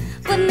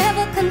 but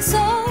never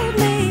consoled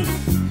me.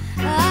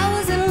 I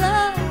was in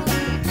love,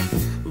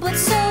 but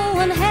so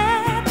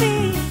unhappy.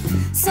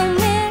 So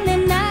many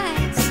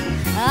nights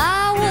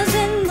I was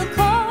in the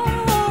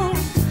cold.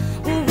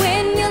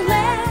 When you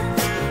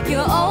left, you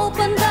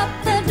opened up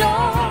the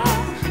door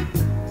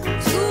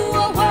to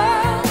a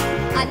world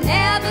I'd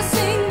never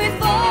seen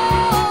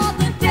before.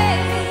 The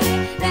day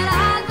that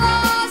I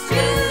lost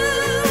you,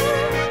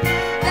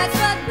 that's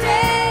the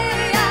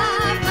day I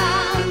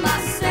found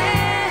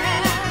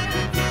myself.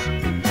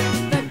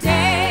 The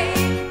day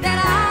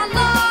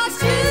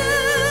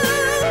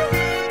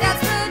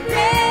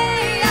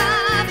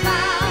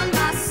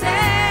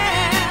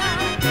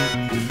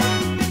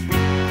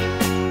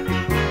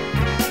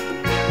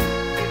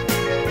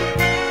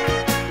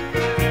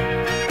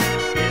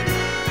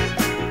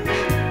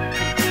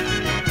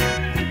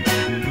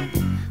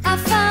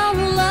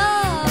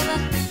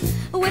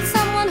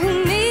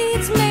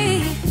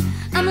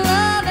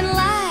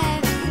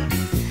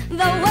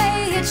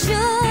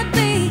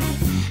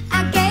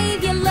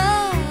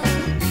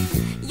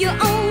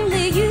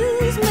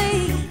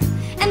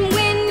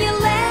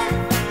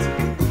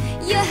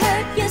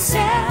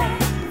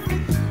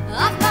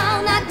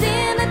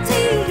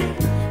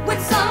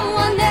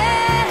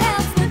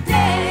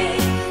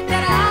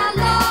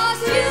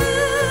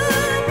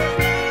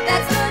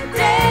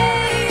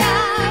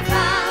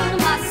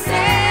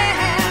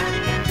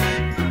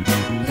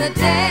the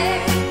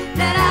day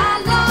that I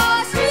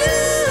lost you.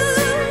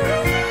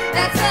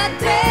 That's the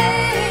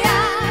day I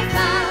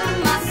found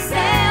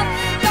myself.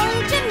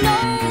 Don't you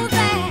know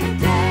that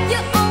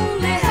you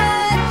only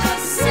hurt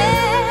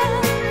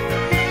yourself?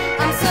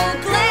 I'm so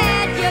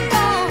glad you're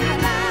gone,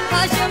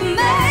 'cause you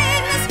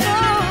made me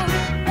strong.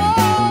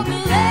 Oh,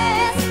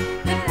 bless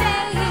the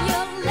day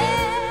you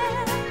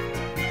left,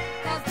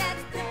 'cause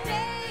that's the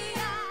day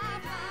I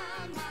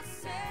found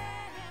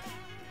myself.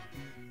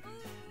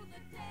 Ooh,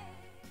 the day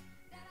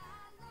that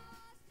I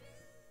lost you.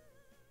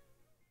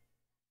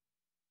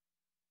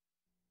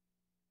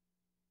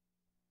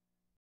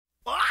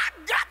 Oh, I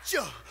got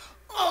you.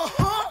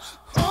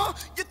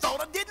 You thought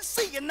I didn't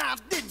see you now,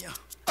 didn't you?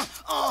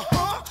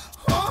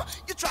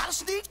 You tried to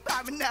sneak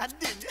by me now,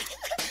 didn't you?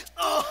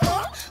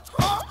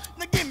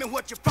 Now give me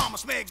what you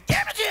promised me.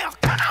 Give it here.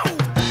 Come on.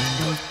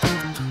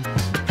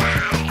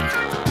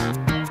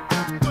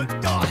 Good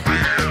God.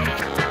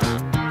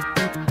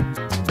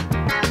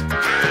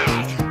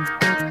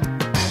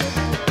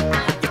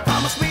 You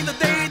promised me the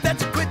day that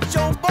you quit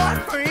your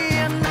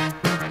boyfriend,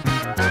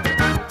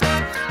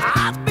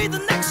 I'd be the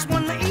next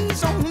one to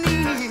ease on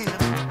in.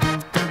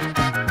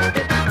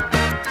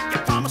 You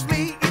promised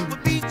me it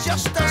would be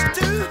just us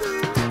two,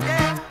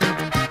 yeah.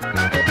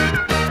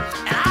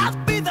 And I'd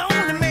be the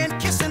only man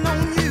kissing on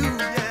you,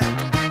 yeah.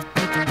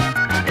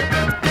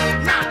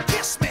 Now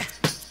kiss me,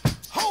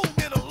 hold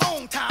it a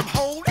long time,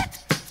 hold it.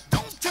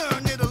 Don't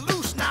turn it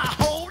loose, now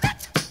hold it.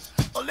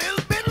 A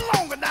little bit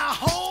longer, now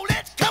hold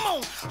it. Come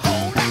on,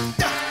 hold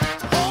it,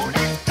 hold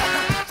it,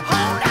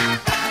 hold it,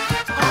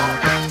 hold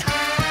it.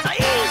 Now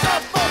ease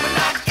up on me,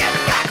 now get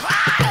back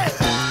right.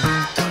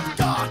 Good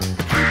God,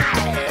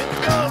 it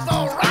goes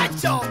all right,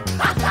 y'all.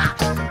 Good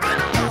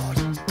God.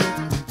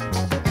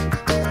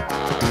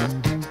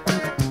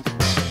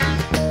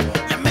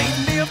 You made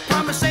me a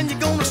promise and you're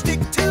gonna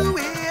stick to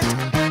it.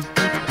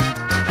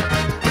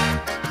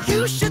 You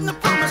shouldn't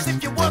have promised if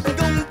you wasn't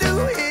gonna do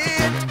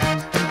it.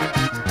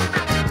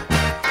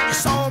 You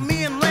saw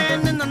me and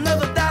land in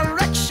another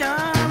direction.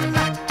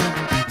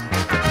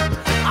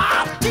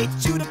 I'll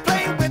teach you to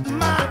play with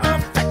my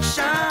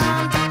affection.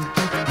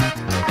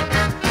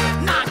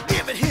 Now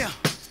give it here.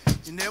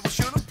 You never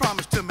should have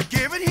promised to me.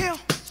 Give it here.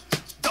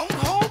 Don't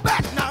hold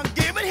back. Now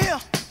give it here.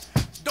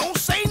 Don't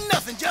say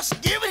nothing.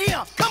 Just give it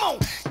here. Come on.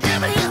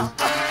 Give it here.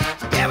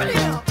 Give it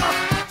here.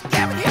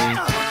 Give it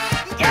here.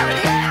 Give it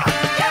here.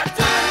 Give it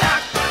to me now.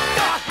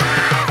 God,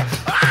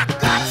 I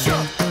got you.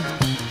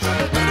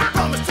 You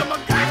promised to me,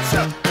 got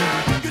you.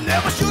 You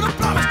never should have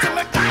promised to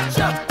me, got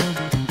you.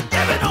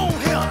 Give it on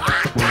here. I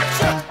got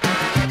you.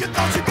 You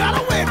thought you got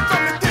away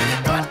from me, didn't you?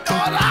 Good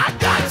God, I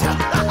got you.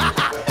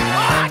 Oh,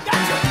 I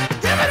got you.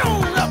 Give it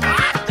on up. I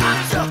got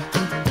you.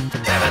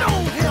 Give it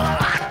on here.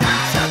 I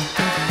got you.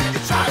 You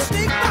try to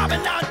sneak by me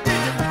now,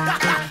 didn't you? I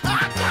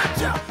got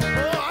you.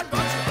 Oh, I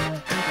got you.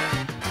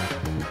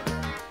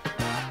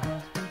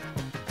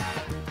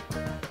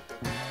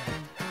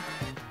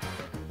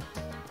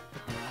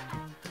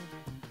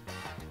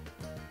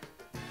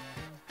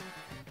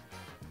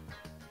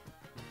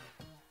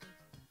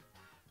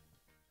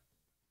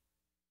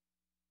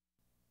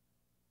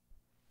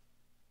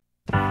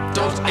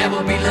 Don't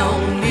ever be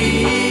lonely,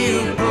 you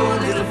poor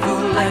little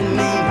fool like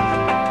me.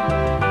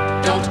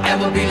 Don't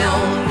ever be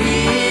lonely,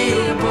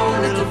 you poor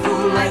little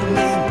fool like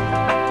me.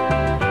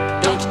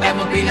 Don't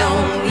ever be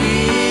lonely,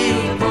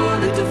 you poor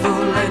little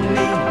fool like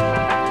me.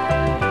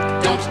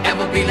 Don't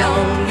ever be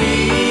lonely,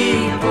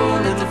 you poor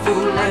little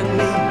fool like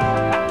me.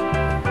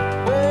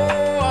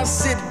 Oh, I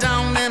sit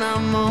down and I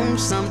moan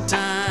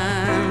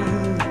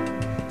sometime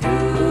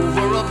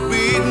over a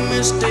big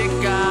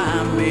mistake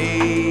I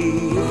made.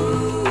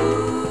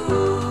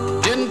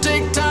 Didn't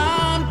take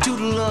time to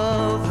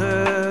love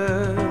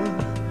her,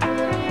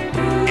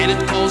 and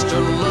it caused her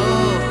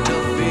love to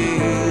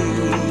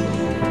fade.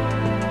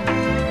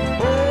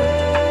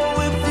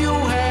 Oh, if you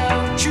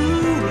have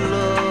true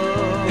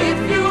love, if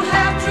you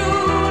have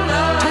true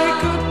love,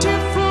 take a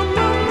tip from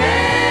a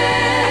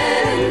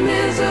man in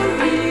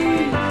misery.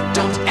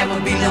 Don't ever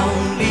be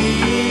lonely,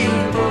 you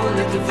poor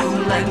little fool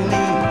like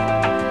me.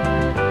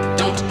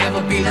 Don't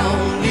ever be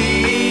lonely,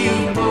 you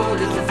poor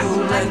little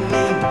fool like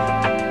me.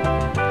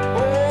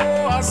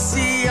 Oh, I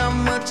see how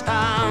much I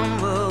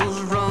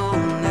was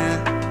wrong now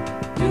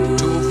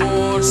to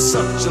avoid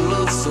such a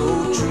love so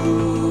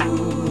true.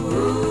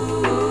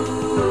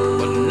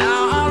 But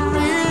now I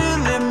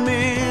really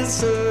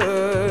miss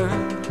her,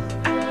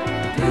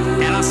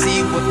 and I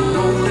see what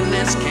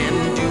loneliness can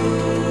do.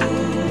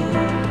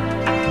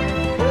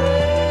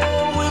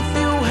 Oh, if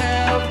you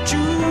have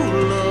true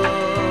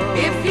love,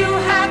 if you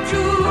have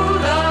true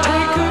love,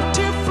 take a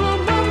tip from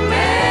a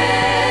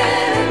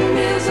man in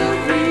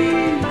misery.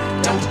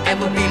 Don't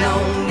ever be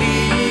lonely,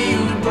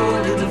 you poor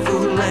little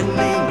fool like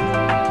me.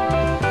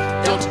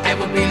 Don't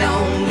ever be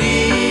lonely,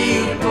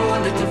 you poor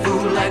little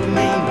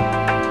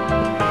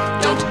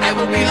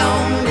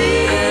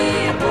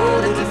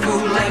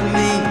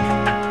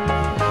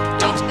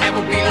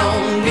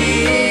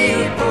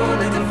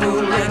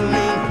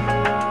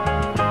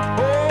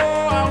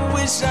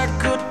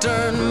could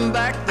turn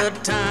back the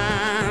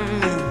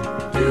time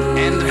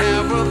and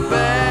have her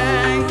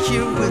back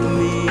here with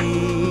me,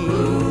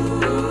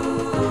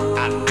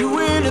 I'd do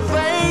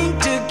anything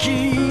to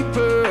keep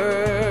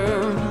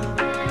her,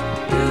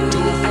 to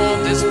avoid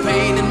this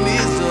pain and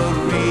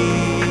misery.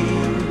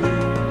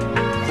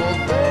 For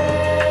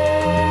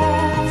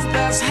those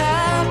that's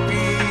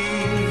happy,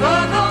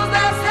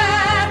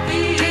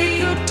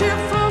 take a tip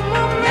from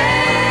a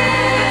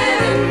man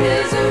in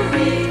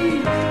misery.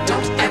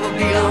 Don't ever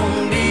be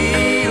lonely,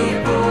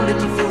 poor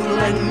little fool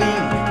like me.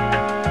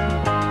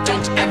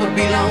 Don't ever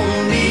be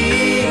lonely,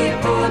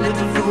 poor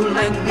little fool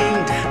like me.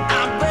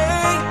 I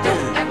beg,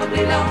 don't ever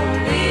be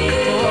lonely,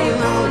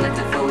 poor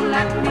little fool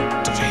like me.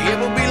 Don't you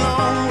ever be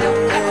lonely,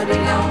 don't ever be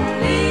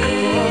lonely,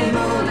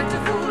 poor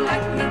little fool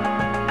like me.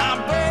 I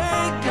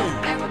beg, don't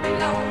ever be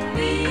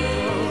lonely,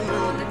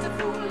 poor little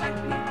fool like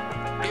me.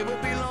 Ever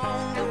be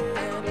lonely, don't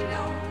ever be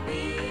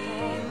lonely,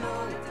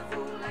 poor little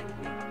fool like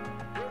me.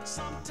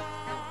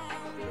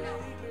 Sometimes be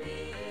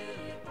lonely,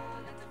 poor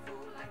little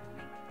fool like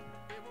me.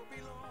 Ever be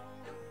lonely,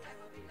 don't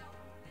ever be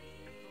lonely,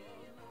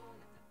 poor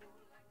little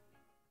fool like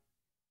me.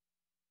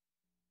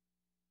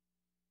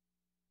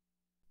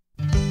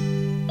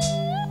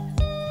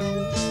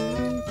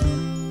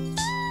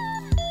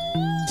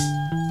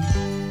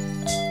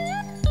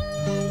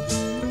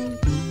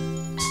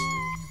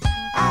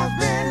 I've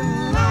been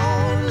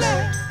lonely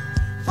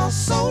for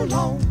so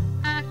long.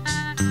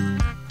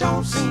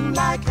 Don't seem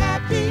like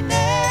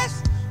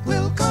happiness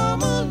will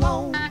come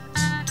along.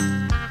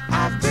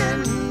 I've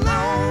been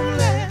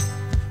lonely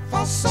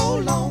for so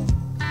long.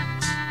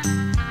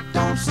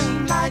 Don't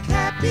seem like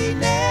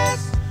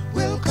happiness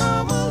will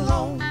come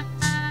along.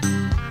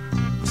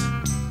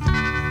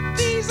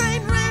 These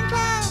ain't rain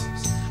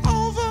clouds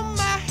over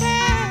my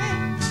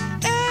head.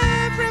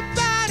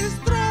 Everybody's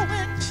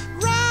throwing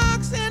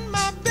rocks in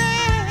my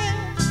bed.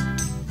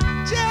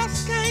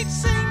 Just can't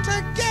seem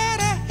to get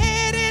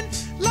ahead in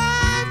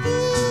life.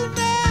 Ooh,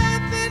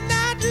 nothing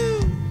I do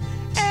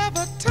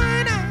ever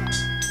turn out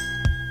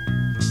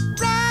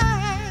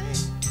right.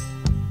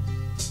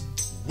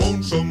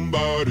 Won't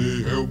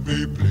somebody help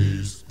me,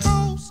 please?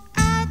 'Cause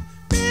I've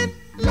been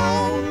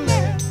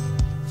lonely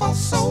for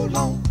so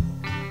long.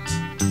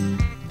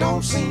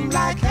 Don't seem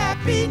like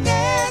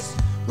happiness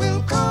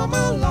will come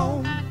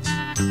along.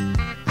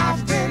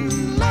 I've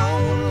been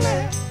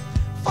lonely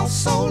for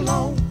so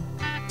long.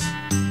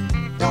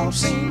 Don't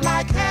seem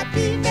like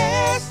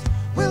happiness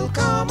will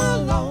come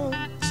along.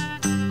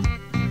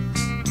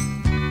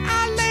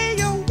 I lay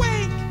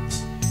awake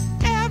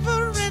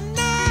every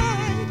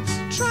night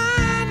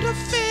trying to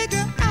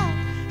figure out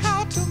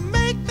how to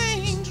make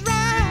things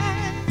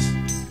right.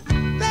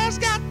 There's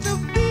got to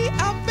be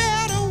a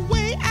better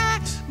way, I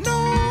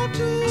know,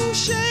 to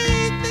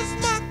shake this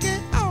monkey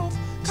off,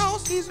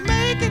 'cause he's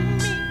making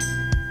me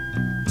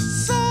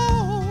so.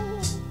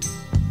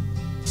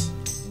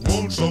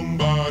 Won't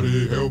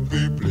somebody help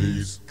me,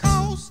 please?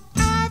 'Cause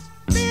I've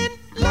been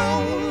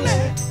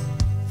lonely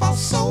for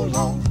so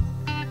long.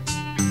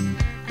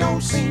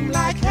 Don't seem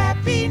like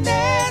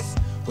happiness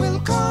will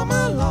come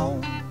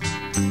along.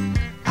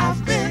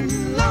 I've been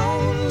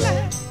lonely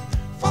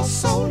for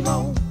so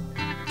long.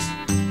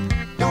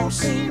 Don't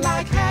seem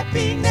like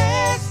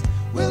happiness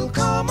will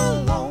come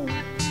along.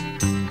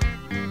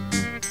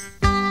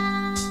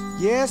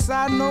 Yes,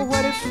 I know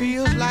what it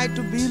feels like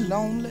to be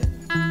lonely.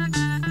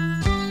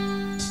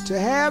 To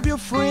have your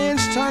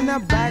friends turn their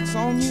backs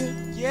on you.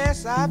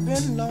 Yes, I've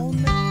been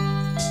lonely.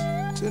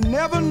 To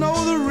never know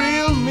the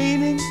real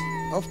meaning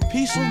of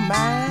peace of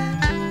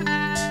mind.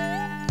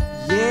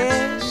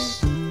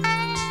 Yes.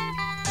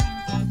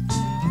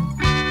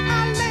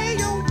 I lay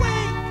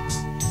awake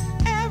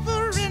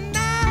every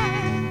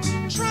night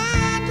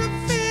trying to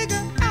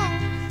figure out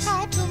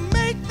how to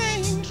make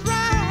things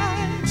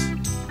right.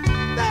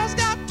 There's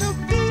got to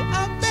be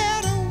a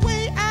better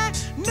way, I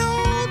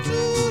know,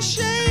 to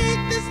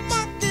shake this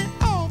monkey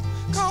off,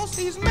 'cause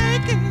he's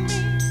making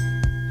me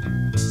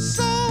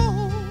so.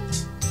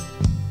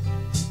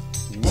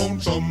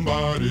 Won't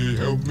somebody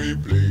help me,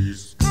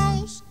 please?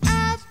 'Cause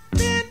I've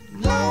been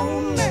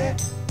lonely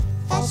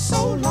for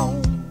so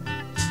long.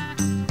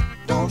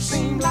 Don't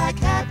seem like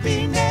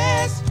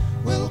happiness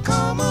will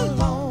come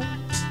along.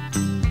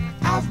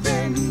 I've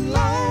been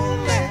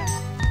lonely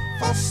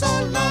for so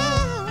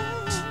long.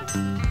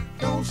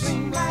 Don't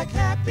seem like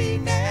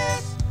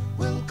happiness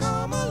will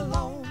come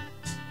along.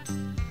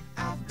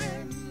 I've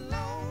been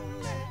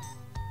lonely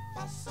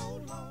for so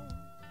long.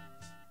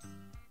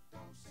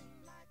 Don't seem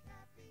like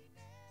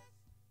happiness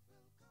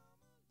will come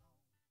along.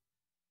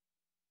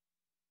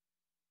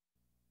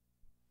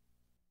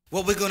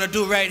 What we're gonna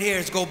do right here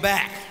is go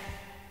back,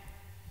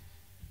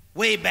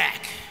 way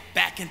back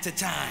into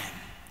time,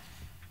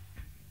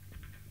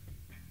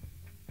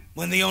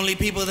 when the only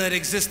people that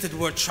existed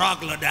were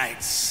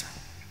troglodytes,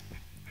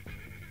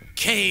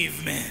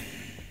 cavemen,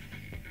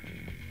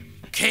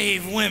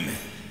 cave women,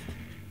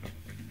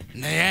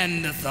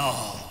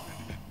 Neanderthal,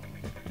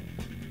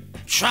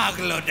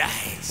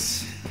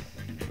 troglodytes.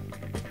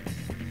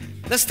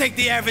 Let's take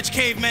the average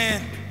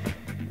caveman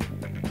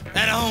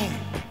at home,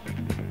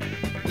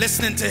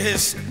 listening to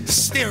his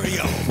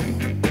stereo.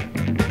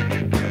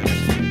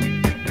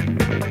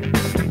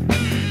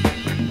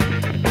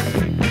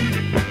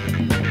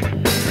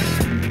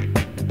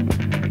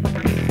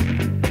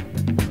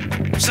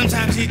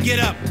 Sometimes he'd get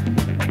up,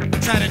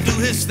 try to do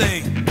his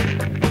thing.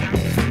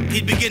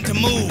 He'd begin to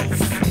move,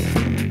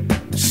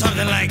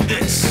 something like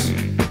this.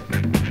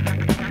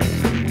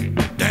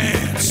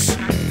 Dance.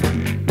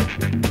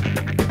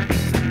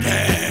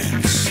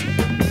 Dance.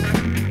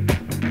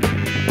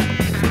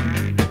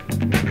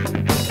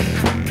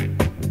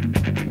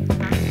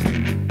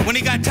 When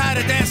he got tired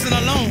of dancing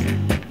alone,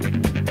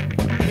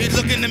 he'd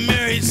look in the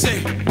mirror, he'd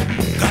say,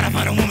 gotta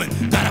find a woman,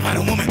 gotta find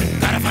a woman,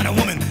 gotta find a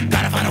woman,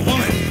 gotta find a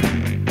woman.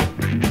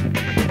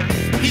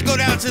 He'd go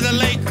down to the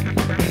lake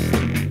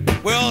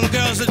where all the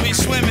girls would be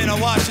swimming or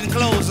washing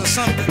clothes or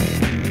something.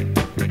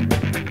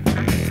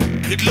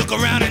 He'd look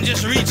around and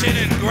just reach in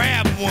and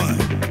grab one.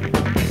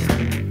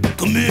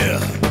 Come here.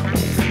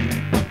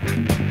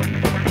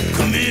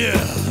 Come here.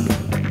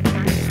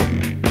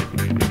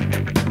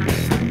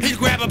 He'd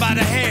grab her by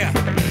the hair.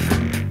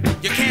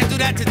 You can't do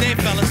that today,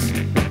 fellas,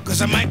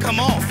 cause it might come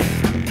off.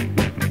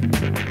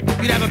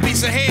 You'd have a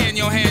piece of hair in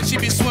your hand,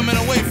 she'd be swimming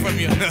away from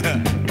you.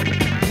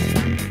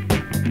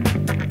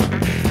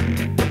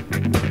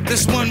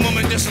 This one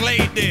woman just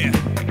laid there,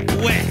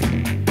 wet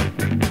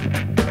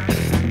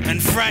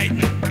and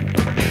frightened.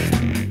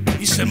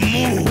 He said,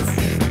 move.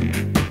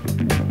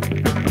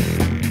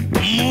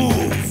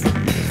 Move.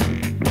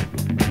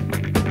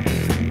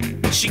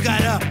 She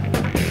got up.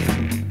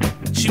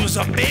 She was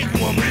a big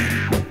woman.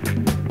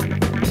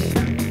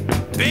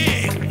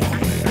 Big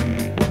woman.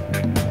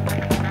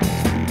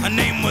 Her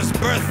name was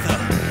Bertha.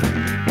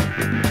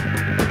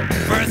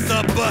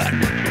 Bertha Butt.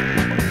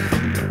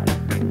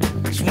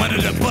 One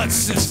of the Butt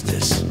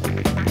sisters.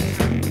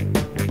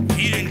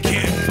 He didn't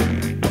care.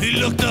 He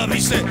looked up, he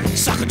said,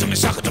 sock it to me,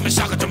 sock it to me,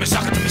 sock it to me,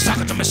 sock it to me, sock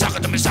it to me, sock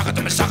it to me, sock it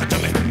to me, sock it to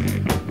me.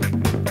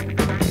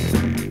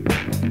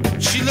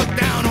 She looked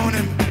down on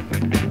him.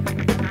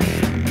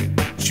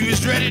 She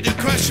was ready to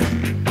crush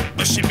him,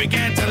 but she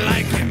began to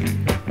like him.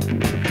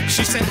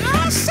 She said,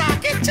 I'll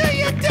sock it to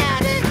you,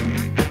 daddy.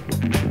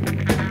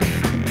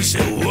 He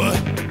said, what?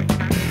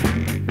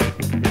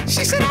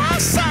 She said, I'll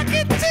sock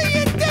it to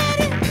you,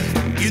 daddy.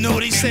 You know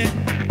what he said?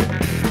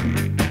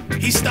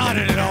 He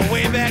started it all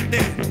way back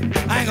then.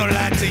 I ain't gonna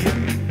lie to you.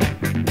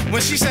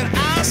 When she said,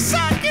 I'll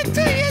sock it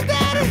to you,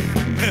 daddy,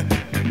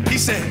 he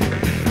said,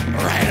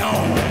 right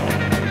on.